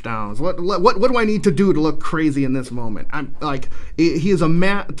indicating touchdowns. What do I need to do to look crazy in this moment? I'm like, he is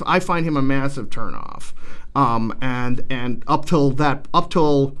I find him a massive turnoff. And up till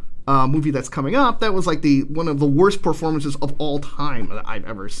movie that's coming up, that was like one of the worst performances of all time that I've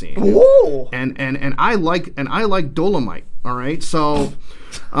ever seen. Whoa! And I like Dolomite. All right, so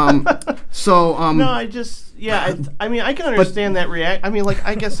no, I can understand that react. I mean, like,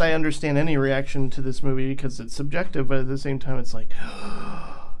 I guess I understand any reaction to this movie because it's subjective, but at the same time, it's like,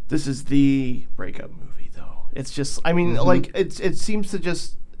 this is the breakup movie, though. It's just, like, it seems to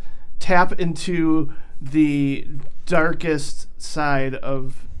just tap into the darkest side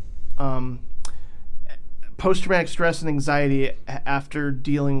of post-traumatic stress and anxiety after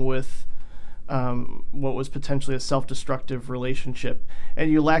dealing with what was potentially a self-destructive relationship,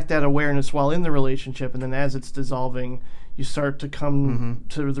 and you lack that awareness while in the relationship, and then as it's dissolving, you start to come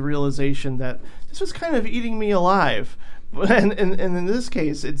to the realization that this was kind of eating me alive. And in this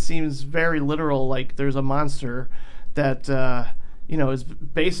case, it seems very literal, like there's a monster that is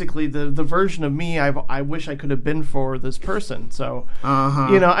basically the version of me I wish I could have been for this person. So,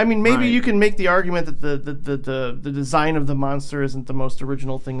 maybe you can make the argument that the design of the monster isn't the most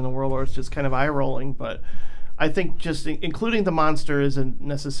original thing in the world, or it's just kind of eye-rolling, but I think just including the monster isn't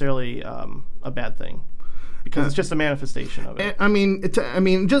necessarily a bad thing. because it's just a manifestation of it. I mean,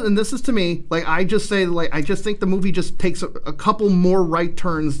 and this is to me, like, I just say, like, I just think the movie just takes a couple more right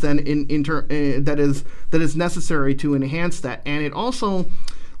turns than that is necessary to enhance that, and it also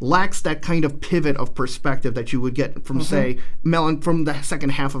lacks that kind of pivot of perspective that you would get from, say, from the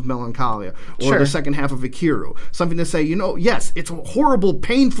second half of Melancholia or the second half of Ikiru. Something to say, yes, it's a horrible,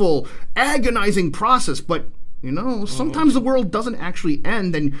 painful, agonizing process, but sometimes the world doesn't actually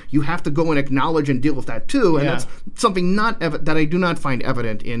end, and you have to go and acknowledge and deal with that too. And that's something that I do not find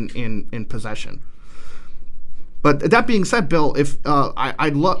evident in Possession. But that being said, Bill, if I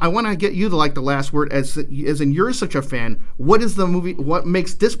want to get you the last word, as in you're such a fan. What is the movie? What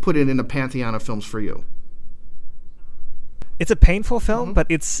makes this put it in a pantheon of films for you? It's a painful film, but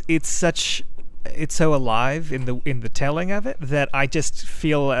it's so alive in the telling of it that I just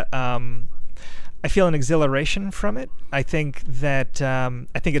feel I feel an exhilaration from it. I think that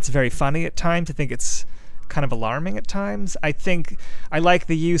I think it's very funny at times. I think it's kind of alarming at times. I think I like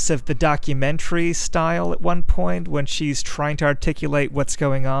the use of the documentary style at one point when she's trying to articulate what's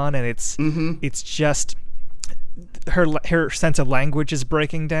going on, and it's just her sense of language is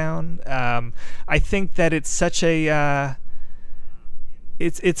breaking down. I think that it's such a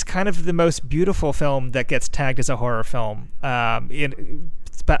it's kind of the most beautiful film that gets tagged as a horror film.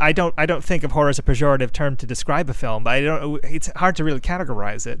 But I don't think of horror as a pejorative term to describe a film. It's hard to really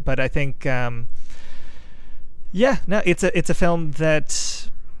categorize it. But I think, it's a film that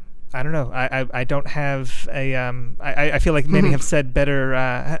I don't know. I don't have a. I feel like many have said better,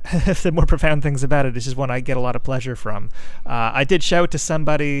 have said more profound things about it. It's just one I get a lot of pleasure from. I did show it to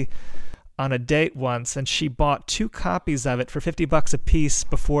somebody on a date once, and she bought 2 copies of it for $50 a piece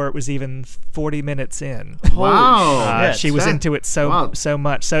before it was even 40 minutes in. Wow! She was into it so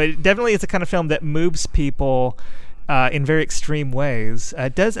much. So it definitely is the kind of film that moves people in very extreme ways.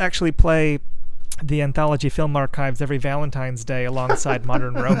 It does actually play the Anthology Film Archives every Valentine's Day alongside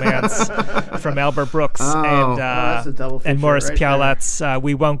Modern Romance from Albert Brooks and Maurice Pialat's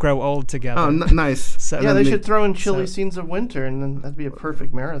We Won't Grow Old Together. Oh, nice. So, they should throw in Chilly Scenes of Winter, and then that'd be a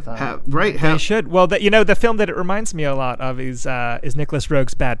perfect marathon. They should. Well, the film that it reminds me a lot of is Nicholas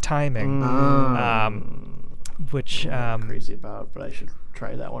Roeg's Bad Timing, which I'm crazy about, but I should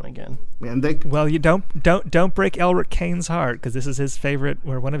try that one again. Well, you don't break Elric Kane's heart, because this is his favorite,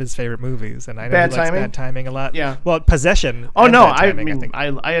 or one of his favorite movies, and I know he likes Bad Timing a lot. Yeah. Well, Possession. Oh no,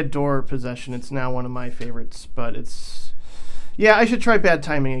 I adore Possession. It's now one of my favorites, but I should try Bad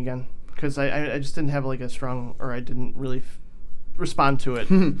Timing again, because I just didn't have a strong, or I didn't really respond to it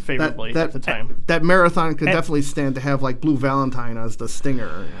favorably at the time. That marathon could definitely stand to have Blue Valentine as the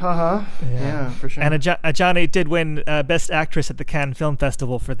stinger. Yeah, for sure. And Ajani did win Best Actress at the Cannes Film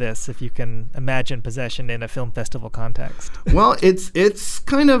Festival for this, if you can imagine Possession in a film festival context. Well, it's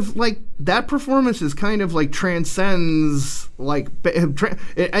kind of that performance is kind of transcends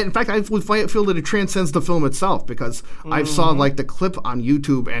in fact, I would feel that it transcends the film itself, because I saw the clip on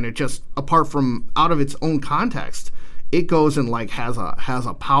YouTube, and it just, apart from out of its own context, it goes and has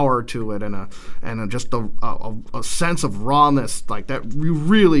a power to it, and just a sense of rawness that you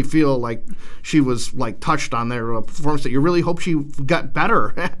really feel she was touched on there, a performance that you really hope she got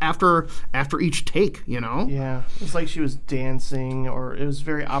better after each take. Yeah, it's like she was dancing, or it was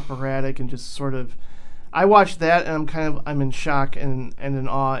very operatic and just sort of. I watched that, and I'm in shock and in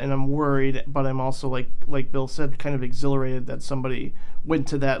awe, and I'm worried, but I'm also like Bill said, kind of exhilarated that somebody went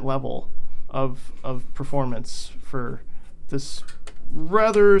to that level of performance for this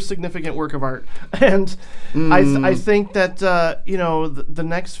rather significant work of art. And I think that the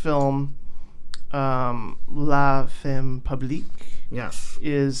next film, La Femme Publique,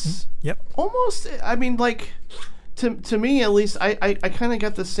 is almost, to me at least, I kind of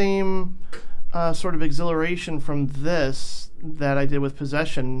got the same sort of exhilaration from this that I did with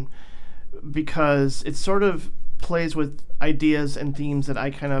Possession, because it sort of plays with ideas and themes that I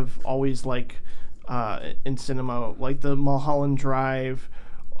kind of always like in cinema, like the Mulholland Drive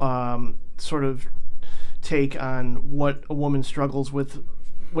sort of take on what a woman struggles with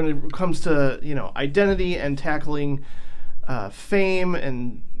when it comes to identity and tackling fame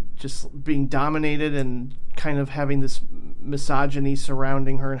and just being dominated, and kind of having this misogyny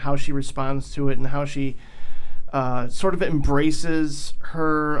surrounding her, and how she responds to it, and how she sort of embraces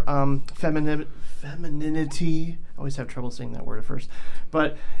her femininity. I always have trouble saying that word at first,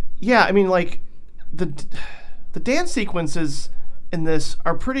 but yeah, the dance sequences in this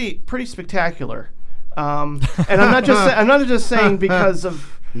are pretty spectacular, and I'm not just saying because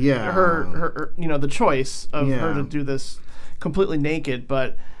of her the choice of her to do this completely naked,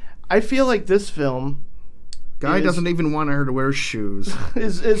 but I feel like this film doesn't even want her to wear shoes.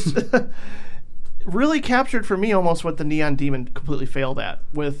 really captured for me almost what the Neon Demon completely failed at,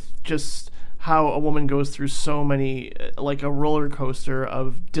 with just how a woman goes through so many, like a roller coaster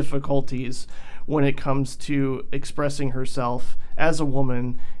of difficulties when it comes to expressing herself as a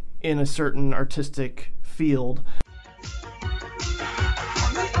woman in a certain artistic field.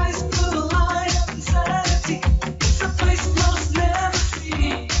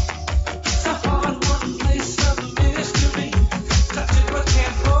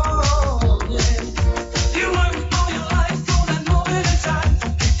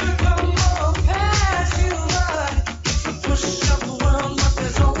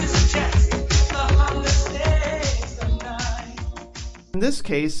 In this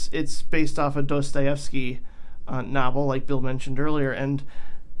case, it's based off a Dostoevsky novel, like Bill mentioned earlier. And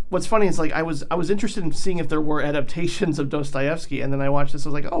what's funny is, like, I was interested in seeing if there were adaptations of Dostoevsky, and then I watched this. I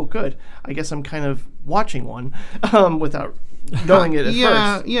was like, oh, good. I guess I'm kind of watching one without knowing it at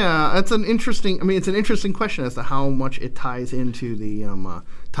first. Yeah. It's an interesting question as to how much it ties into the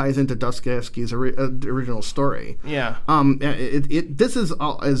Dostoevsky's original story. Yeah. This is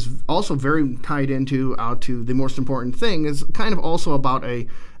also very tied into to the most important thing, is kind of also about a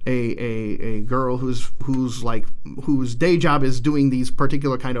girl whose day job is doing these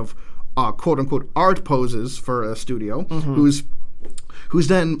particular kind of quote unquote art poses for a studio, who's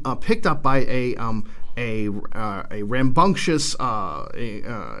then picked up by a rambunctious,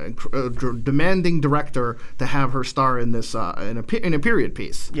 demanding director to have her star in this in a period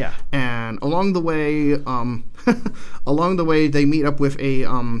piece. Yeah. And along the way, they meet up with a.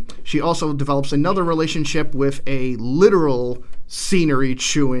 She also develops another relationship with a literal scenery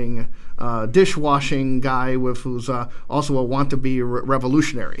chewing, dishwashing guy who's also a want-to-be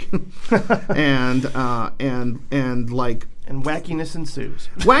revolutionary, and wackiness ensues.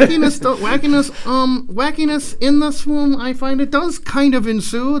 Wackiness in this film, I find it does kind of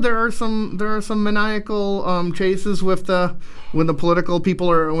ensue. There are some maniacal chases with when the political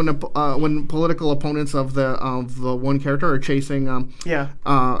people are when political opponents of the one character are chasing.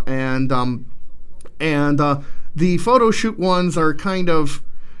 The photo shoot ones are kind of.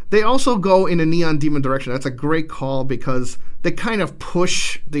 They also go in a Neon Demon direction. That's a great call, because they kind of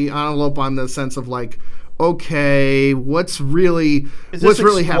push the envelope on the sense of, like, okay, what's really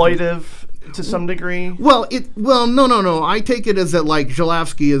exploitive to some degree? No. I take it as that, like,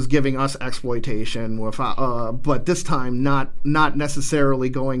 Zulawski is giving us exploitation with, but this time not necessarily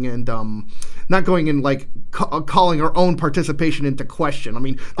going and like calling our own participation into question. I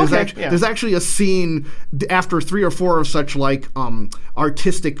mean, there's actually a scene after 3 or 4 of such, like,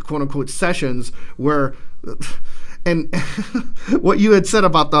 artistic quote unquote sessions where. And what you had said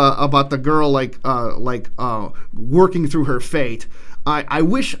about the girl working through her fate, I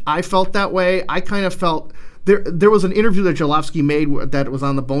wish I felt that way. I kind of felt there was an interview that Zulawski made that was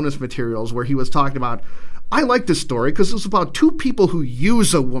on the bonus materials where he was talking about, I like this story because it's about 2 people who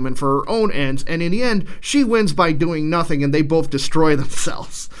use a woman for her own ends, and in the end, she wins by doing nothing, and they both destroy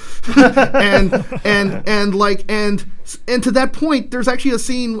themselves. and to that point, there's actually a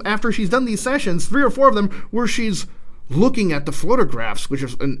scene after she's done these sessions, 3 or 4 of them, where she's looking at the photographs, which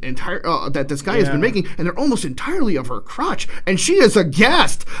is an entire that this guy has been making, and they're almost entirely of her crotch, and she is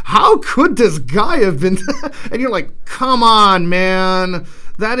aghast. How could this guy have been? And you're like, come on, man.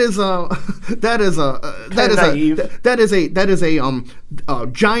 That is a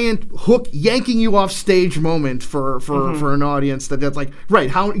giant hook yanking you off stage moment for an audience that's like,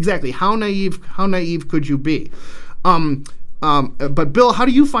 right, how naive could you be? But Bill, how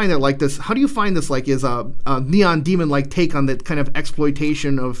do you find it like this? How do you find this like is a Neon Demon like take on that kind of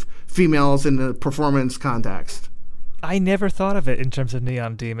exploitation of females in the performance context? I never thought of it in terms of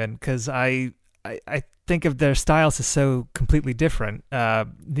Neon Demon, because I think of their styles as so completely different.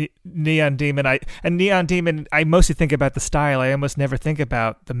 Neon Demon, I mostly think about the style. I almost never think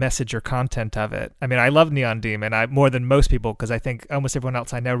about the message or content of it. I mean, I love Neon Demon more than most people, because I think almost everyone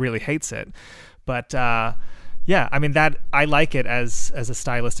else I know really hates it. But yeah, I mean, that I like it as a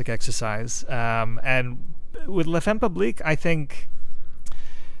stylistic exercise. And with La Femme Publique, I think,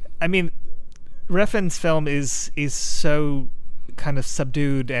 I mean, Refn's film is so kind of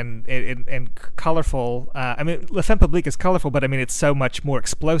subdued and colorful. I mean, La Femme Publique is colorful, but I mean, it's so much more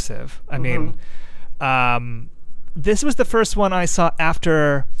explosive. I mean, this was the first one I saw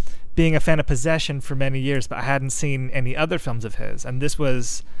after being a fan of Possession for many years, but I hadn't seen any other films of his. And this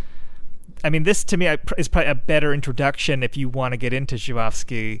was, I mean, this to me is probably a better introduction if you want to get into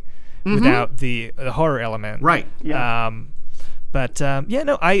Zulawski without the horror element. Right. Yeah.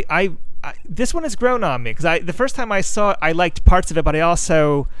 I this one has grown on me, because the first time I saw it, I liked parts of it, but I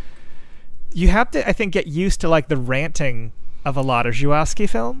also, you have to, I think, get used to like the ranting of a lot of Zhuavsky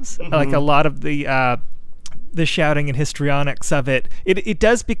films. Like a lot of the shouting and histrionics of it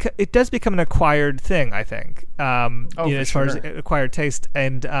does become an acquired thing, I think. As far as acquired taste,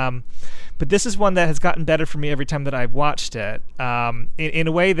 and but this is one that has gotten better for me every time that I've watched it. In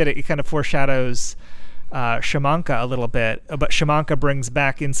a way that it kind of foreshadows Shamanka a little bit, but Shamanka brings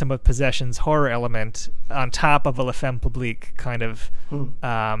back in some of Possession's horror element on top of a La Femme Publique kind of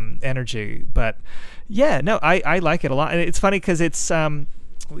energy. But yeah, no, I like it a lot, and it's funny because it's.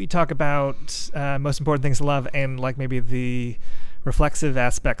 We talk about most important things to love and like maybe the reflexive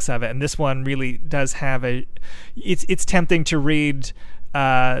aspects of it, and this one really does have it's tempting to read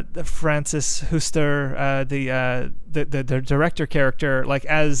Francis Huster, the director character, like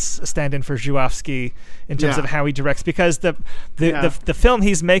as a stand-in for Zhuavsky in terms of how he directs, because the film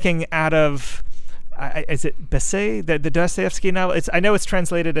he's making out of. Is it Besset, the Dostoevsky novel? I know it's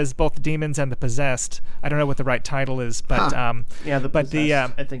translated as both the demons and the possessed. I don't know what the right title is, but the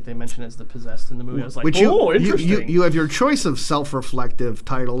possessed. I think they mention it as the possessed in the movie. I was like, interesting. You have your choice of self-reflective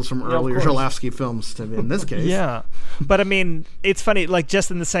titles from earlier Zhulavsky films. In this case, yeah. But I mean, it's funny. Like just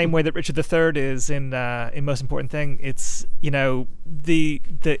in the same way that Richard III is in Most Important Thing, it's the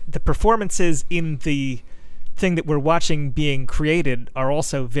performances in the thing that we're watching being created are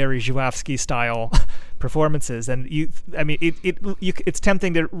also very Zhuavsky style performances, and it's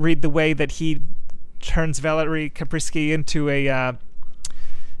tempting to read the way that he turns Valerie Kaprisky into a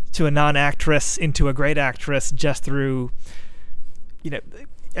non-actress into a great actress just through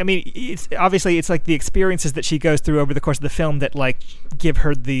it's obviously it's like the experiences that she goes through over the course of the film that like give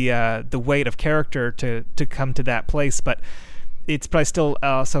her the weight of character to come to that place, but it's probably still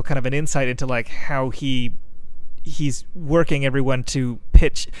also kind of an insight into like how he's working everyone to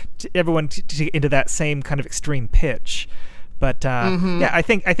pitch everyone to into that same kind of extreme pitch. But I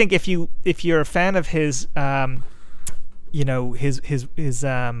think if you're a fan of his his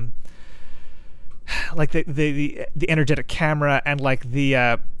like the energetic camera and like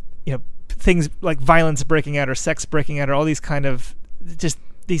the things like violence breaking out or sex breaking out or all these kind of just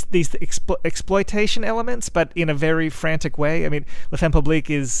these exploitation elements, but in a very frantic way. I mean, La Femme Publique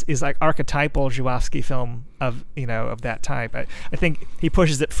is like archetypal Zhuavsky film of that type. I think he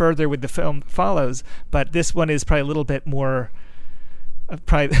pushes it further with the film Follows, but this one is probably a little bit more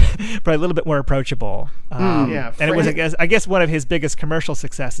probably a little bit more approachable. And it was I guess one of his biggest commercial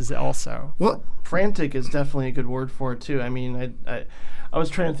successes also. Well, frantic is definitely a good word for it too. I mean, I was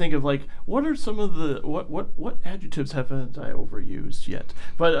trying to think of like what are some of the what adjectives haven't I overused yet?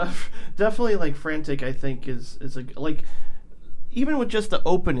 But definitely like frantic, I think is like even with just the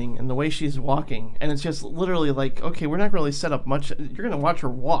opening and the way she's walking, and it's just literally like, okay, we're not really set up much. You're gonna watch her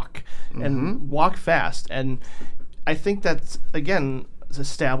walk and walk fast, and I think that's again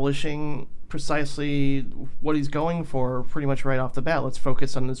establishing precisely what he's going for pretty much right off the bat. Let's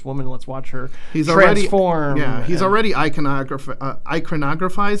focus on this woman. Let's watch her transform. He's already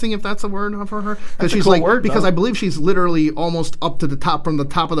iconographizing, if that's a word for her. That's a cool word, because I believe she's literally almost up to the top, from the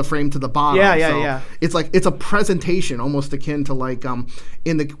top of the frame to the bottom. Yeah. It's like it's a presentation almost akin to like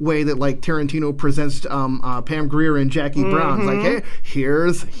in the way that like Tarantino presents Pam Grier and Jackie Brown. It's like, hey,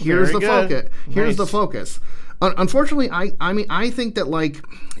 here's the focus. Here's the focus. Unfortunately, I think that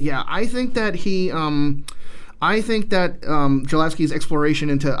Zhulavsky's exploration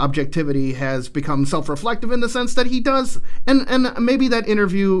into objectivity has become self-reflective in the sense that he does, and maybe that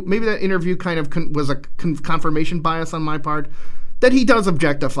interview kind of was a confirmation bias on my part, that he does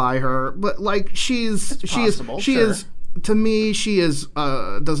objectify her, but like she is to me, she is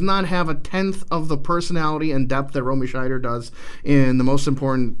does not have a tenth of the personality and depth that Romy Schneider does in the most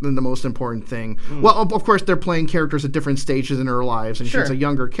important thing. Well, of course, they're playing characters at different stages in her lives, and she's a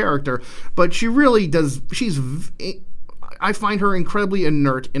younger character, but she really does. I find her incredibly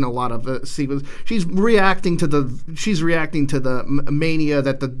inert in a lot of sequences. She's reacting to the mania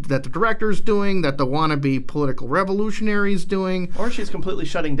that the director's doing, that the wannabe political revolutionary's doing, or she's completely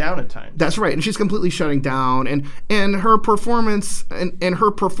shutting down at times. That's right, and she's completely shutting down, and her performance and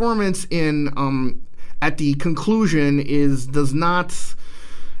her performance in at the conclusion does not.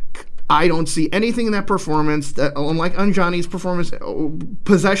 I don't see anything in that performance that, unlike Anjani's performance,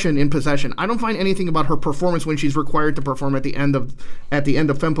 Possession. I don't find anything about her performance when she's required to perform at the end of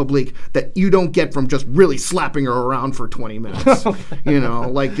Femme Publique that you don't get from just really slapping her around for 20 minutes.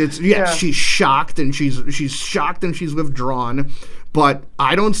 Like she's shocked and she's shocked and she's withdrawn. But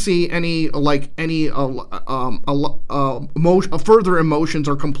I don't see any further emotions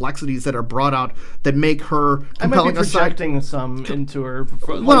or complexities that are brought out that make her compelling. I might be projecting some into her.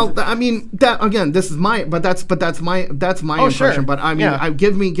 Well, I mean, that again, this is my, that's my impression. Sure. But I mean,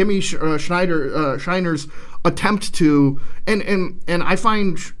 give me Schneider's attempt to, and I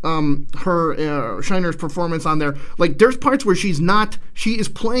find her Shiner's performance on there, like there's parts where she is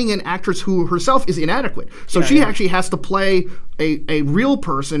playing an actress who herself is inadequate. So she actually has to play a real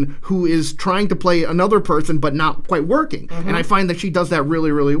person who is trying to play another person but not quite working. Mm-hmm. And I find that she does that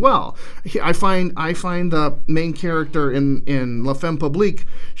really, really well. I find the main character in La Femme Publique,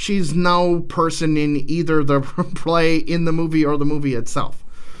 she's no person in either the play, in the movie, or the movie itself.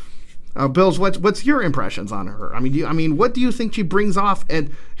 Bills, what's your impressions on her? I mean, what do you think she brings off?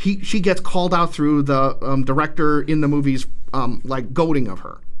 And she gets called out through the director in the movie's like goading of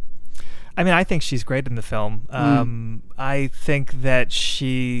her. I mean, I think she's great in the film. I think that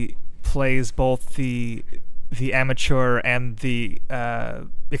she plays both the amateur and the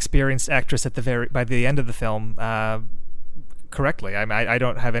experienced actress by the end of the film correctly. I mean, I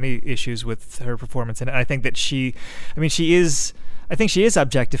don't have any issues with her performance, and I think that she is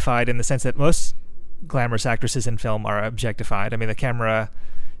objectified in the sense that most glamorous actresses in film are objectified. I mean, the camera,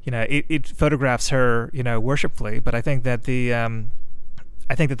 it photographs her, worshipfully, but I think that the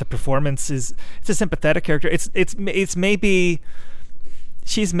performance it's a sympathetic character. It's maybe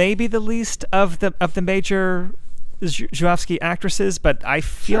she's maybe the least of the major Zhuavsky actresses, but I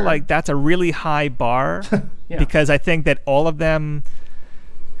feel like that's a really high bar because I think that all of them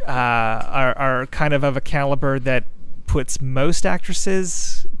are kind of a caliber that puts most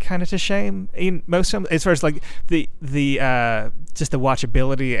actresses kind of to shame. In most of them, as far as like the just the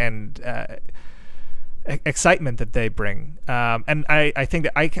watchability and excitement that they bring, and I think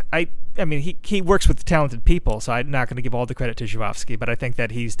that I mean he works with talented people, so I'm not going to give all the credit to Zhuavsky, but I think that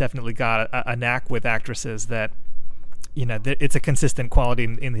he's definitely got a knack with actresses that it's a consistent quality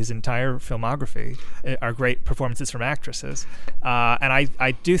in his entire filmography. Are great performances from actresses, and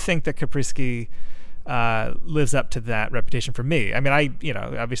I do think that Kaprisky lives up to that reputation for me. I mean,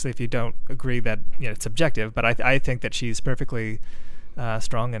 obviously if you don't agree that it's subjective, but I think that she's perfectly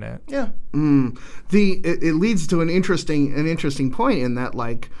strong in it. Yeah. It leads to an interesting point in that,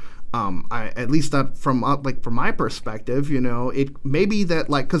 like, at least that from my perspective, it may be that,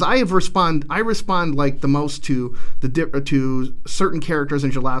 like, because I respond like the most to to certain characters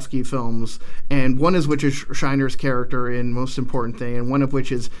in Zhulavsky films, and one is which is Shiner's character in Most Important Thing, and one of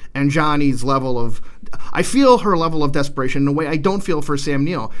which is Anjani's level of. I feel her level of desperation in a way I don't feel for Sam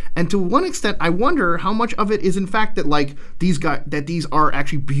Neill, and to one extent, I wonder how much of it is in fact that like these are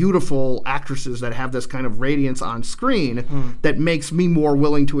actually beautiful actresses that have this kind of radiance on screen that makes me more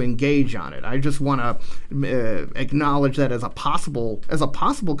willing to engage on it. I just want to acknowledge that as a possible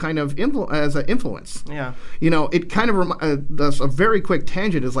kind of influence. Yeah. It kind of that's a very quick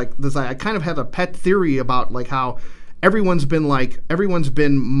tangent is like this. I kind of have a pet theory about like how everyone's been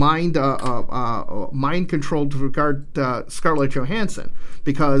mind controlled with regard to Scarlett Johansson,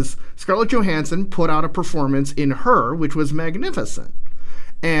 because Scarlett Johansson put out a performance in Her which was magnificent.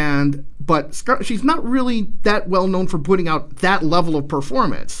 But she's not really that well known for putting out that level of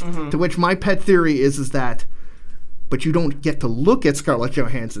performance. Mm-hmm. To which my pet theory is that, but you don't get to look at Scarlett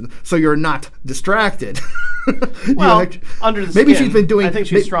Johansson, so you're not distracted. Well, under the maybe skin, she's been doing. I think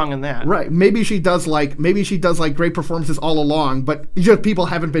she's strong in that. Right. Maybe she does like great performances all along, but just people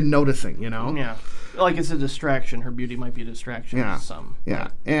haven't been noticing. Yeah. Like it's a distraction. Her beauty might be a distraction to some. Yeah.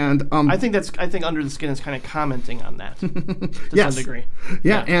 And I think Under the Skin is kind of commenting on that to some degree.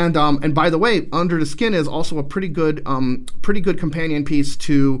 Yeah. And by the way, Under the Skin is also a pretty good companion piece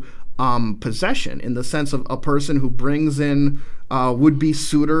to Possession, in the sense of a person who brings in would-be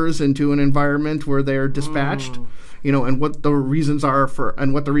suitors into an environment where they're dispatched. And what the reasons are for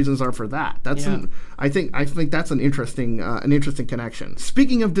that. That's I think that's an interesting connection.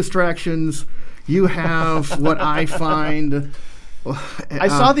 Speaking of distractions, you have what I find. I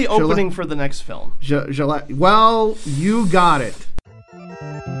saw the opening for the next film. Well, you got it.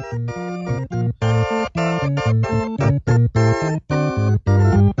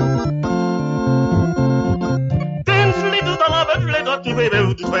 Eventually do the love and let it do baby.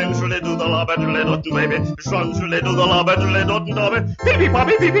 Eventually do the love and let it do baby.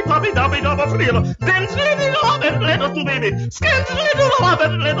 Pipi poppy dabby dabba freel. Eventually do the love and let it do baby. Scantily do the love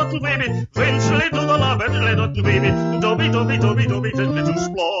and let it do baby. Eventually do the love and let it do baby. Dobby little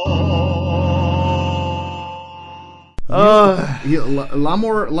splaw.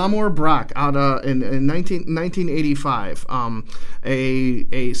 L'amour Braque out in 1985.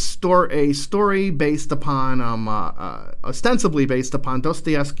 A story based upon ostensibly based upon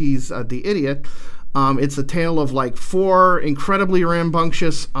Dostoevsky's The Idiot. It's a tale of like 4 incredibly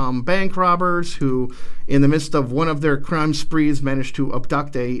rambunctious bank robbers who, in the midst of one of their crime sprees, managed to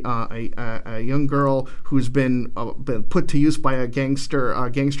abduct a young girl who's been put to use by a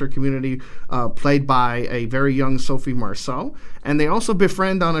gangster community played by a very young Sophie Marceau. And they also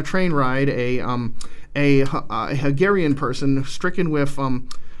befriend on a train ride a Hungarian person stricken with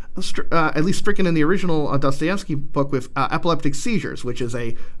at least stricken in the original Dostoevsky book with epileptic seizures, which is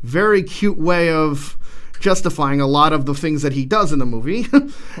a very cute way of justifying a lot of the things that he does in the movie.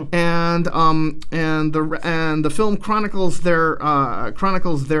 and the film chronicles their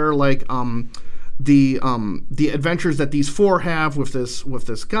the adventures that these 4 have with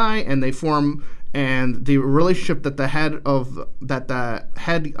this guy, and they form. And the relationship that the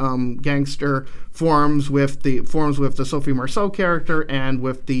head gangster forms with the Sophie Marceau character and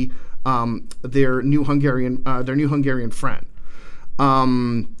with their new Hungarian friend.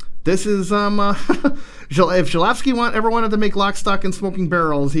 This is if Zulawski ever wanted to make Lock, Stock, and Smoking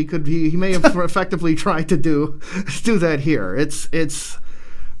Barrels, he may have effectively tried to do that here. It's.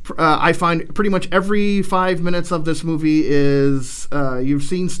 I find pretty much every 5 minutes of this movie is you've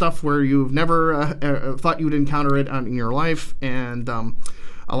seen stuff where you've never thought you would encounter it in your life, and a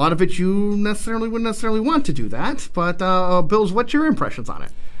lot of it you wouldn't necessarily want to do that. But Bills, what's your impressions on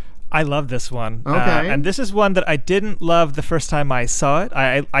it? I love this one. Okay. And this is one that I didn't love the first time I saw it.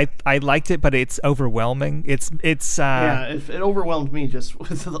 I liked it, but it's overwhelming. It overwhelmed me just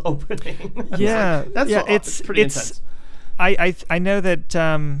with the opening. It's pretty intense. I know that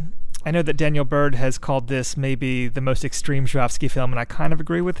Daniel Bird has called this maybe the most extreme Zulawski film, and I kind of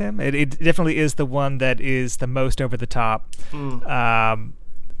agree with him. It definitely is the one that is the most over the top.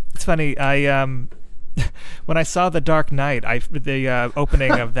 It's funny. When I saw The Dark Knight, the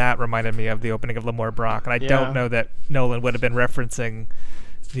opening of that reminded me of the opening of L'Amour Brock, and I don't know that Nolan would have been referencing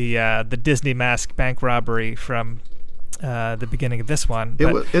the Disney mask bank robbery from the beginning of this one.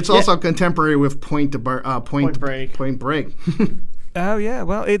 It's also contemporary with Point Break. Oh yeah,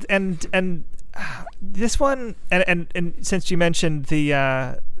 well this one and since you mentioned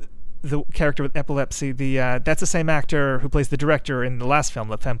the character with epilepsy, that's the same actor who plays the director in the last film,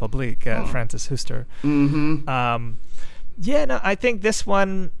 La Femme Publique, Francis Huster. Mm-hmm. I think this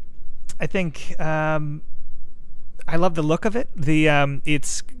one, I love the look of it.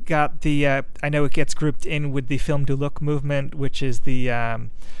 It's got I know it gets grouped in with the Film du Look movement, which is the kind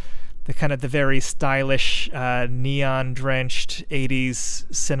of the very stylish, neon-drenched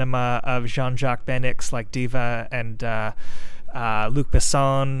 80s cinema of Jean-Jacques Benix, like Diva, and Luc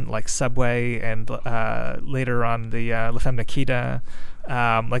Besson, like Subway, and later on the La Femme Nikita,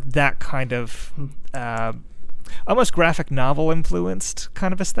 like that kind of almost graphic novel influenced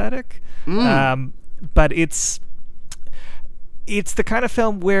kind of aesthetic. But it's the kind of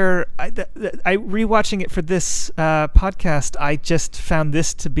film where I rewatching it for this podcast, I just found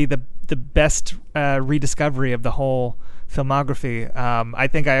this to be the best rediscovery of the whole filmography. I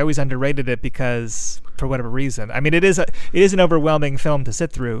think I always underrated it because, for whatever reason, I mean, it is an overwhelming film to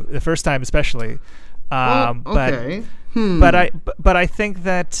sit through the first time, especially. Okay. But I think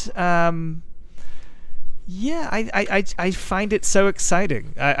that. I find it so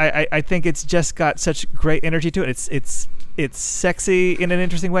exciting. I think it's just got such great energy to it. It's sexy in an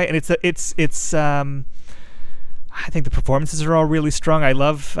interesting way, and it's I think the performances are all really strong. I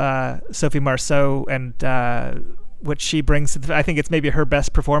love Sophie Marceau and what she brings. I think it's maybe her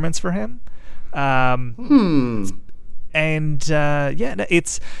best performance for him. And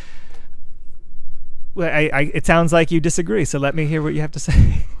it's. It sounds like you disagree, so let me hear what you have to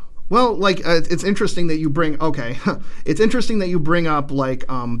say. Well, it's interesting that you bring. It's interesting that you bring up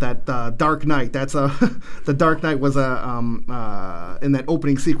that Dark Knight. That's the Dark Knight was in that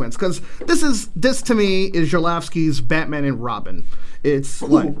opening sequence, because this to me is Zulawski's Batman and Robin. This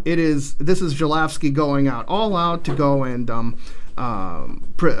is Zulawski going all out to go and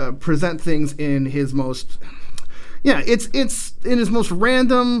present things in his most it's in his most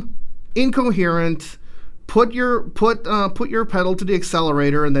random, incoherent. Put your pedal to the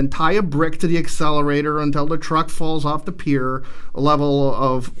accelerator and then tie a brick to the accelerator until the truck falls off the pier level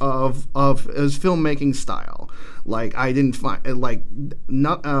of his filmmaking style. I didn't find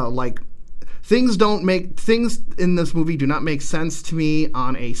things in this movie do not make sense to me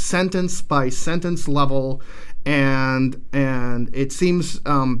on a sentence by sentence level, and it seems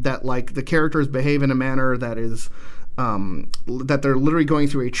that the characters behave in a manner that is. That they're literally going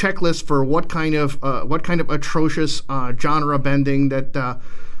through a checklist for what kind of atrocious genre bending that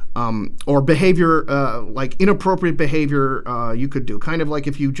or behavior, inappropriate behavior you could do. Kind of like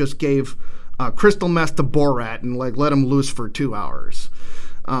if you just gave crystal meth to Borat and let him loose for 2 hours.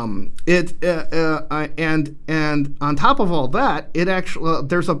 And on top of all that, it actually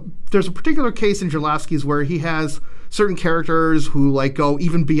there's a particular case in Jodorowsky's where he has certain characters who like go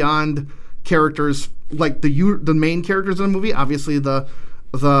even beyond characters like the main characters in the movie. Obviously the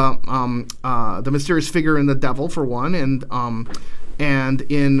mysterious figure in The Devil for one, and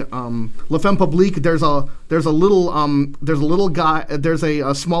in La Femme Publique there's a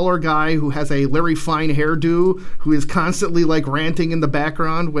smaller guy who has a Larry Fine hairdo who is constantly like ranting in the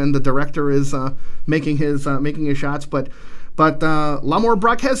background when the director is making his shots, but Lamor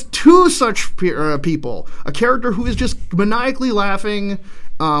Brock has two such people. A character who is just maniacally laughing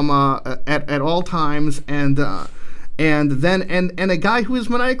at all times, and a guy who is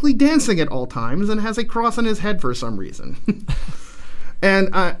maniacally dancing at all times and has a cross on his head for some reason.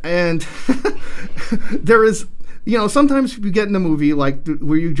 and there is, sometimes you get in a movie like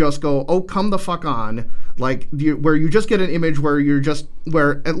where you just go, oh, come the fuck on, like where you just get an image where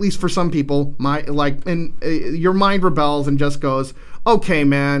at least for some people, your mind rebels and just goes, okay,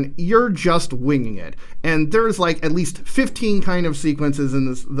 man, you're just winging it. And there's like at least 15 kind of sequences in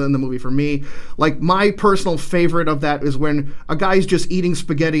the movie for me. Like my personal favorite of that is when a guy's just eating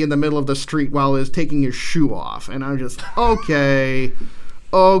spaghetti in the middle of the street while he's taking his shoe off, and I'm just okay,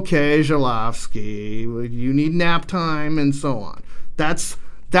 Jodorowsky, you need nap time and so on. That's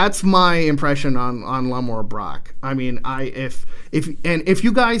my impression on Lamor Brock. I mean, if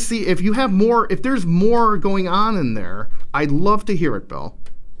you guys see, if you have more, if there's more going on in there, I'd love to hear it, Bill.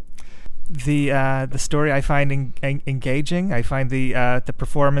 The story I find engaging. I find the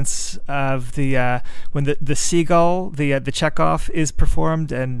performance of when the seagull, the Chekhov is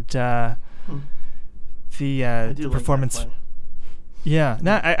performed, and the performance. Like yeah,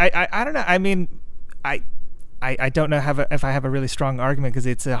 no, I don't know. I mean, I don't know if I have a really strong argument because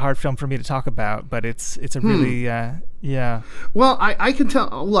it's a hard film for me to talk about, but it's a really yeah. Well, I can tell.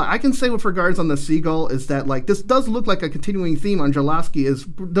 Well, I can say with regards on the seagull is that like this does look like a continuing theme on Jodorowsky is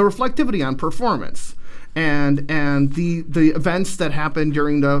the reflectivity on performance and the events that happen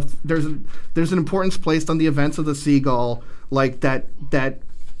during there's an importance placed on the events of the seagull like that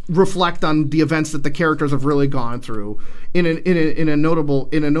reflect on the events that the characters have really gone through in a notable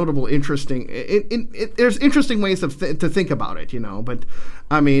interesting. There's interesting ways to think about it, But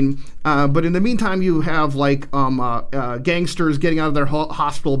I mean, but in the meantime, you have like gangsters getting out of their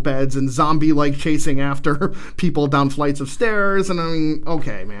hospital beds and zombie like chasing after people down flights of stairs, and I mean,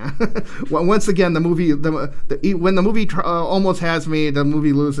 okay, man. Once again, the movie when the movie almost has me, the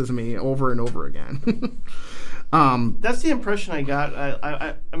movie loses me over and over again. That's the impression I got.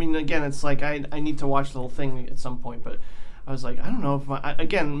 I mean, again, it's like I need to watch the whole thing at some point, but I was like, I don't know if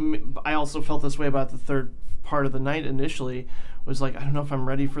I also felt this way about the third part of the night initially. Was like, I don't know if I'm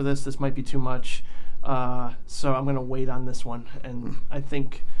ready for this. This might be too much. So I'm going to wait on this one. And I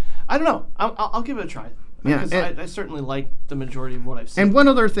think, I don't know. I'll give it a try. Yeah, because I certainly like the majority of what I've seen. And one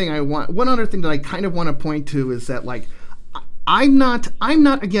other thing that I kind of want to point to is that like, I'm not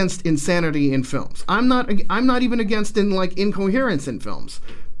against insanity in films. I'm not even against incoherence in films,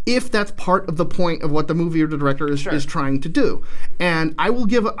 if that's part of the point of what the movie or the director is trying to do. And I will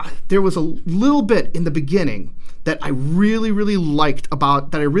there was a little bit in the beginning that I really, really liked a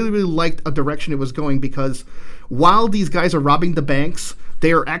direction it was going, because while these guys are robbing the banks,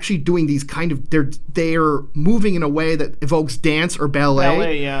 they are actually doing these kind of they're moving in a way that evokes dance or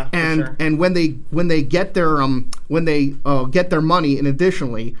ballet. Yeah, and when they get their get their money, and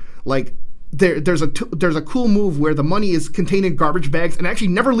additionally, like there's a cool move where the money is contained in garbage bags and actually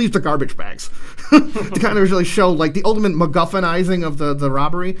never leaves the garbage bags to kind of really show like the ultimate MacGuffinizing of the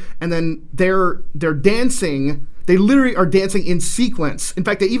robbery. And then they're dancing. They literally are dancing in sequence. In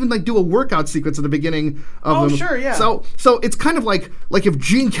fact, they even like do a workout sequence at the beginning of the sure, yeah. So it's kind of like if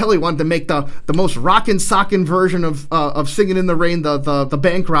Gene Kelly wanted to make the most rockin' sockin' version of Singing in the Rain, the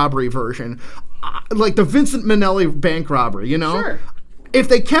bank robbery version, like the Vincent Minnelli bank robbery, Sure. If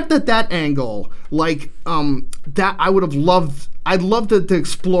they kept at that angle, like that, I'd love to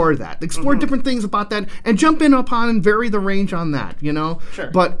explore that, different things about that, and jump in upon and vary the range on that,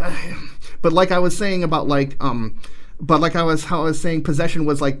 Sure. But like I was saying about how I was saying Possession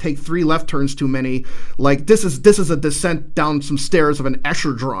was like take 3 left turns too many. Like this is a descent down some stairs of an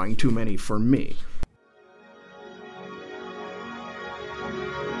Escher drawing too many for me.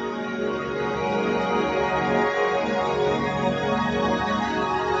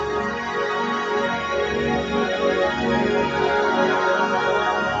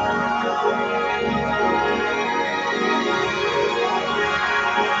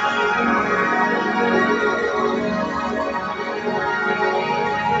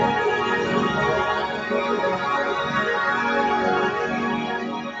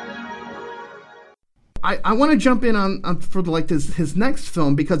 I want to jump in on for like his next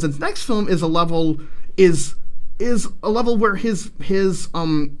film, because his next film is a level where his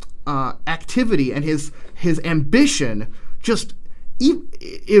activity and his ambition just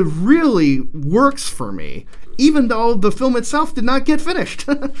it really works for me, even though the film itself did not get finished.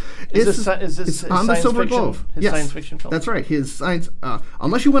 Is this on the Silver Globe? His science fiction film? That's right. His science,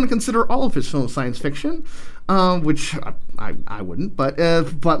 unless you want to consider all of his films science fiction, which I wouldn't, but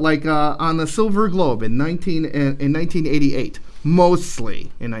like on the Silver Globe in 1988,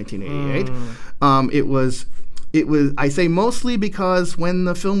 mostly in 1988, It was. I say mostly because when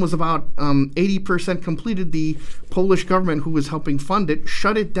the film was about 80% completed, the Polish government, who was helping fund it,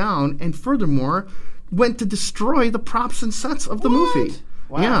 shut it down, and furthermore, went to destroy the props and sets of the movie.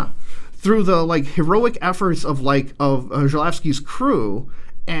 Wow. Yeah, through the like heroic efforts of Zulawski's crew,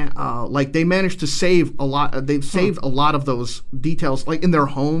 and like they managed to save a lot. They've saved a lot of those details, like in their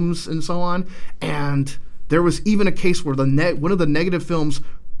homes and so on. And there was even a case where one of the negatives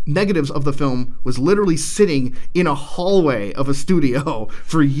of the film was literally sitting in a hallway of a studio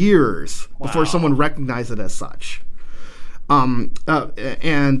for years before someone recognized it as such. And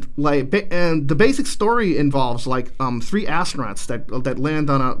the basic story involves like 3 astronauts that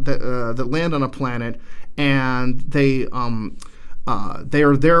land on a planet, and they're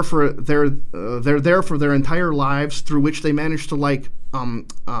there for their entire lives, through which they manage to like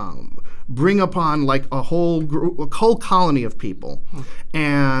bring upon like a whole colony of people,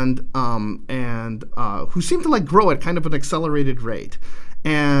 and who seem to like grow at kind of an accelerated rate.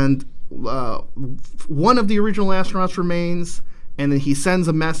 And one of the original astronauts remains, and then he sends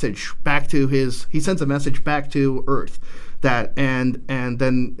a message back to Earth. And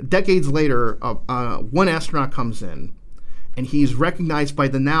then decades later, one astronaut comes in, and he's recognized by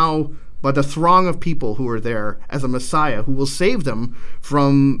the throng of people who are there as a messiah who will save them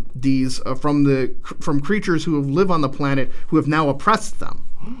from from creatures who live on the planet who have now oppressed them.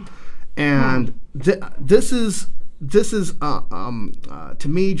 And this is to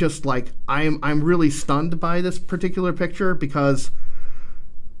me just like I'm really stunned by this particular picture, because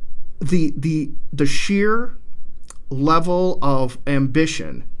the sheer level of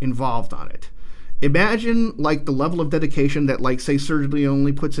ambition involved on it. Imagine like the level of dedication that like say Sergio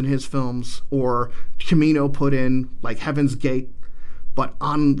Leone puts in his films, or Camino put in like Heaven's Gate, but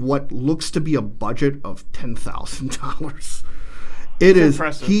on what looks to be a budget of $10,000. It is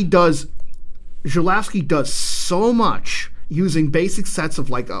impressive. Zulawski does so much using basic sets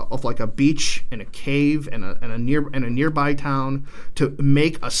of like a beach and a cave and a nearby town to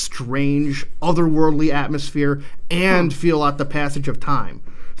make a strange otherworldly atmosphere and feel out the passage of time.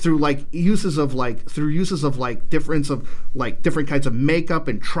 Through uses of different kinds of makeup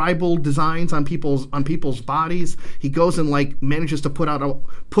and tribal designs on people's bodies, he goes and like manages to put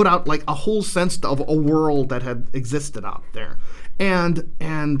out like a whole sense of a world that had existed out there, and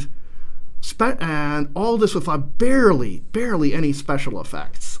all this without barely any special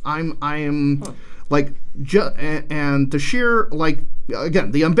effects. And the sheer like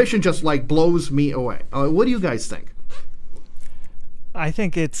again the ambition just like blows me away. What do you guys think? I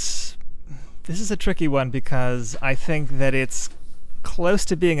think this is a tricky one, because I think that it's close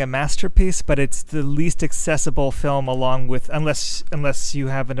to being a masterpiece, but it's the least accessible film, along with unless you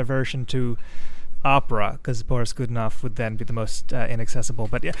have an aversion to opera, because Boris Godunov would then be the most inaccessible.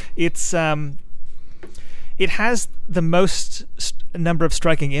 But yeah, it has the most number of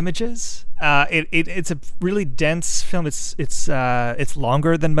striking images. It's a really dense film. It's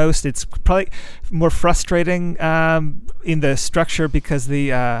longer than most. It's probably more frustrating in the structure, because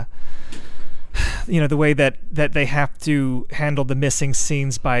the way that they have to handle the missing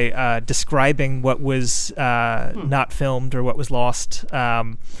scenes by describing what was not filmed or what was lost.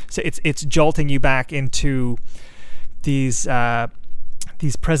 So it's jolting you back into these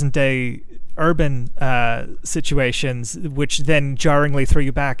present day urban situations, which then jarringly throw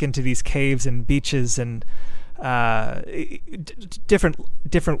you back into these caves and beaches and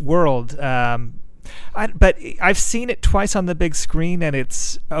different world. But I've seen it twice on the big screen, and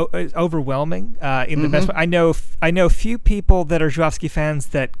it's overwhelming in the best way. I know a few people that are Zulawski fans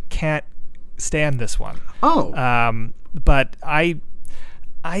that can't stand this one. But I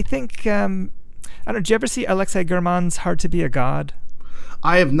think I don't know. Did you ever see Alexei German's Hard to Be a God?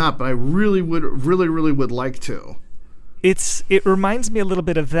 I have not, but I really would like to. It reminds me a little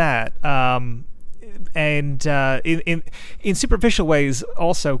bit of that, and in superficial ways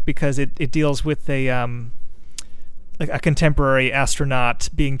also, because it deals with like a contemporary astronaut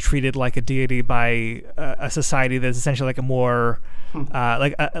being treated like a deity by a society that's essentially like a more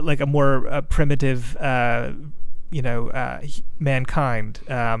like a more primitive mankind.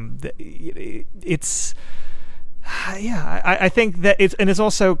 It's I think that it's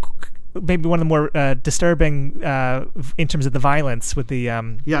also maybe one of the more disturbing in terms of the violence with the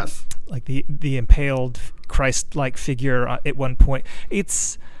yes, like the impaled Christ-like figure at one point.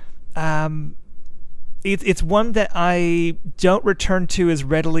 It's one that I don't return to as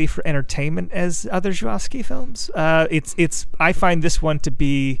readily for entertainment as other Zhuavsky films. I find this one to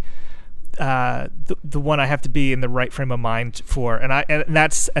be the one I have to be in the right frame of mind for, and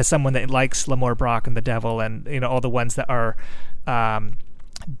that's as someone that likes L'Amour Brock and The Devil, and all the ones that are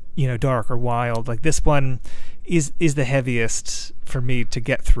dark or wild. Like this one is the heaviest for me to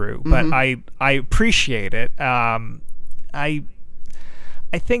get through, but I appreciate it.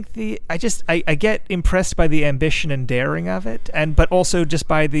 I think I get impressed by the ambition and daring of it, but also just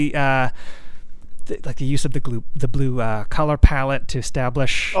by the use of the blue color palette to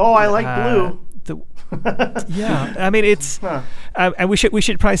establish. Oh, I like blue. Yeah, I mean it's, and we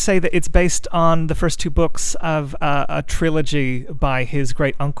should probably say that it's based on the first two books of a trilogy by his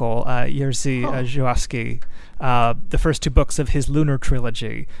great uncle Jerzy Zhuavsky. The first two books of his Lunar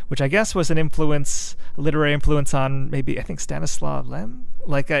trilogy, which I guess was a literary influence on maybe I think Stanislav Lem.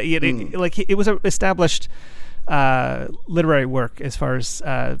 It was an established literary work as far as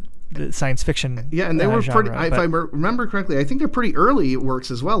the science fiction. Yeah, and they were genre, pretty. If I remember correctly, I think they're pretty early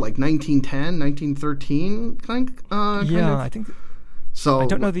works as well, like 1910, 1913 kind of. I think. So I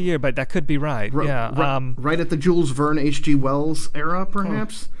don't know the year, but that could be right. Right at the Jules Verne, H.G. Wells era,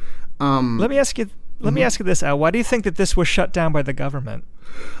 perhaps. Let me ask you. Let me ask you this, Al. Why do you think that this was shut down by the government?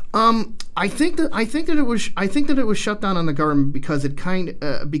 I think that it was shut down on the government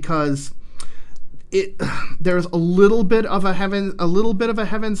because there's a little bit of a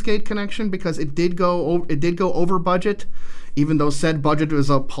Heaven's Gate connection, because it did go over budget, even though said budget was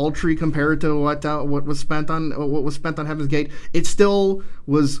a paltry compared to what was spent on Heaven's Gate. It still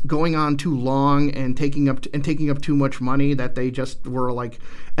was going on too long and taking up too much money that they just were like.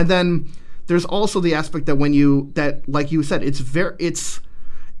 And then there's also the aspect that like you said,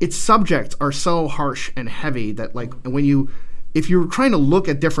 its subjects are so harsh and heavy that if you're trying to look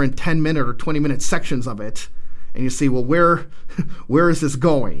at different 10-minute or 20-minute sections of it, and you see, well, where is this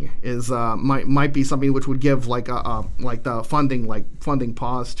going? Might be something which would give the funding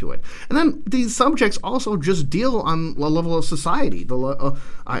pause to it. And then these subjects also just deal on the level of society,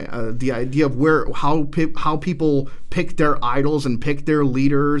 the idea of how people pick their idols and pick their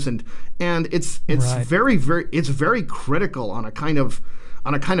leaders, and it's right. very critical on a kind of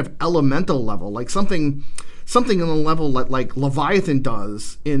elemental level, like something on the level that like Leviathan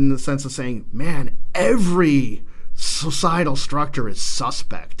does, in the sense of saying, man, every societal structure is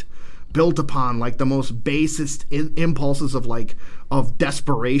suspect, built upon like the most basest impulses of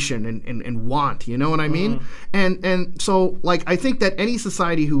desperation and want. You know what I mean? And so like I think that any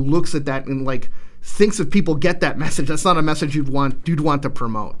society who looks at that and like thinks if people get that message, that's not a message you'd want to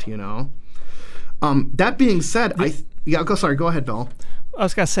promote. You know. That being said, go ahead, Bill. I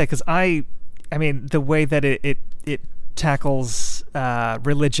was gonna say, because I mean, the way that it tackles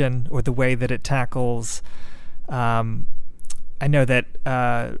religion, or the way that it tackles, I know that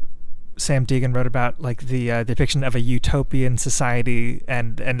Sam Deegan wrote about like the depiction of a utopian society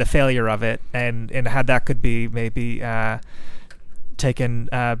and the failure of it, and how that could be maybe taken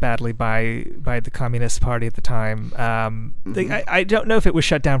badly by the Communist Party at the time. I don't know if it was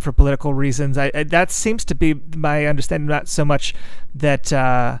shut down for political reasons. That seems to be my understanding. Not so much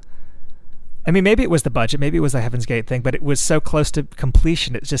that. I mean, maybe it was the budget, maybe it was a Heaven's Gate thing, but it was so close to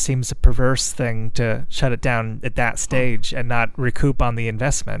completion, it just seems a perverse thing to shut it down at that stage and not recoup on the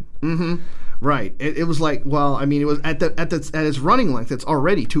investment. Mm-hmm. Right. It was like, well, I mean, it was at its running length. It was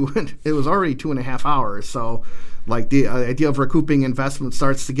already 2.5 hours. So, like the idea of recouping investment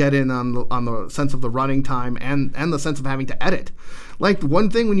starts to get in on the sense of the running time and the sense of having to edit. Like one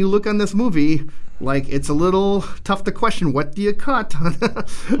thing when you look on this movie, like it's a little tough to question. What do you cut?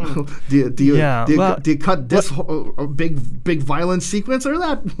 do you cut this big violent sequence or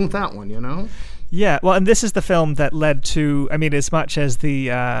that one? You know. Yeah, well, and this is the film that led to, I mean, as much as the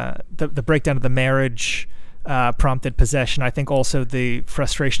breakdown of the marriage prompted possession, I think also the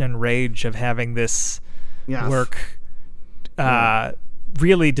frustration and rage of having this work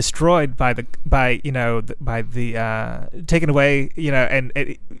really destroyed by the taken away,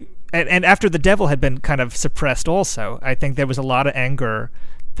 and after The Devil had been kind of suppressed also, I think there was a lot of anger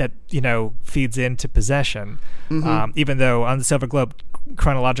that feeds into possession, even though on the Silver Globe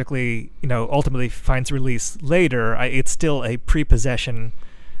chronologically ultimately finds release later, it's still a pre-possession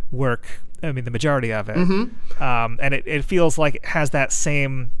work. I mean, the majority of it, and it feels like it has that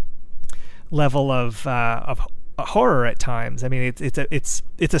same level of horror at times. I mean,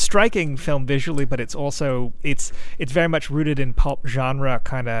 it's a striking film visually, but it's also it's very much rooted in pulp genre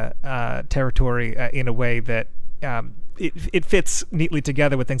kind of territory in a way that it fits neatly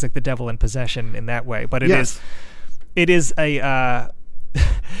together with things like The Devil in Possession in that way. But it is a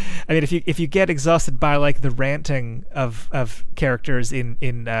I mean, if you get exhausted by like the ranting of characters in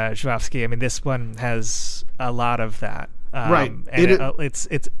Żuławski, I mean, this one has a lot of that. Right. And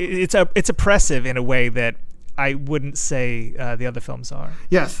it's oppressive in a way that I wouldn't say the other films are.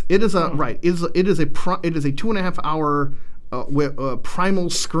 Yes, it is right. It is a 2.5 hour primal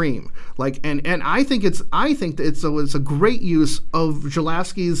scream. Like, and I think it's a great use of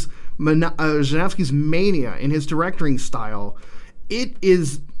Żuławski's mania in his directing style. It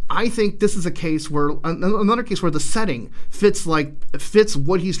is. I think this is another case where the setting fits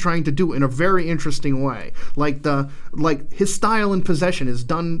what he's trying to do in a very interesting way. Like his style in Possession is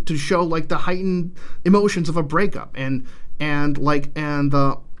done to show like the heightened emotions of a breakup, and in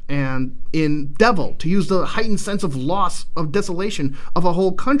Devil to use the heightened sense of loss, of desolation of a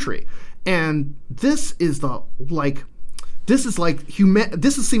whole country. And this is This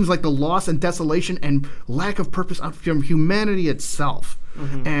seems like the loss and desolation and lack of purpose from humanity itself.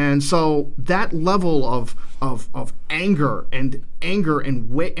 Mm-hmm. And so that level of anger and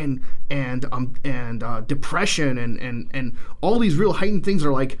depression and all these real heightened things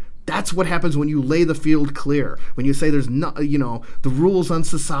are like, that's what happens when you lay the field clear. When you say there's not, the rules on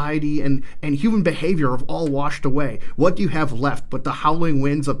society and human behavior have all washed away. What do you have left but the howling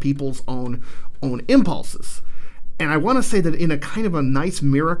winds of people's own impulses? And I want to say that in a kind of a nice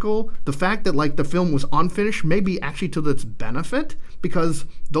miracle, the fact that like the film was unfinished may be actually to its benefit, because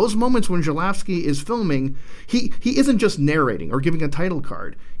those moments when Żuławski is filming, he isn't just narrating or giving a title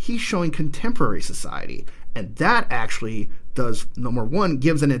card. He's showing contemporary society. And that actually does, number one,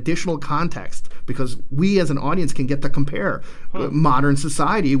 gives an additional context, because we as an audience can get to compare modern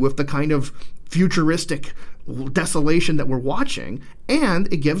society with the kind of futuristic desolation that we're watching.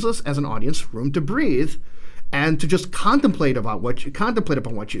 And it gives us as an audience room to breathe and to just contemplate upon what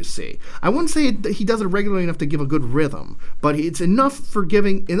you see. I wouldn't say he does it regularly enough to give a good rhythm, but it's enough for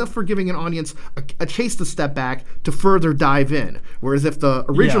giving an audience a chance to step back to further dive in. Whereas if the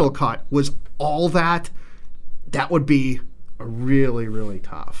original cut was all that would be really, really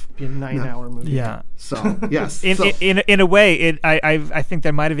tough. Be a 9-hour movie. Yeah. So yes. In a way, I think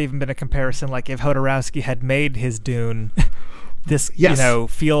there might have even been a comparison. Like if Jodorowsky had made his Dune, this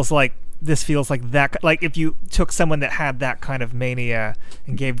feels like. This feels like that. Like if you took someone that had that kind of mania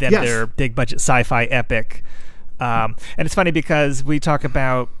and gave them their big budget sci-fi epic, and it's funny because we talk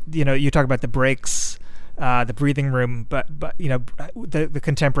about you talk about the breaks, the breathing room, but the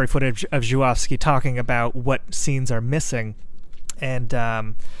contemporary footage of Żuławski talking about what scenes are missing, and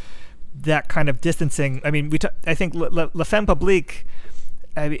that kind of distancing. I mean, I think La Femme Publique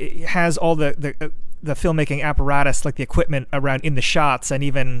has all the filmmaking apparatus, like the equipment around in the shots, and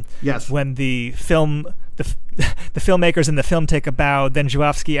even when the filmmakers in the film take a bow, then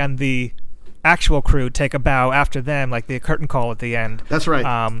Żuławski and the actual crew take a bow after them, like the curtain call at the end. That's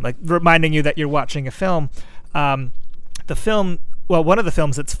right. Like reminding you that you're watching a film. One of the films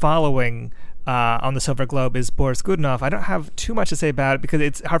that's following on the Silver Globe is Boris Godunov. I don't have too much to say about it because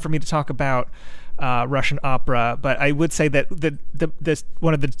it's hard for me to talk about Russian opera, but I would say that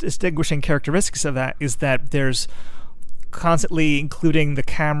one of the distinguishing characteristics of that is that there's constantly including the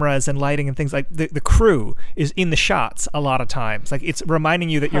cameras and lighting and things like the crew is in the shots a lot of times. Like it's reminding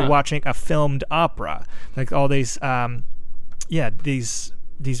you that you're watching a filmed opera. Like all these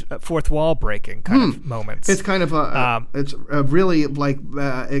these fourth wall breaking kind of moments. It's kind of really like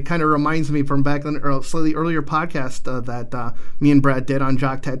it kind of reminds me from back then, slightly earlier podcast that me and Brad did on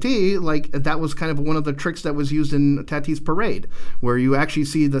Jacques Tati. Like that was kind of one of the tricks that was used in Tati's Parade, where you actually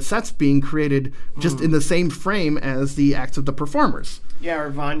see the sets being created just in the same frame as the acts of the performers. Yeah,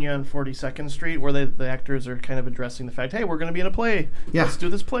 or Vanya on 42nd Street, where the actors are kind of addressing the fact, hey, we're going to be in a play. Yeah. Let's do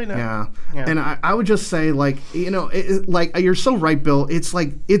this play now. Yeah. And I would just say, like, like you're so right, Bill. It's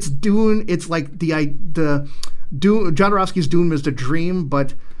like it's Dune. It's like the Dune. Jodorowsky's Dune is the dream,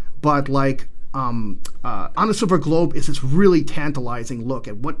 but like on the Silver Globe is this really tantalizing look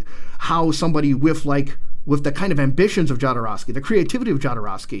at how somebody with the kind of ambitions of Jodorowsky, the creativity of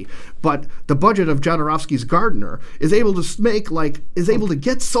Jodorowsky, but the budget of Jodorowsky's Gardner is able to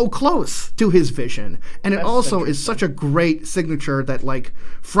get so close to his vision. And it also is such a great signature that, like,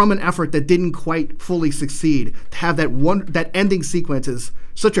 from an effort that didn't quite fully succeed, to have that ending sequence is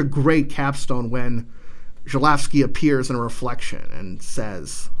such a great capstone when Żuławski appears in a reflection and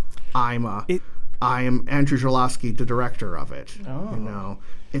says, I'm I am Andrew Zulawski, the director of it. You know,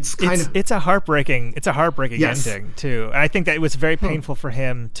 it's a heartbreaking Yes. ending too. And I think that it was very painful for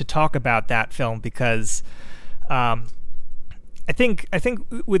him to talk about that film because I think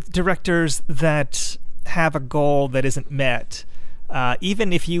with directors that have a goal that isn't met,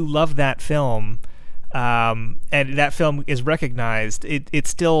 even if you love that film and that film is recognized, it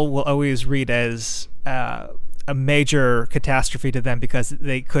still will always read as a major catastrophe to them because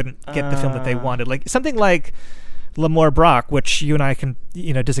they couldn't get the film that they wanted. Like something like L'Amour Brock, which you and I can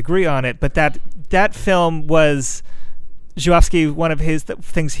disagree on it, but that film was Zulawski, one of his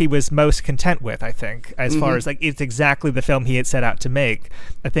things he was most content with, I think, as far as like it's exactly the film he had set out to make.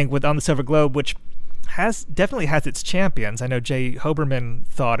 I think with On the Silver Globe, which definitely has its champions. I know Jay Hoberman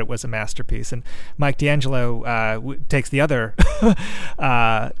thought it was a masterpiece, and Mike D'Angelo takes the other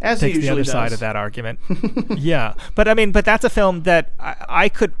side of that argument. Yeah, but that's a film that I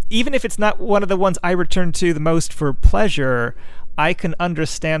could, even if it's not one of the ones I return to the most for pleasure, I can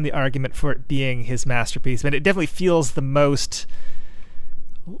understand the argument for it being his masterpiece. But it definitely feels the most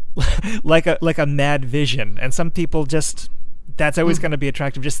like a mad vision, and some people just. That's always going to be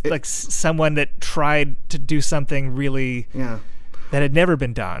attractive. Just like someone that tried to do something really that had never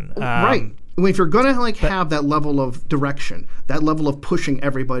been done. Right. I mean, if you're going to have that level of direction, that level of pushing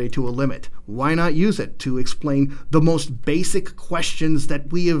everybody to a limit, why not use it to explain the most basic questions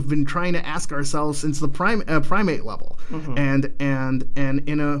that we have been trying to ask ourselves since the primate level? And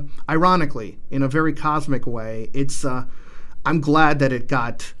ironically, in a very cosmic way, it's I'm glad that it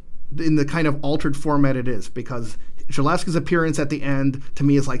got in the kind of altered format it is, because Zulawski's appearance at the end, to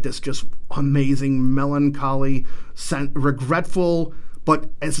me, is like this just amazing, melancholy, regretful, but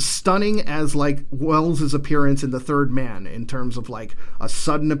as stunning as like Welles' appearance in The Third Man, in terms of like a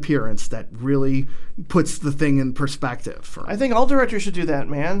sudden appearance that really puts the thing in perspective. I think all directors should do that,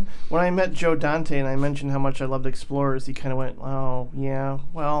 man. When I met Joe Dante and I mentioned how much I loved Explorers, he kind of went, oh, yeah,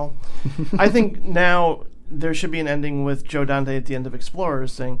 well, I think now there should be an ending with Joe Dante at the end of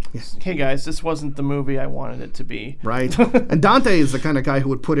Explorers saying, hey guys, this wasn't the movie I wanted it to be. Right. And Dante is the kind of guy who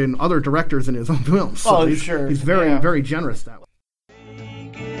would put in other directors in his own films. So he's very, very generous that way.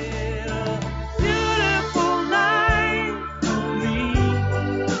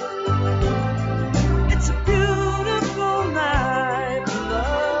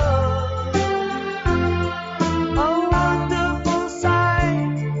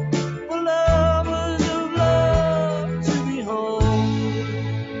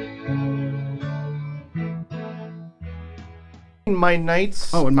 My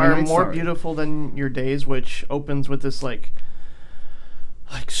Nights are more beautiful than your days, which opens with this like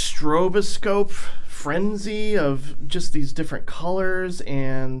stroboscope frenzy of just these different colors,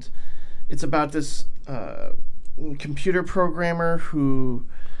 and it's about this computer programmer who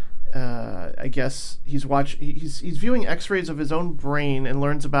I guess he's viewing X-rays of his own brain and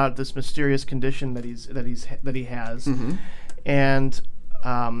learns about this mysterious condition that he has, and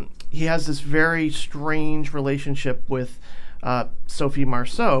he has this very strange relationship with Sophie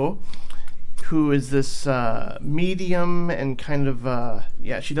Marceau, who is this medium and kind of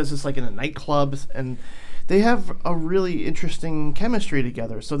she does this like in a nightclub, and they have a really interesting chemistry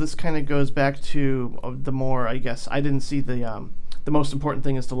together. So this kind of goes back to the more, I guess, I didn't see the most important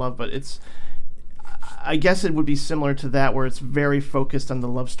thing is to love, but I guess it would be similar to that, where it's very focused on the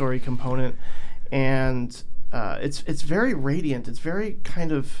love story component, and it's very radiant. It's very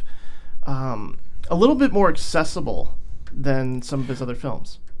kind of a little bit more accessible than some of his other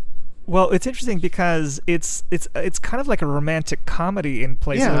films. Well, it's interesting because it's kind of like a romantic comedy in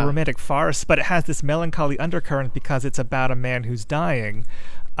places, a romantic farce, but it has this melancholy undercurrent because it's about a man who's dying.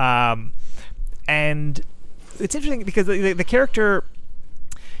 And it's interesting because the character,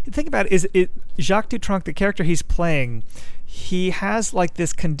 think about it, is Jacques Dutronc, the character he's playing, he has like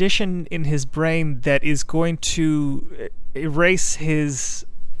this condition in his brain that is going to erase his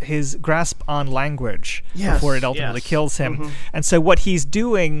grasp on language before it ultimately kills him. And so what he's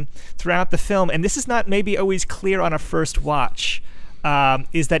doing throughout the film, and this is not maybe always clear on a first watch,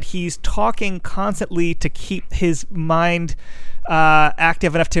 is that he's talking constantly to keep his mind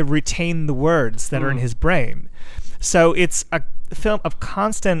active enough to retain the words that are in his brain. So it's a film of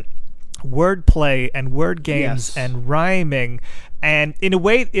constant wordplay and word games and rhyming, and in a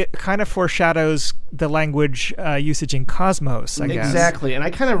way it kind of foreshadows the language usage in Cosmos, I guess. Exactly, and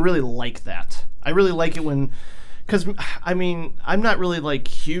I kind of really like that. I really like it when, because I mean, I'm not really like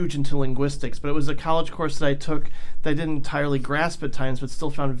huge into linguistics, but it was a college course that I took that I didn't entirely grasp at times, but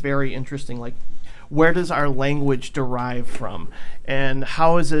still found very interesting. Like, where does our language derive from, and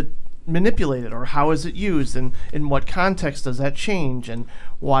how is it manipulated, or how is it used, and in what context does that change, and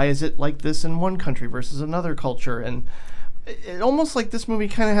why is it like this in one country versus another culture? And it almost like this movie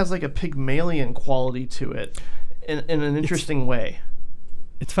kind of has like a Pygmalion quality to it in an interesting way.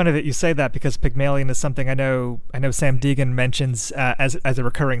 It's funny that you say that, because Pygmalion is something I know Sam Deegan mentions as a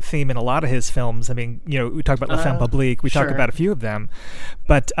recurring theme in a lot of his films. I mean, we talk about La Femme Publique, we talk about a few of them,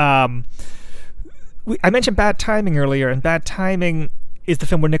 but I mentioned Bad Timing earlier, and Bad Timing is the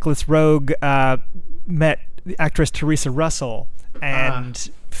film where Nicholas Roeg met the actress Teresa Russell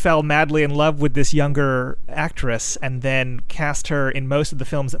and fell madly in love with this younger actress, and then cast her in most of the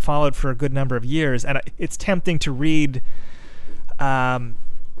films that followed for a good number of years. And it's tempting to read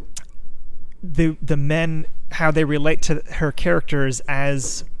the men, how they relate to her characters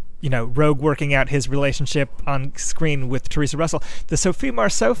as, Roeg working out his relationship on screen with Teresa Russell. The Sophie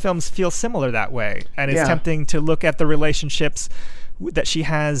Marceau films feel similar that way, and it's tempting to look at the relationships that she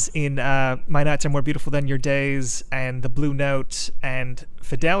has in My Nights Are More Beautiful Than Your Days and The Blue Note and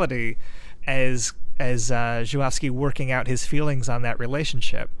Fidelity as Zulawski working out his feelings on that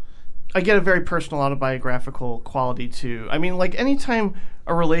relationship. I get a very personal autobiographical quality too. I mean, like, anytime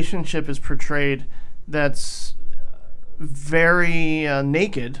a relationship is portrayed that's very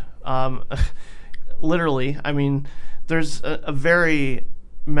naked, literally, I mean, there's a very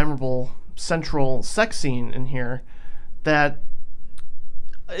memorable central sex scene in here that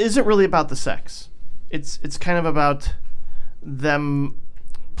isn't really about the sex. It's kind of about them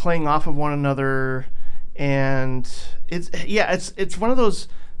playing off of one another, and it's one of those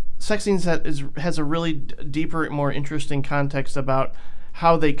sex scenes that has a really deeper, more interesting context about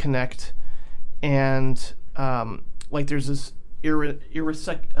how they connect, and like there's this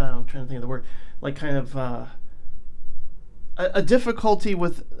I'm trying to think of the word, like kind of a difficulty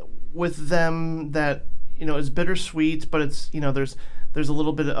with them that is bittersweet, but it's there's a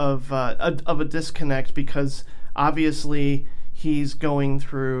little bit of a disconnect, because obviously he's going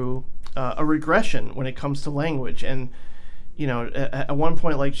through a regression when it comes to language, and at one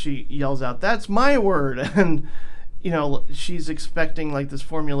point, like, she yells out, "That's my word," and she's expecting like this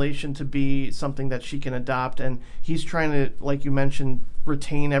formulation to be something that she can adopt, and he's trying to, like you mentioned,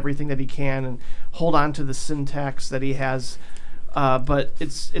 retain everything that he can and hold on to the syntax that he has, but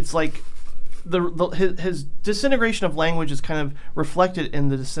it's like his disintegration of language is kind of reflected in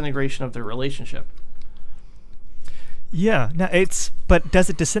the disintegration of their relationship. Yeah, but does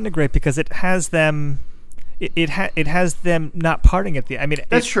it disintegrate because it has them? It has them not parting at the. I mean,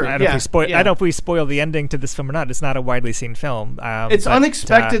 that's true. I don't know if we spoil the ending to this film or not. It's not a widely seen film. It's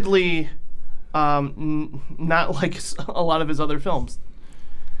unexpectedly not like a lot of his other films,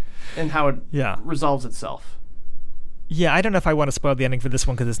 and how it resolves itself. Yeah, I don't know if I want to spoil the ending for this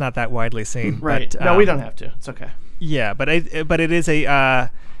one because it's not that widely seen. Right. But, no, we don't have to. It's okay. Yeah, but it is a.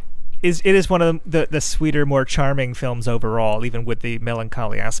 It is one of the sweeter, more charming films overall, even with the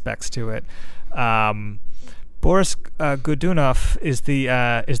melancholy aspects to it. Boris Godunov is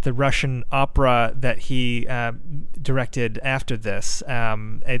the Russian opera that he directed after this.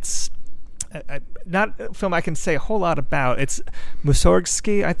 It's not a film I can say a whole lot about. It's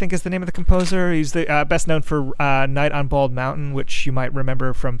Mussorgsky, I think, is the name of the composer. He's the best known for Night on Bald Mountain, which you might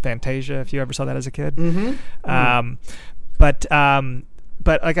remember from Fantasia if you ever saw that as a kid. Mm-hmm.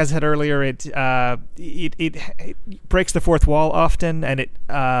 But like I said earlier, it breaks the fourth wall often, and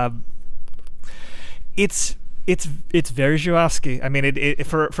it's very Zulawski. I mean, it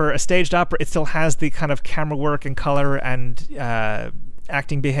for a staged opera, it still has the kind of camera work and color and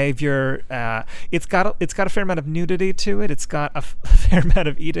acting behavior. It's got a fair amount of nudity to it. It's got a fair amount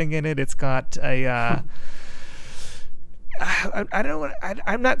of eating in it. It's got a.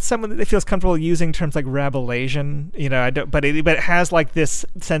 I'm not someone that feels comfortable using terms like Rabelaisian, I don't. But it has like this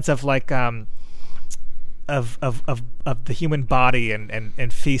sense of like of the human body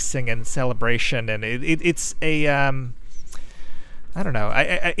and feasting and celebration, and it's a I don't know.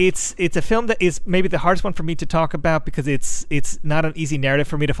 It's a film that is maybe the hardest one for me to talk about because it's not an easy narrative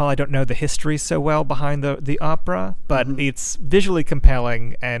for me to follow. I don't know the history so well behind the opera, but it's visually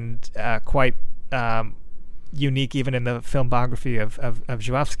compelling and quite unique even in the filmography of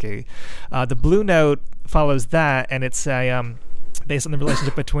Zulawski. The Blue Note follows that, and it's based on the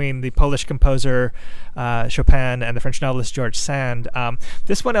relationship between the Polish composer Chopin and the French novelist George Sand.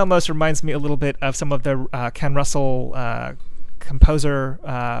 This one almost reminds me a little bit of some of the Ken Russell composer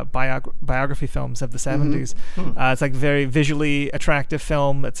biography films of the 70s. It's like a very visually attractive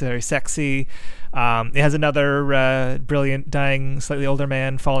film. It's very sexy. It has another brilliant, dying, slightly older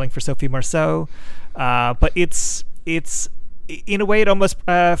man falling for Sophie Marceau. But it's in a way it almost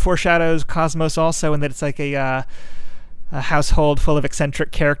foreshadows Cosmos also, in that it's like a a household full of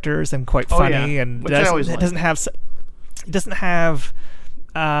eccentric characters and quite funny, and which I always it doesn't have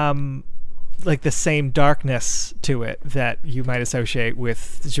like the same darkness to it that you might associate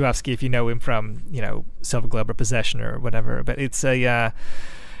with Żuławski if you know him from Silver Globe or Possession or whatever. But it's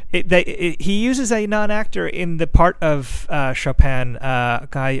he uses a non-actor in the part of Chopin,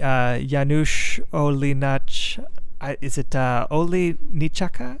 guy Janusz Olejniczak. Is it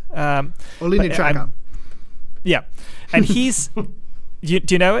Olejniczaka? Olejniczaka. Yeah, and he's. Do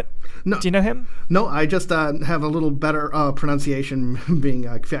you know it? No. Do you know him? No, I just have a little better pronunciation, being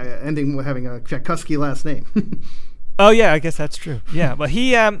having a Kwiatkowski last name. Oh yeah, I guess that's true. Yeah, well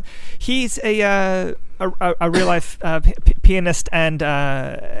he's a real life pianist and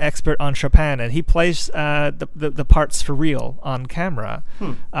expert on Chopin, and he plays the parts for real on camera.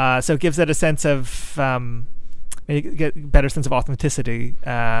 So it gives it a sense of you get a better sense of authenticity,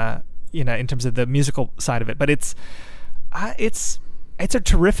 in terms of the musical side of it. But it's a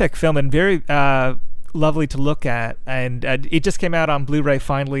terrific film and very lovely to look at, and it just came out on Blu-ray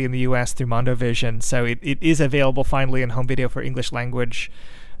finally in the US through Mondovision, so it is available finally in home video for English language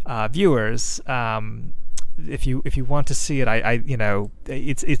viewers. If you want to see it,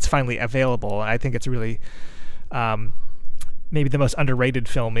 it's finally available. I think it's really maybe the most underrated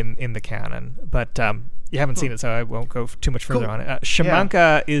film in the canon, but you haven't seen it, so I won't go too much further on it.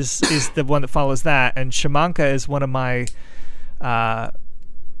 Szymanka is the one that follows that, and Szymanka is one of my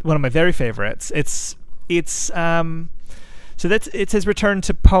very favorites. It's his return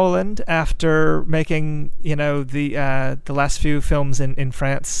to Poland after making the last few films in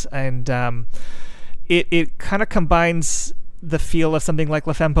France, and it kind of combines the feel of something like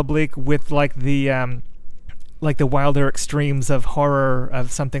La Femme Publique with like the wilder extremes of horror of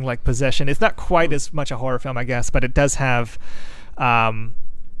something like Possession. It's not quite as much a horror film, I guess, but it does have and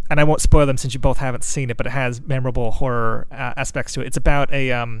I won't spoil them since you both haven't seen it, but it has memorable horror aspects to it. It's about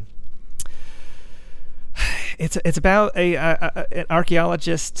an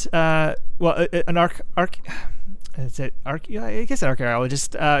archaeologist. I guess an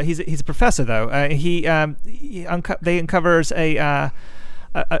archaeologist. He's a professor though. They uncovers the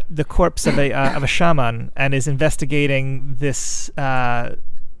corpse of a shaman and is investigating this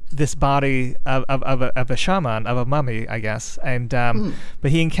body of a shaman, of a mummy, I guess. And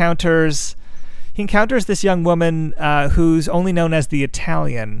but he encounters this young woman who's only known as the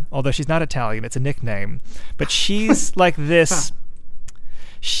Italian, although she's not Italian, it's a nickname. But she's like this.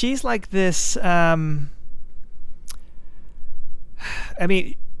 She's like this.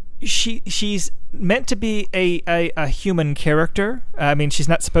 She's meant to be a human character. She's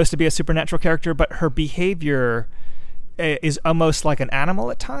not supposed to be a supernatural character, but her behavior is almost like an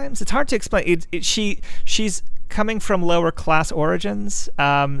animal at times. It's hard to explain. She's coming from lower class origins,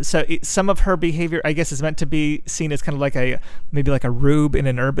 so some of her behavior, I guess, is meant to be seen as kind of like maybe like a rube in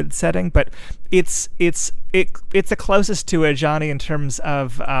an urban setting. But it's the closest to a Johnny in terms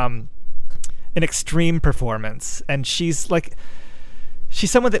of an extreme performance, and she's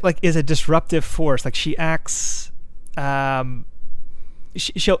someone that like is a disruptive force. Like she acts,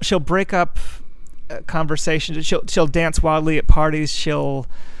 she'll break up conversations. She'll dance wildly at parties. She'll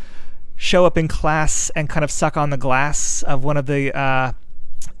show up in class and kind of suck on the glass of one of the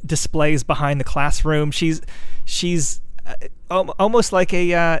displays behind the classroom. She's almost like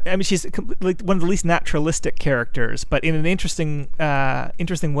she's like one of the least naturalistic characters, but in an interesting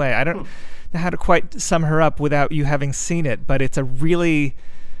way. I don't know how to quite sum her up without you having seen it, but it's a really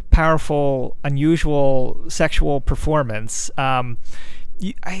powerful, unusual sexual performance. I've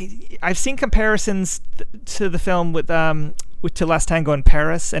seen comparisons to the film with to Last Tango in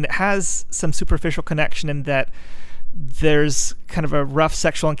Paris, and it has some superficial connection in that there's kind of a rough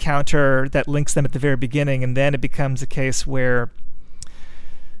sexual encounter that links them at the very beginning, and then it becomes a case where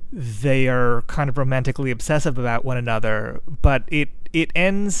they are kind of romantically obsessive about one another. But it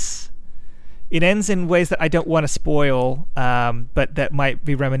ends in ways that I don't want to spoil, but that might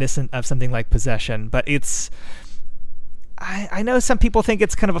be reminiscent of something like Possession. But I know some people think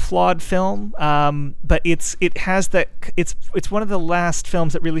it's kind of a flawed film, but it's one of the last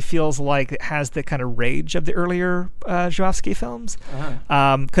films that really feels like it has the kind of rage of the earlier Żuławski films.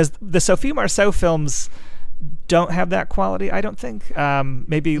 Because the Sophie Marceau films don't have that quality, I don't think.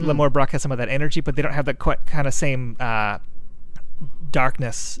 Maybe L'Amour Braque has some of that energy, but they don't have that kind of same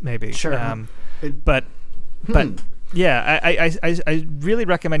darkness, maybe. Sure. But yeah, I really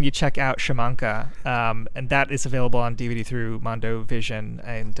recommend you check out Szymanka, and that is available on DVD through Mondovision,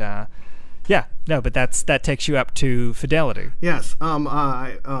 and but that takes you up to Fidelity. Yes,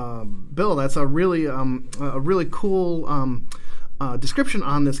 Bill, that's a really cool description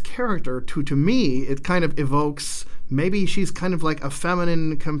on this character, to me, it kind of evokes, maybe she's kind of like a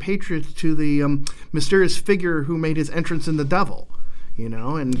feminine compatriot to the mysterious figure who made his entrance in The Devil,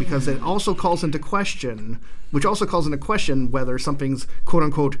 and because it also calls into question, whether something's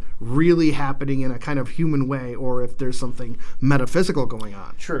quote-unquote really happening in a kind of human way, or if there's something metaphysical going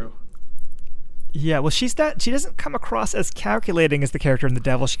on. True. Yeah, well, she doesn't come across as calculating as the character in The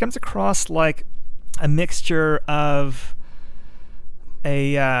Devil. She comes across like a mixture of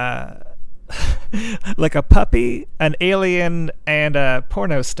like a puppy, an alien, and a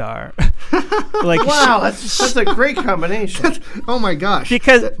porno star. Wow, that's a great combination. Oh my gosh!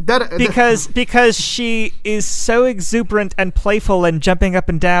 Because she is so exuberant and playful and jumping up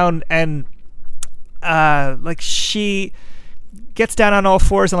and down, and like she gets down on all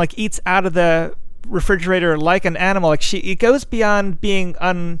fours and like eats out of the refrigerator like an animal. Like it goes beyond being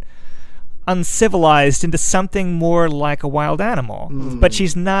uncivilized into something more like a wild animal. But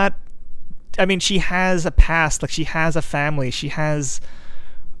she's not. I mean, she has a past. Like, she has a family. She has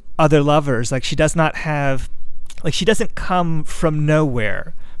other lovers. Like, she does not have. Like, she doesn't come from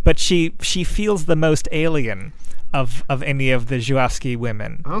nowhere. But she feels the most alien of any of the Zhuavsky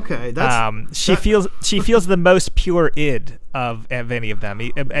women. Okay, she feels the most pure id of any of them,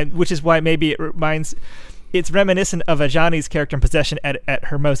 and which is why maybe it's reminiscent of Ajani's character in Possession at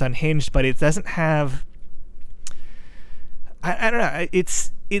her most unhinged, but it doesn't have. I don't know.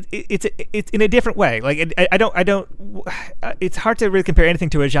 It's in a different way. Like I don't. It's hard to really compare anything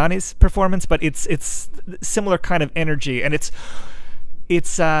to Ajani's performance, but it's similar kind of energy, and it's.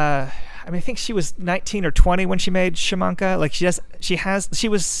 I mean, I think she was 19 or 20 when she made Shamanka. Like she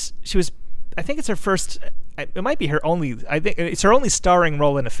was. I think it's her first. It might be her only. I think it's her only starring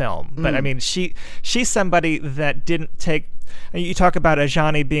role in a film. But I mean, she's somebody that didn't take. You talk about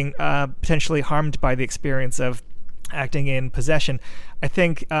Ajani being potentially harmed by the experience of acting in Possession. I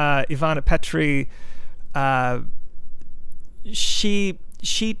think Ivana Petri. She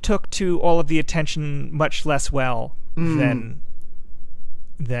took to all of the attention much less well than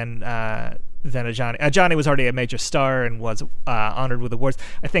Ajani. Ajani was already a major star and was honored with awards.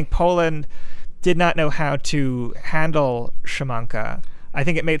 I think Poland did not know how to handle Shamanka. I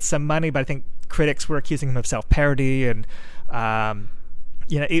think it made some money, but I think critics were accusing him of self-parody, and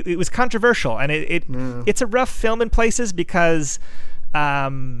it was controversial. And it's a rough film in places because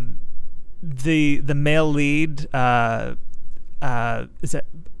the male lead is it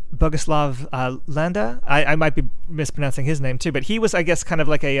Boguslav Landa? I might be mispronouncing his name too, but he was, I guess, kind of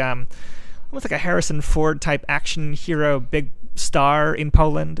like a almost like a Harrison Ford type action hero, big star in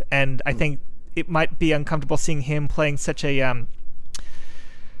Poland, and I think it might be uncomfortable seeing him playing such a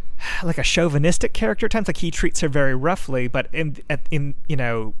like a chauvinistic character at times. Like he treats her very roughly, but in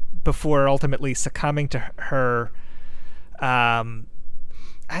before ultimately succumbing to her.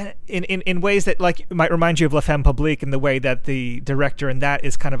 In ways that like might remind you of La Femme Publique, in the way that the director in that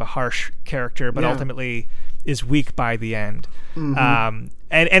is kind of a harsh character, but ultimately is weak by the end.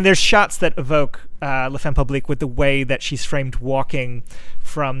 And there's shots that evoke La Femme Publique with the way that she's framed walking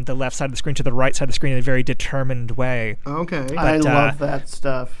from the left side of the screen to the right side of the screen in a very determined way. Okay. But, I love that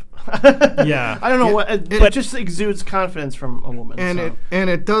stuff. Yeah. I don't know it just exudes confidence from a woman. And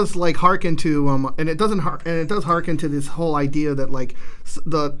it does like harken to it does harken to this whole idea that like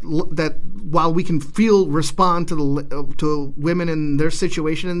that while we can respond to women in their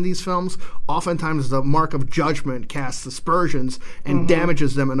situation in these films, oftentimes the mark of judgment casts aspersions and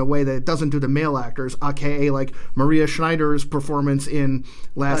damages them in a way that it doesn't do the male actors, aka like Maria Schneider's performance in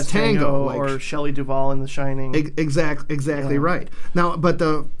Last Tango, or Shelley Duvall in The Shining. Exactly right. Now, but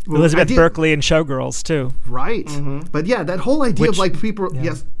the Elizabeth Berkley in Showgirls too. Right. But yeah, that whole idea of like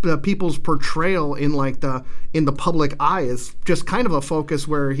people's portrayal in like in the public eye is just kind of a focus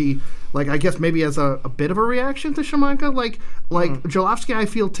where he, like, I guess maybe as a bit of a reaction to Shamanka, like Zhulavsky, I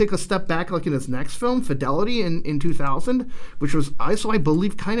feel, take a step back like in his next film, Fidelity, in 2000, which was I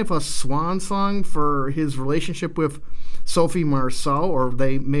believe kind of a swan song for his relationship with Sophie Marceau, or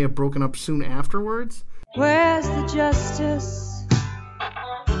they may have broken up soon afterwards. Where's the justice?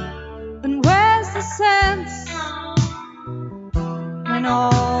 And where's the sense? When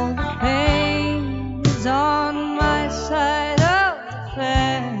all the pain is on my side of the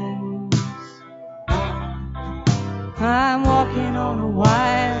fence, I'm walking on a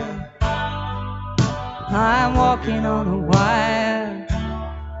wire. I'm walking on a wire,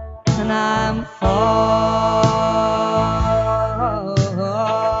 and I'm falling.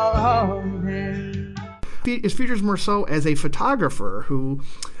 It features Marceau as a photographer who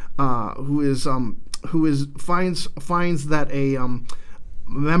finds that a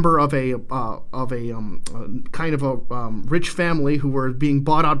member of a kind of a rich family who were being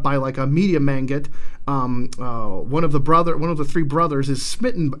bought out by like a media magnate. One of the three brothers is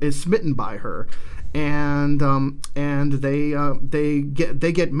smitten by her, and they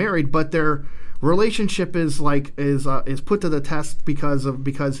get married, but their relationship is put to the test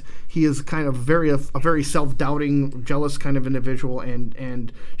because he is kind of a very self-doubting, jealous kind of individual,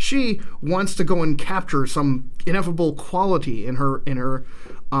 and she wants to go and capture some ineffable quality in her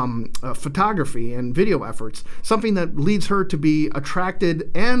photography and video efforts, something that leads her to be attracted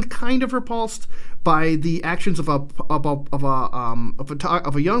and kind of repulsed by the actions of a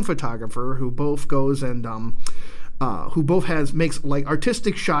young photographer who both goes and makes like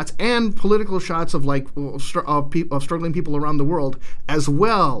artistic shots and political shots of like of struggling people around the world, as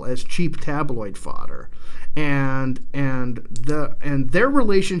well as cheap tabloid fodder, and their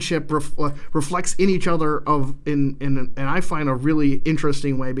relationship reflects in each other and I find a really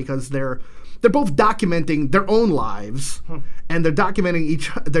interesting way, because they're both documenting their own lives, and they're documenting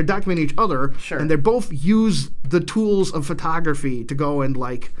each other, Sure. and they both use the tools of photography to go and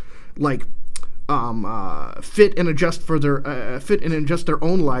fit and adjust their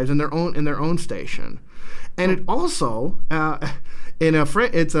own lives in their own station. And it also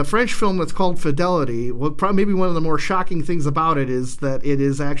it's a French film that's called Fidelity. Well, probably maybe one of the more shocking things about it is that it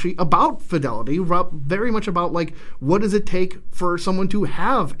is actually about fidelity, very much about like what does it take for someone to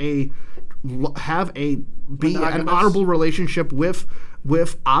have an honorable relationship with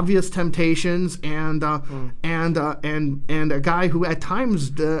obvious temptations and a guy who at times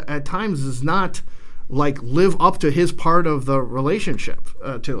does not like live up to his part of the relationship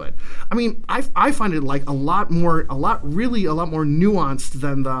to it. I mean, I find it like a lot more nuanced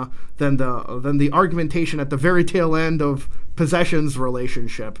than the argumentation at the very tail end of Possession's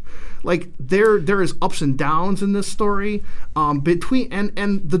relationship. Like there is ups and downs in this story between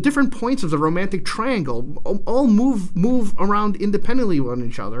and the different points of the romantic triangle all move around independently of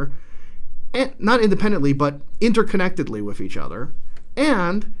each other, and not independently but interconnectedly with each other.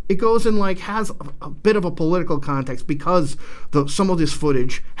 And it goes and like has a bit of a political context, because some of this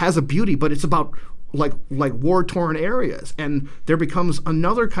footage has a beauty, but it's about like war-torn areas, and there becomes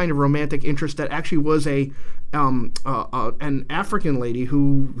another kind of romantic interest that actually was an African lady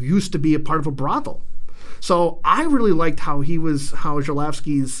who used to be a part of a brothel. So I really liked how Zulawski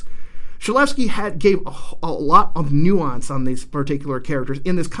gave a lot of nuance on these particular characters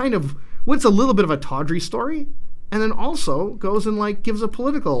in this kind of what's a little bit of a tawdry story, and then also goes and like gives a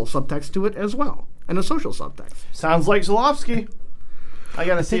political subtext to it as well, and a social subtext. Sounds like Zulawski. I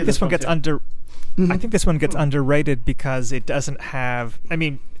gotta see this one gets I think this one gets underrated because it doesn't have. I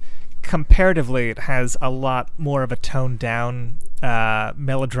mean, comparatively, it has a lot more of a toned down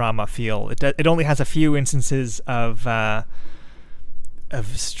melodrama feel. It only has a few instances of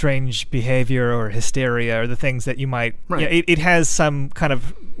strange behavior or hysteria or the things that you might. Right. It has some kind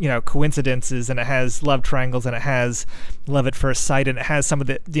of coincidences, and it has love triangles, and it has love at first sight, and it has some of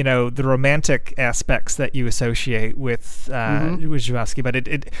the the romantic aspects that you associate with Zulawski. But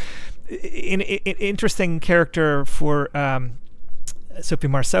an interesting character for Sophie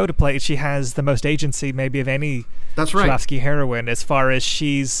Marceau to play. She has the most agency maybe of any Zulawski heroine, as far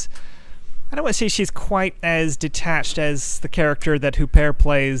as I don't want to say she's quite as detached as the character that Huppert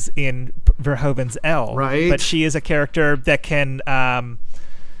plays in Verhoeven's Elle. Right. But she is a character that can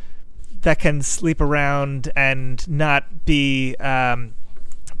sleep around and not be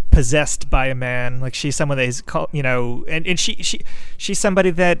possessed by a man. Like, she's someone that is and she's somebody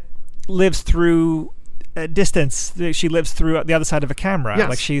that lives through a distance. She lives through the other side of a camera. Yes.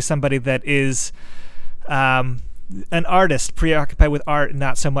 Like, she's somebody that is an artist, preoccupied with art and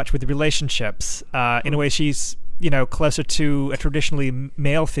not so much with relationships. In a way, she's closer to a traditionally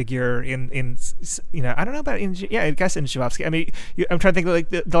male figure in I don't know about I guess in Zulawski. I mean, I'm trying to think, like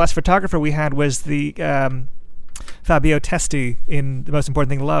the last photographer we had was the Fabio Testi in The Most Important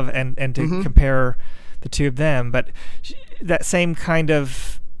Thing, Love, and to compare the two of them. But that same kind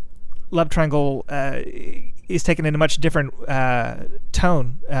of love triangle is taken in a much different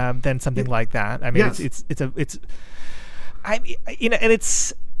tone than something like that. I mean, yes. And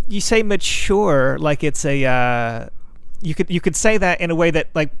it's, you say mature, like it's a you could say that in a way that,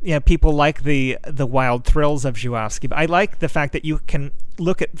 like, people like the wild thrills of Zulawski, but I like the fact that you can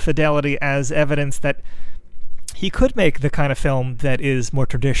look at Fidelity as evidence that he could make the kind of film that is more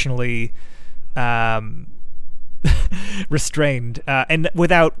traditionally restrained and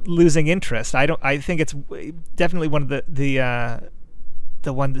without losing interest. I think it's definitely one of the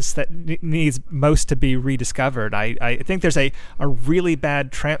the one that needs most to be rediscovered. I think there's a really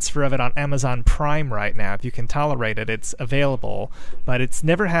bad transfer of it on Amazon Prime right now. If you can tolerate it, it's available, but it's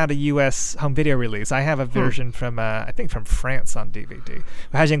never had a U.S. home video release. I have a version from I think from France on DVD. It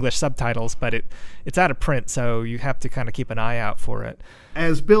has English subtitles, but it's out of print, so you have to kind of keep an eye out for it.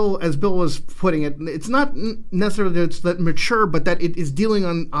 As Bill was putting it, it's not necessarily that it's that mature, but that it is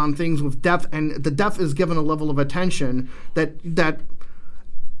dealing on things with depth, and the depth is given a level of attention that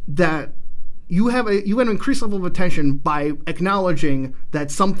you have an increased level of attention by acknowledging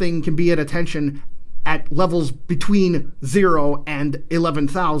that something can be at attention at levels between 0 and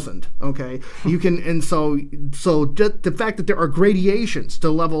 11,000. Okay, you can, and so just the fact that there are gradations to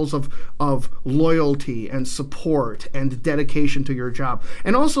levels of loyalty and support and dedication to your job,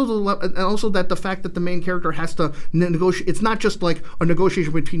 and also that the fact that the main character has to negotiate. It's not just like a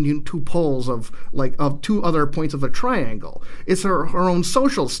negotiation between two poles of two other points of a triangle. It's her own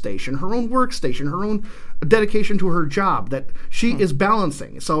social station, her own workstation, her own dedication to her job that she is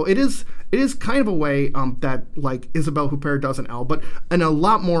balancing. So it is kind of a way that like Isabelle Huppert does in Elle, but in a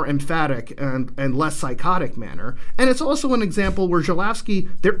lot more emphatic and less psychotic manner. And it's also an example where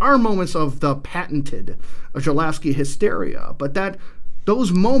there are moments of the patented Zulawski hysteria, but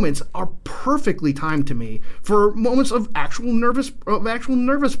those moments are perfectly timed to me for moments of actual nervous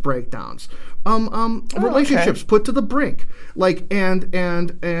breakdowns, relationships put to the brink, like and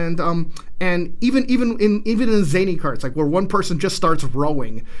even in zany carts, like where one person just starts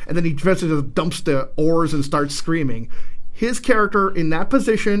rowing and then he eventually just dumps the oars and starts screaming. His character in that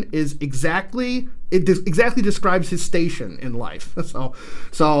position exactly describes his station in life.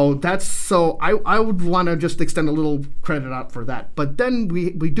 So I would want to just extend a little credit out for that. But then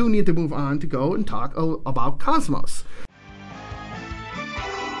we do need to move on to go and talk about Cosmos.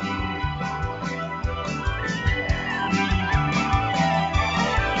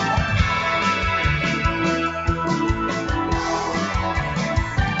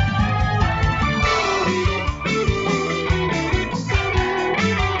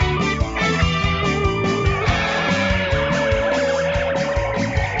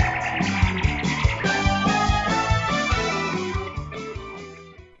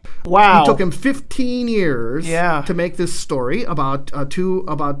 Wow! It took him 15 years to make this story about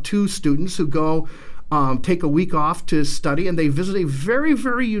two students who go take a week off to study, and they visit a very,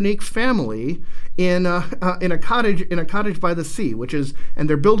 very unique family in a cottage by the sea, and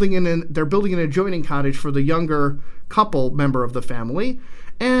they're building an adjoining cottage for the younger couple member of the family,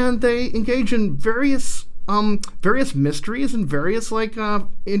 and they engage in various mysteries and various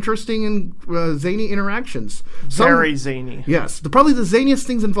interesting and zany interactions. Very zany. Yes, probably the zaniest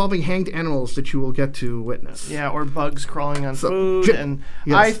things involving hanged animals that you will get to witness. Yeah, or bugs crawling on food, and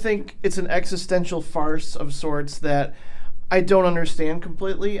yes. I think it's an existential farce of sorts that I don't understand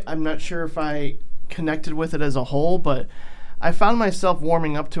completely. I'm not sure if I connected with it as a whole, but I found myself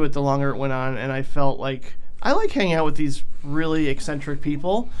warming up to it the longer it went on, and I felt like I like hanging out with these really eccentric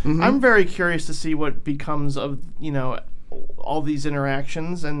people. Mm-hmm. I'm very curious to see what becomes of, all these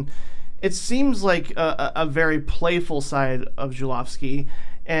interactions. And it seems like a very playful side of Zulawski.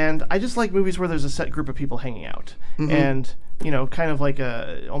 And I just like movies where there's a set group of people hanging out. Mm-hmm. And, kind of like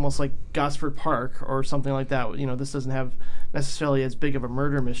almost like Gosford Park or something like that. This doesn't have necessarily as big of a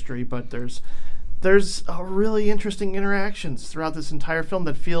murder mystery, but there's really interesting interactions throughout this entire film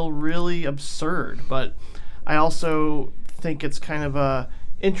that feel really absurd. But I also think it's kind of a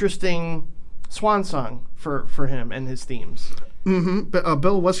interesting swan song for him and his themes. Mm-hmm. But,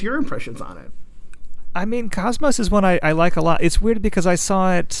 Bill, what's your impressions on it? I mean, Cosmos is one I like a lot. It's weird because I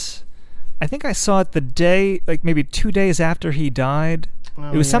think I saw it the day, like maybe 2 days after he died.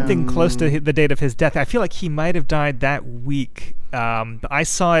 It was something close to the date of his death. I feel like he might have died that week. But I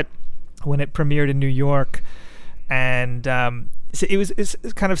saw it when it premiered in New York, and so it's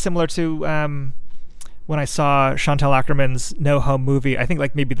kind of similar to when I saw Chantal Akerman's No Home Movie. I think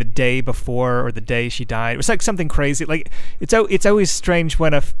like maybe the day before or the day she died. It was like something crazy. Like it's always strange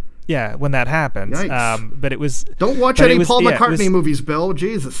when when that happens. But it was. Don't watch any Paul McCartney movies, Bill.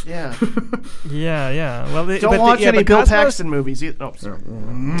 Jesus. Yeah. yeah. Well, don't watch any Bill Paxton movies. No, sorry.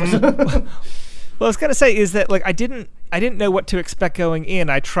 Well, I was gonna say is that like I didn't know what to expect going in.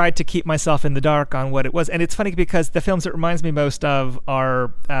 I tried to keep myself in the dark on what it was, and it's funny because the films it reminds me most of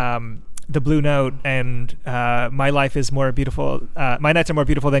are The Blue Note and My Life is More Beautiful. My Nights Are More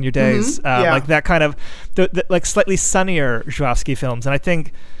Beautiful Than Your Days. Mm-hmm. Like that kind of the like slightly sunnier Zulawski films, and I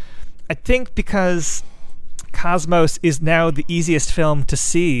think because Cosmos is now the easiest film to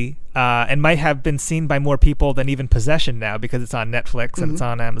see and might have been seen by more people than even Possession now because it's on Netflix and it's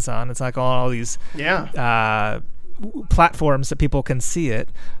on Amazon. It's like all these platforms that people can see it.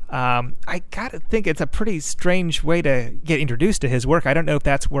 I gotta think it's a pretty strange way to get introduced to his work. I don't know if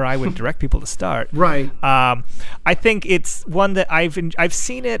that's where I would direct people to start. Right. I think it's one that I've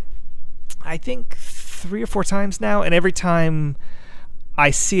seen it, I think 3 or 4 times now, and every time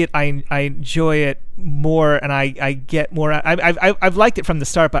I see it, I enjoy it more, and I get more. I've liked it from the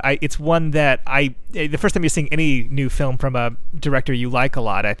start, but it's one that the first time you're seeing any new film from a director you like a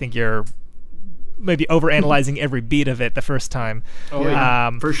lot, I think you're maybe overanalyzing every beat of it the first time. Oh,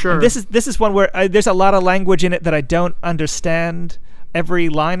 yeah. For sure. This is one where there's a lot of language in it that I don't understand every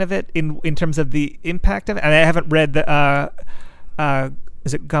line of it in terms of the impact of it, and I haven't read the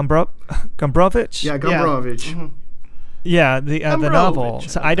is it Gombrowicz? Yeah, Gombrowicz. Yeah. Mm-hmm. Yeah, the novel.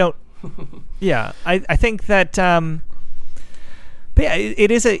 So I don't. Yeah, I think that. But yeah, it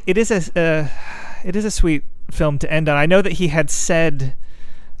is a sweet film to end on. I know that he had said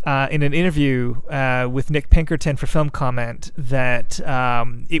in an interview with Nick Pinkerton for Film Comment that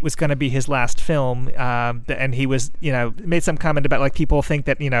it was going to be his last film, and he was, made some comment about like people think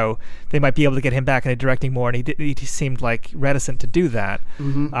that they might be able to get him back into directing more, and he seemed like reticent to do that.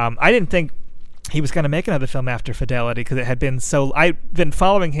 Mm-hmm. I didn't think he was going to make another film after Fidelity because it had been so. I've been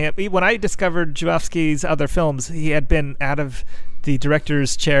following him when I discovered Jodorowsky's other films. He had been out of the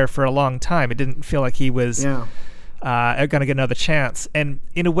director's chair for a long time. It didn't feel like he was going to get another chance. And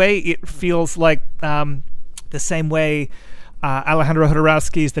in a way, it feels like the same way Alejandro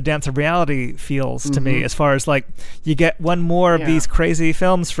Jodorowsky's The Dance of Reality feels to me, as far as like you get one more of these crazy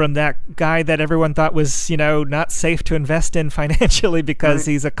films from that guy that everyone thought was not safe to invest in financially because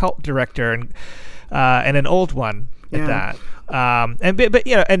he's a cult director and an old one at that. And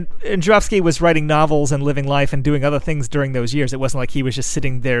Jodorowsky was writing novels and living life and doing other things during those years. It wasn't like he was just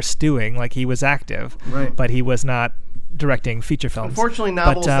sitting there stewing, like he was active, but he was not directing feature films. Unfortunately,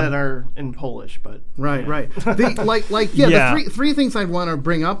 novels that are in Polish, but right. The three things I want to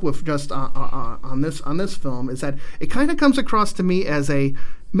bring up with just on this film is that it kind of comes across to me as a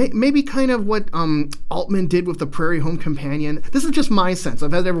maybe kind of what Altman did with The Prairie Home Companion. This is just my sense.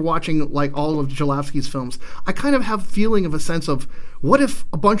 I've had ever watching like all of Jodorowsky's films. I kind of have a feeling of a sense of what if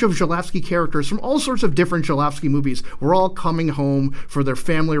a bunch of Jodorowsky characters from all sorts of different Jodorowsky movies were all coming home for their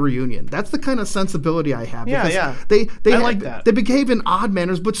family reunion. That's the kind of sensibility I have. They like that. They behave in odd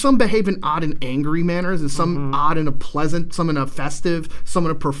manners, but some behave in odd and angry manners, and some odd in a pleasant, some in a festive, some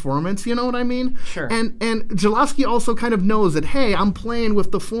in a performance. You know what I mean? Sure. And Jodorowsky also kind of knows that, hey, I'm playing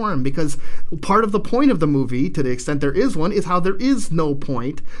with the form, because part of the point of the movie, to the extent there is one, is how there is no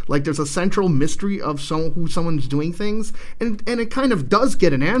point. Like there's a central mystery of who someone's doing things, and it kind of does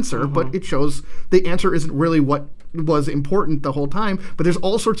get an answer, but it shows the answer isn't really what was important the whole time, but there's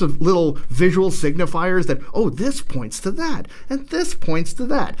all sorts of little visual signifiers that, oh, this points to that, and this points to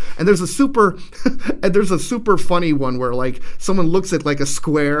that. And there's a super funny one where like someone looks at like a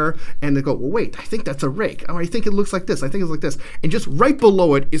square and they go, well, wait, I think that's a rake. Oh, I think it looks like this. I think it's like this. And just right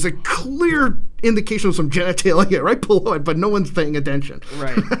below it is a clear indication of some genitalia right below it, but no one's paying attention.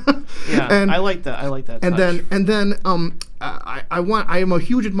 Right. Yeah. I like that. And then I am a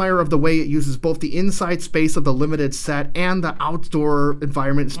huge admirer of the way it uses both the inside space of the limited set and the outdoor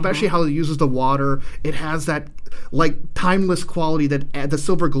environment, especially how it uses the water. It has that like timeless quality that the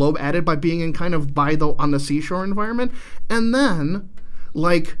Silver Globe added by being in kind of on the seashore environment. And then,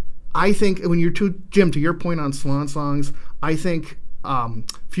 like, I think when Jim, to your point on swan songs, I think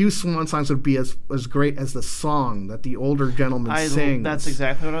few swan songs would be as great as the song that the older gentleman sings. That's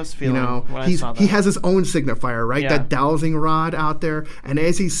exactly what I was feeling when I saw that. He has his own signifier, right? That dowsing rod out there, and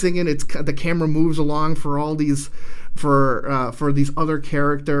as he's singing, the camera moves along for all these for these other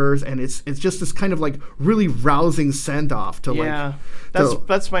characters, and it's just this kind of like really rousing send off to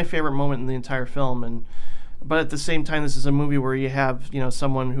that's my favorite moment in the entire film. But at the same time, this is a movie where you have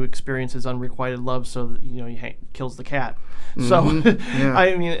someone who experiences unrequited love, so that, he kills the cat. So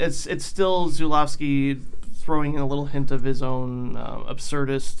I mean, it's still Zulawski throwing in a little hint of his own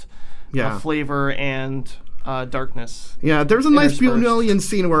absurdist flavor and darkness. Yeah, there's a nice Buñuelian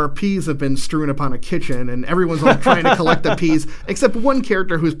scene where peas have been strewn upon a kitchen, and everyone's all trying to collect the peas, except one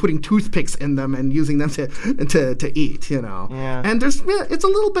character who's putting toothpicks in them and using them to eat. Yeah. And it's a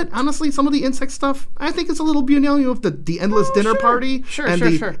little bit, honestly, some of the insect stuff. I think it's a little Buñuelian with the endless dinner party. Sure.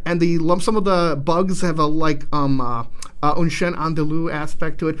 And some of the bugs have a like un chien andalou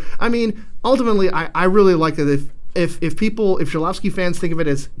aspect to it. I mean, ultimately, I really like that. If Jodorowsky fans think of it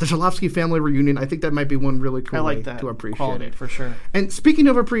as the Jodorowsky family reunion, I think that might be one really cool way to appreciate quality, it for sure. And speaking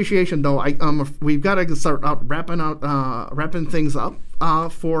of appreciation, though, we've got to start wrapping things up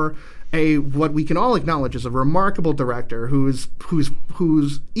for what we can all acknowledge is a remarkable director who's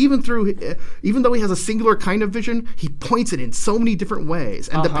even though he has a singular kind of vision, he points it in so many different ways,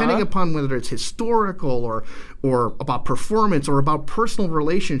 and depending upon whether it's historical or about performance or about personal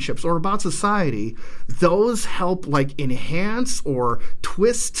relationships or about society, those help like enhance or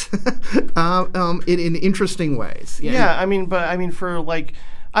twist in interesting ways. Yeah, I mean for like,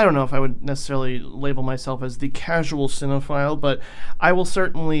 I don't know if I would necessarily label myself as the casual cinephile, but I will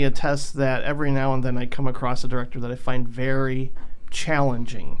certainly attest that every now and then I come across a director that I find very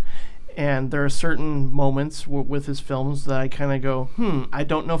challenging. And there are certain moments with his films that I kind of go, I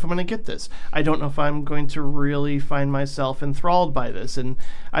don't know if I'm going to get this. I don't know if I'm going to really find myself enthralled by this. And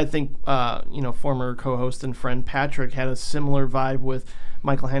I think, former co-host and friend Patrick had a similar vibe with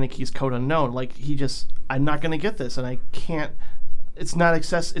Michael Haneke's Code Unknown. Like, I'm not going to get this, and I can't. It's not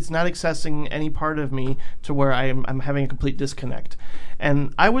accessing any part of me to where I'm having a complete disconnect.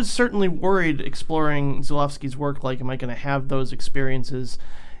 And I was certainly worried exploring Zulawski's work, like, am I going to have those experiences?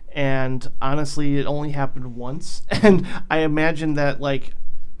 And honestly, it only happened once. And I imagine that, like,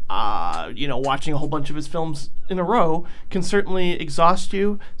 watching a whole bunch of his films in a row can certainly exhaust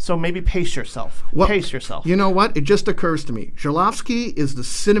you. So maybe pace yourself. Pace yourself. You know what? It just occurs to me. Zulawski is the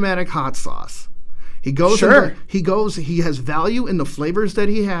cinematic hot sauce. He goes. Sure. He has value in the flavors that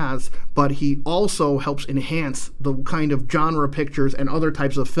he has, but he also helps enhance the kind of genre pictures and other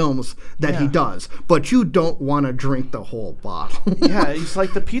types of films that he does. But you don't want to drink the whole bottle. Yeah, it's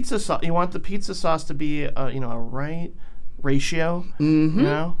like the pizza sauce. You want the pizza sauce to be, a right ratio. Mm-hmm. You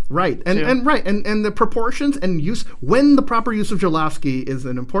know, right, and the proportions and use when the proper use of Zulawski is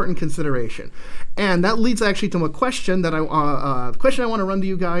an important consideration, and that leads actually to a question that I want to run to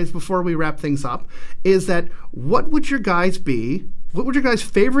you guys before we wrap things up. Is that what would your guys'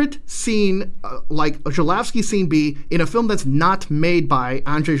 favorite scene, like a Zulawski scene, be in a film that's not made by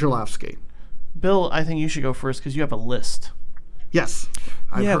Andrzej Zulawski? Bill, I think you should go first because you have a list. Yes.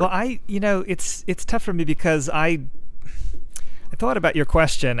 It's tough for me because I thought about your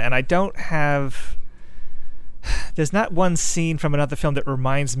question, and I don't have. There's not one scene from another film that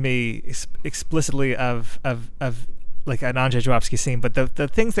reminds me explicitly of like an Andrzej Zulawski scene, but the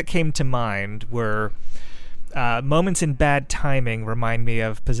things that came to mind were moments in Bad Timing remind me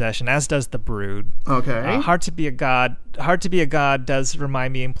of Possession, as does The Brood. Okay. Hard to Be a God does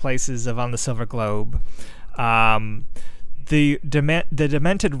remind me in places of On the Silver Globe. The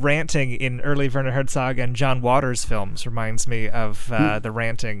demented ranting in early Werner Herzog and John Waters films reminds me of the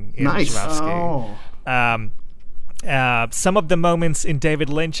ranting in Zulawski. Some of the moments in David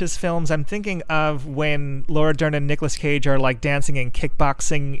Lynch's films, I'm thinking of when Laura Dern and Nicolas Cage are like dancing and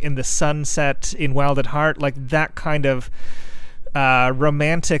kickboxing in the sunset in Wild at Heart, like that kind of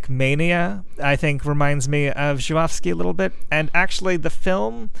romantic mania, I think, reminds me of Zulawski a little bit. And actually, the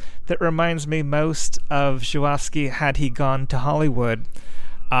film that reminds me most of Zulawski had he gone to Hollywood,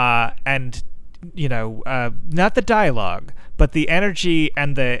 and not the dialogue, but the energy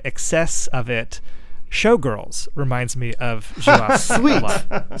and the excess of it. Showgirls reminds me of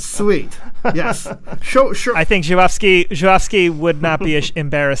Zulawski. Sweet. Yes. Sure. I think Zulawski would not be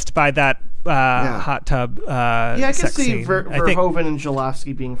embarrassed by that hot tub I can sex see scene. Verhoeven and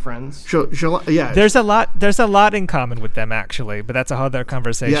Zulawski being friends. Yeah. There's a lot in common with them, actually, but that's a whole other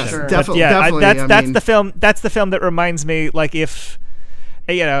conversation. Yes, sure. definitely. That's the film. That's the film that reminds me, like, if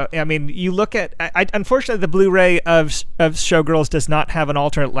you look at. Unfortunately, the Blu-ray of Showgirls does not have an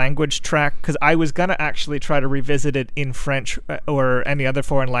alternate language track, because I was gonna actually try to revisit it in French or any other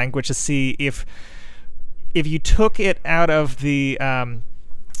foreign language to see if you took it out of the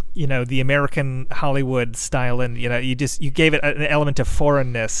the American Hollywood style, and you gave it an element of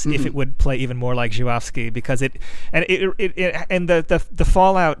foreignness, if it would play even more like Zulawski, because the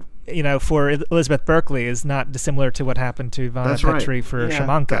fallout for Elizabeth Berkley is not dissimilar to what happened to Ivana Petri for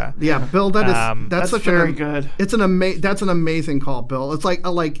Shamanka. Bill, that's such very good. It's that's an amazing call, Bill. It's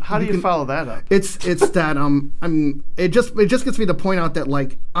like how do you follow that up? It's that it just gets me to point out that,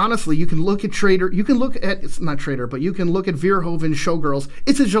 like, honestly, you can look at it's not Trader, but you can look at Verhoeven's Showgirls.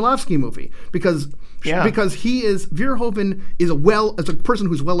 It's a Zulawski movie because Verhoeven is a person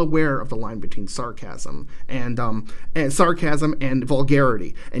who's well aware of the line between sarcasm and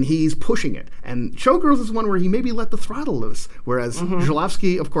vulgarity, and he's pushing it. And Showgirls is one where he maybe let the throttle loose, whereas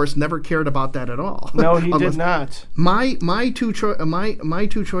Zulawski, of course, never cared about that at all. No, he did not. My two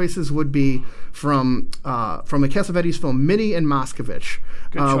choices would be from a Cassavetes film, Minnie and Moscovich.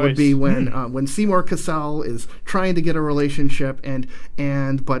 Would be when Seymour Cassel is trying to get a relationship, but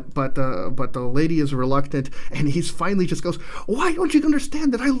the lady is reluctant, and he finally just goes, "Why don't you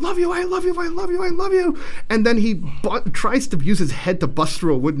understand that I love you? I love you. I love you. I love you." And then he tries to use his head to bust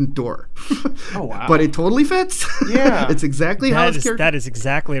through a wooden wooden door. Oh, wow. But it totally fits. Yeah. It's exactly how his character. That is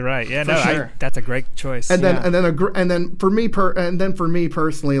exactly right. Yeah, sure. that's a great choice. And then for me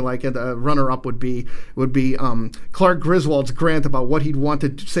personally, like the runner-up would be Clark Griswold's grant about what he'd want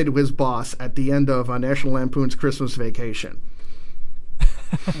to say to his boss at the end of National Lampoon's Christmas Vacation.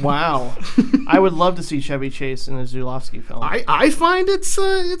 Wow. I would love to see Chevy Chase in a Zulawski film. I find it's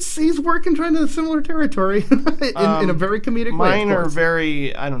he's working trying to similar territory in a very comedic way. Mine are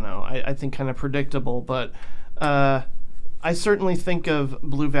very, I don't know, I think kind of predictable, but I certainly think of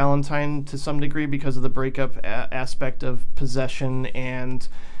Blue Valentine to some degree because of the breakup aspect of possession and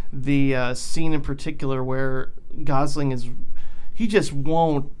the scene in particular where Gosling he just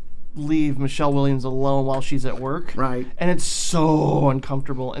won't leave Michelle Williams alone while she's at work. Right. And it's so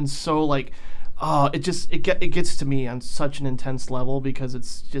uncomfortable and so like, it gets to me on such an intense level because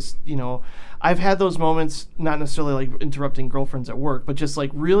it's just, I've had those moments, not necessarily like interrupting girlfriends at work, but just like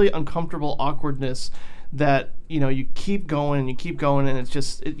really uncomfortable awkwardness that, you keep going and it's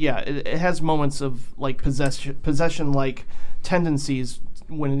just, it has moments of like possession like tendencies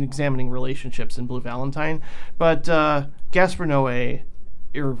when examining relationships in Blue Valentine. But Gaspar Noé,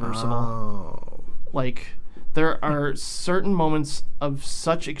 irreversible. Oh. Like, there are certain moments of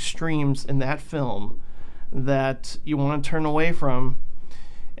such extremes in that film that you want to turn away from,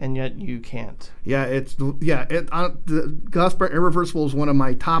 and yet you can't. Gaspar Irreversible is one of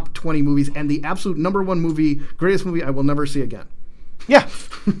my top 20 movies, and the absolute number one greatest movie I will never see again. Yeah,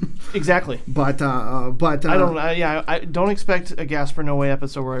 exactly. But I don't expect a Gaspar Noé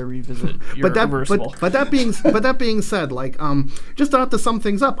episode where I revisit Irreversible. But that being said, like just to sum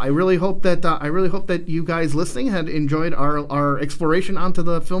things up, I really hope that you guys listening had enjoyed our exploration onto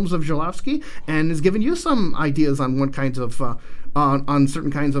the films of Zulawski and has given you some ideas on what kinds of on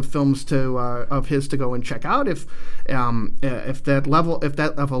certain kinds of films of his to go and check out. If a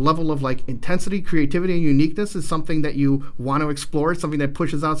level of like intensity, creativity, and uniqueness is something that you want to explore, something that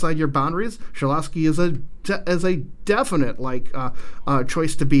pushes outside your boundaries, Zulawski is a definite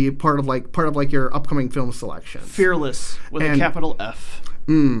choice to be part of your upcoming film selection. Fearless with a capital F.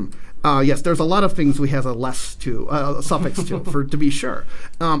 Yes, there's a lot of things we have a suffix to, to be sure.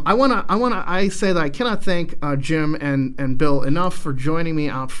 I say that I cannot thank Jim and Bill enough for joining me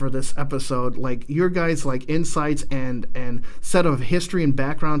out for this episode. Like your guys' insights and set of history and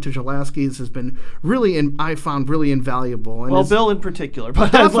background to Zulawski's has been I found really invaluable. And Bill in particular,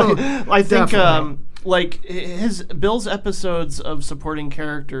 but I think Bill's episodes of supporting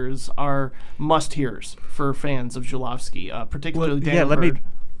characters are must-hears for fans of Zulawski, particularly Daniel Bird.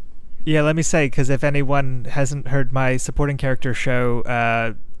 Let me say, because if anyone hasn't heard my supporting character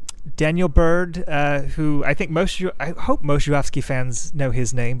show, Daniel Bird, who I think I hope most Zulawski fans know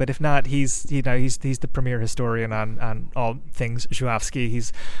his name, but if not, he's the premier historian on all things Zulawski.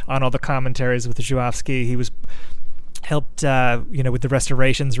 He's on all the commentaries with Zulawski. He was helped with the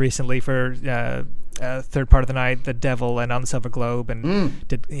restorations recently for Third Part of the Night, The Devil, and On the Silver Globe, and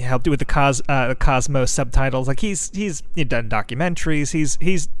he helped with the Cosmos subtitles. Like he's done documentaries.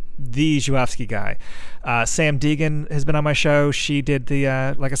 He's the Zulawski guy. Sam Deegan has been on my show. She did the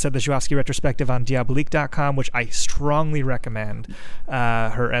Zulawski retrospective on Diabolique.com, which I strongly recommend.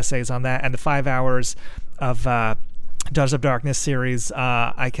 Her essays on that, and the 5 hours of Daughters of Darkness series.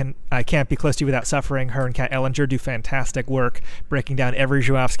 I Can't Be Close to You Without Suffering. Her and Kat Ellinger do fantastic work breaking down every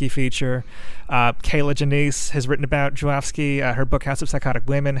Zulawski feature. Kayla Janice has written about Zulawski. Her book House of Psychotic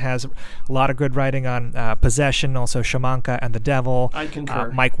Women has a lot of good writing on possession, also Shamanka and the Devil. I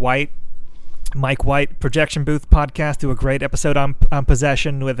concur. Mike White, Projection Booth podcast, do a great episode on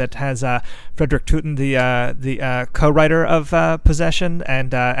possession that has Frederick Tooten, the co-writer of Possession,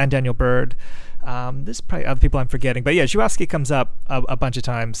 and Daniel Bird. There's probably other people I'm forgetting, but yeah, Zulawski comes up a bunch of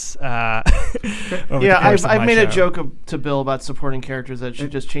times. I've made a joke to Bill about supporting characters that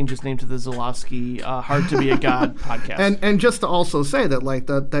should just change his name to the Zulawski Hard to Be a God podcast. And just to also say that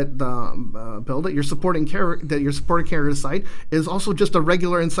Bill, that your supporting character site is also just a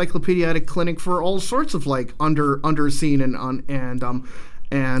regular encyclopedic clinic for all sorts of underseen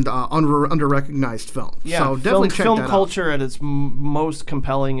and under-recognized films. Yeah, so definitely check film that culture out. at its most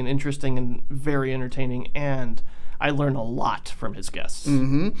compelling and interesting and very entertaining, and I learn a lot from his guests.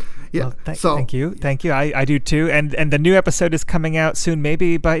 Mm-hmm. Yeah. Well, thank you. I do too. And the new episode is coming out soon.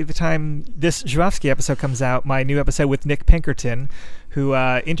 Maybe by the time this Zulawski episode comes out, my new episode with Nick Pinkerton, who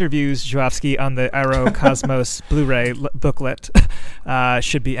interviews Zhuavsky on the Arrow Cosmos Blu-ray booklet,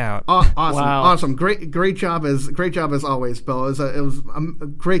 should be out. Awesome, Wow. awesome, great job as always, Bill. It was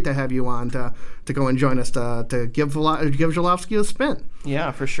great to have you on to go and join us to give Zhuavsky a spin.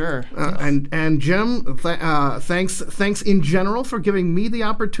 Yeah, for sure. And Jim, thanks in general for giving me the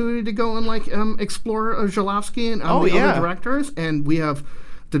opportunity to go and explore Zhuavsky and other directors. And we have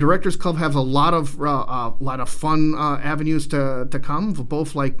the Directors Club has a lot of fun avenues to come,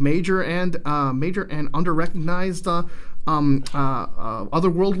 both like major and under-recognized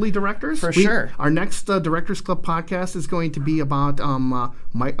otherworldly directors. For sure. Our next Directors Club podcast is going to be about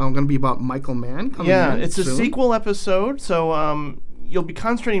Michael Mann. It's soon. a sequel episode, so you'll be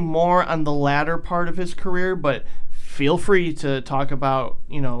concentrating more on the latter part of his career, but feel free to talk about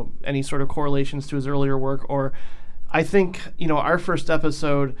any sort of correlations to his earlier work. Or I think our first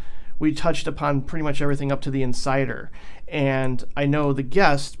episode we touched upon pretty much everything up to The Insider, and I know the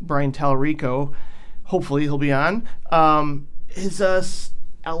guest Brian Tallarico, hopefully he'll be on, is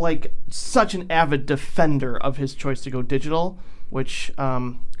like such an avid defender of his choice to go digital, which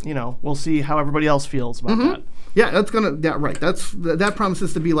we'll see how everybody else feels about that. Yeah, right. That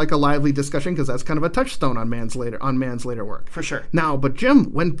promises to be like a lively discussion, because that's kind of a touchstone on Mann's later work. For sure. Now, but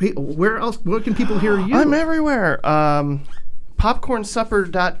Jim, where can people hear you? I'm everywhere.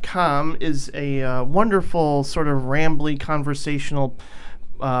 Popcornsupper.com is a wonderful sort of rambly conversational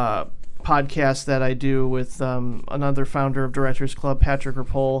podcast that I do with another founder of Directors Club, Patrick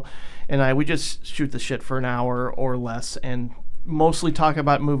Rapole, and we just shoot the shit for an hour or less and mostly talk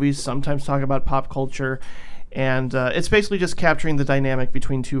about movies, sometimes talk about pop culture. And it's basically just capturing the dynamic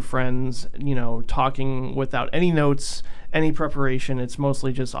between two friends, talking without any notes, any preparation. It's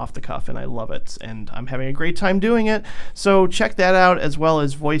mostly just off the cuff, and I love it. And I'm having a great time doing it. So check that out, as well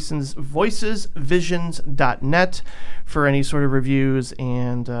as voicesvisions.net for any sort of reviews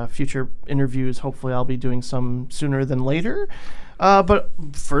and future interviews. Hopefully I'll be doing some sooner than later. But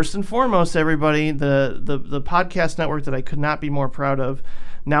first and foremost, everybody, the podcast network that I could not be more proud of,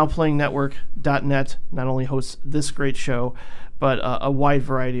 NowPlayingNetwork.net, not only hosts this great show, but a wide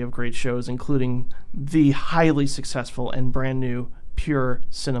variety of great shows, including the highly successful and brand new Pure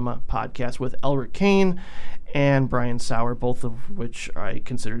Cinema podcast with Elric Kane and Brian Sauer, both of which I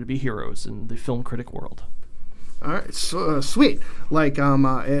consider to be heroes in the film critic world. All right, so, sweet.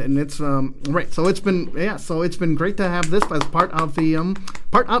 And it's right. So it's been great to have this as part of the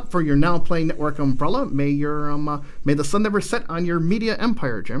part out for your Now Playing Network umbrella. May the sun never set on your media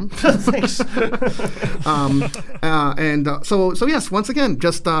empire, Jim. Thanks. So yes, once again,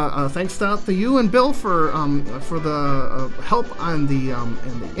 just thanks to you and Bill for the help on and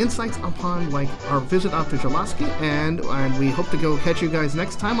the insights upon our visit out to Zhuavsky, and we hope to go catch you guys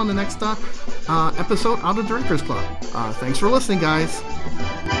next time on the next episode out of Directors Club. Thanks for listening, guys.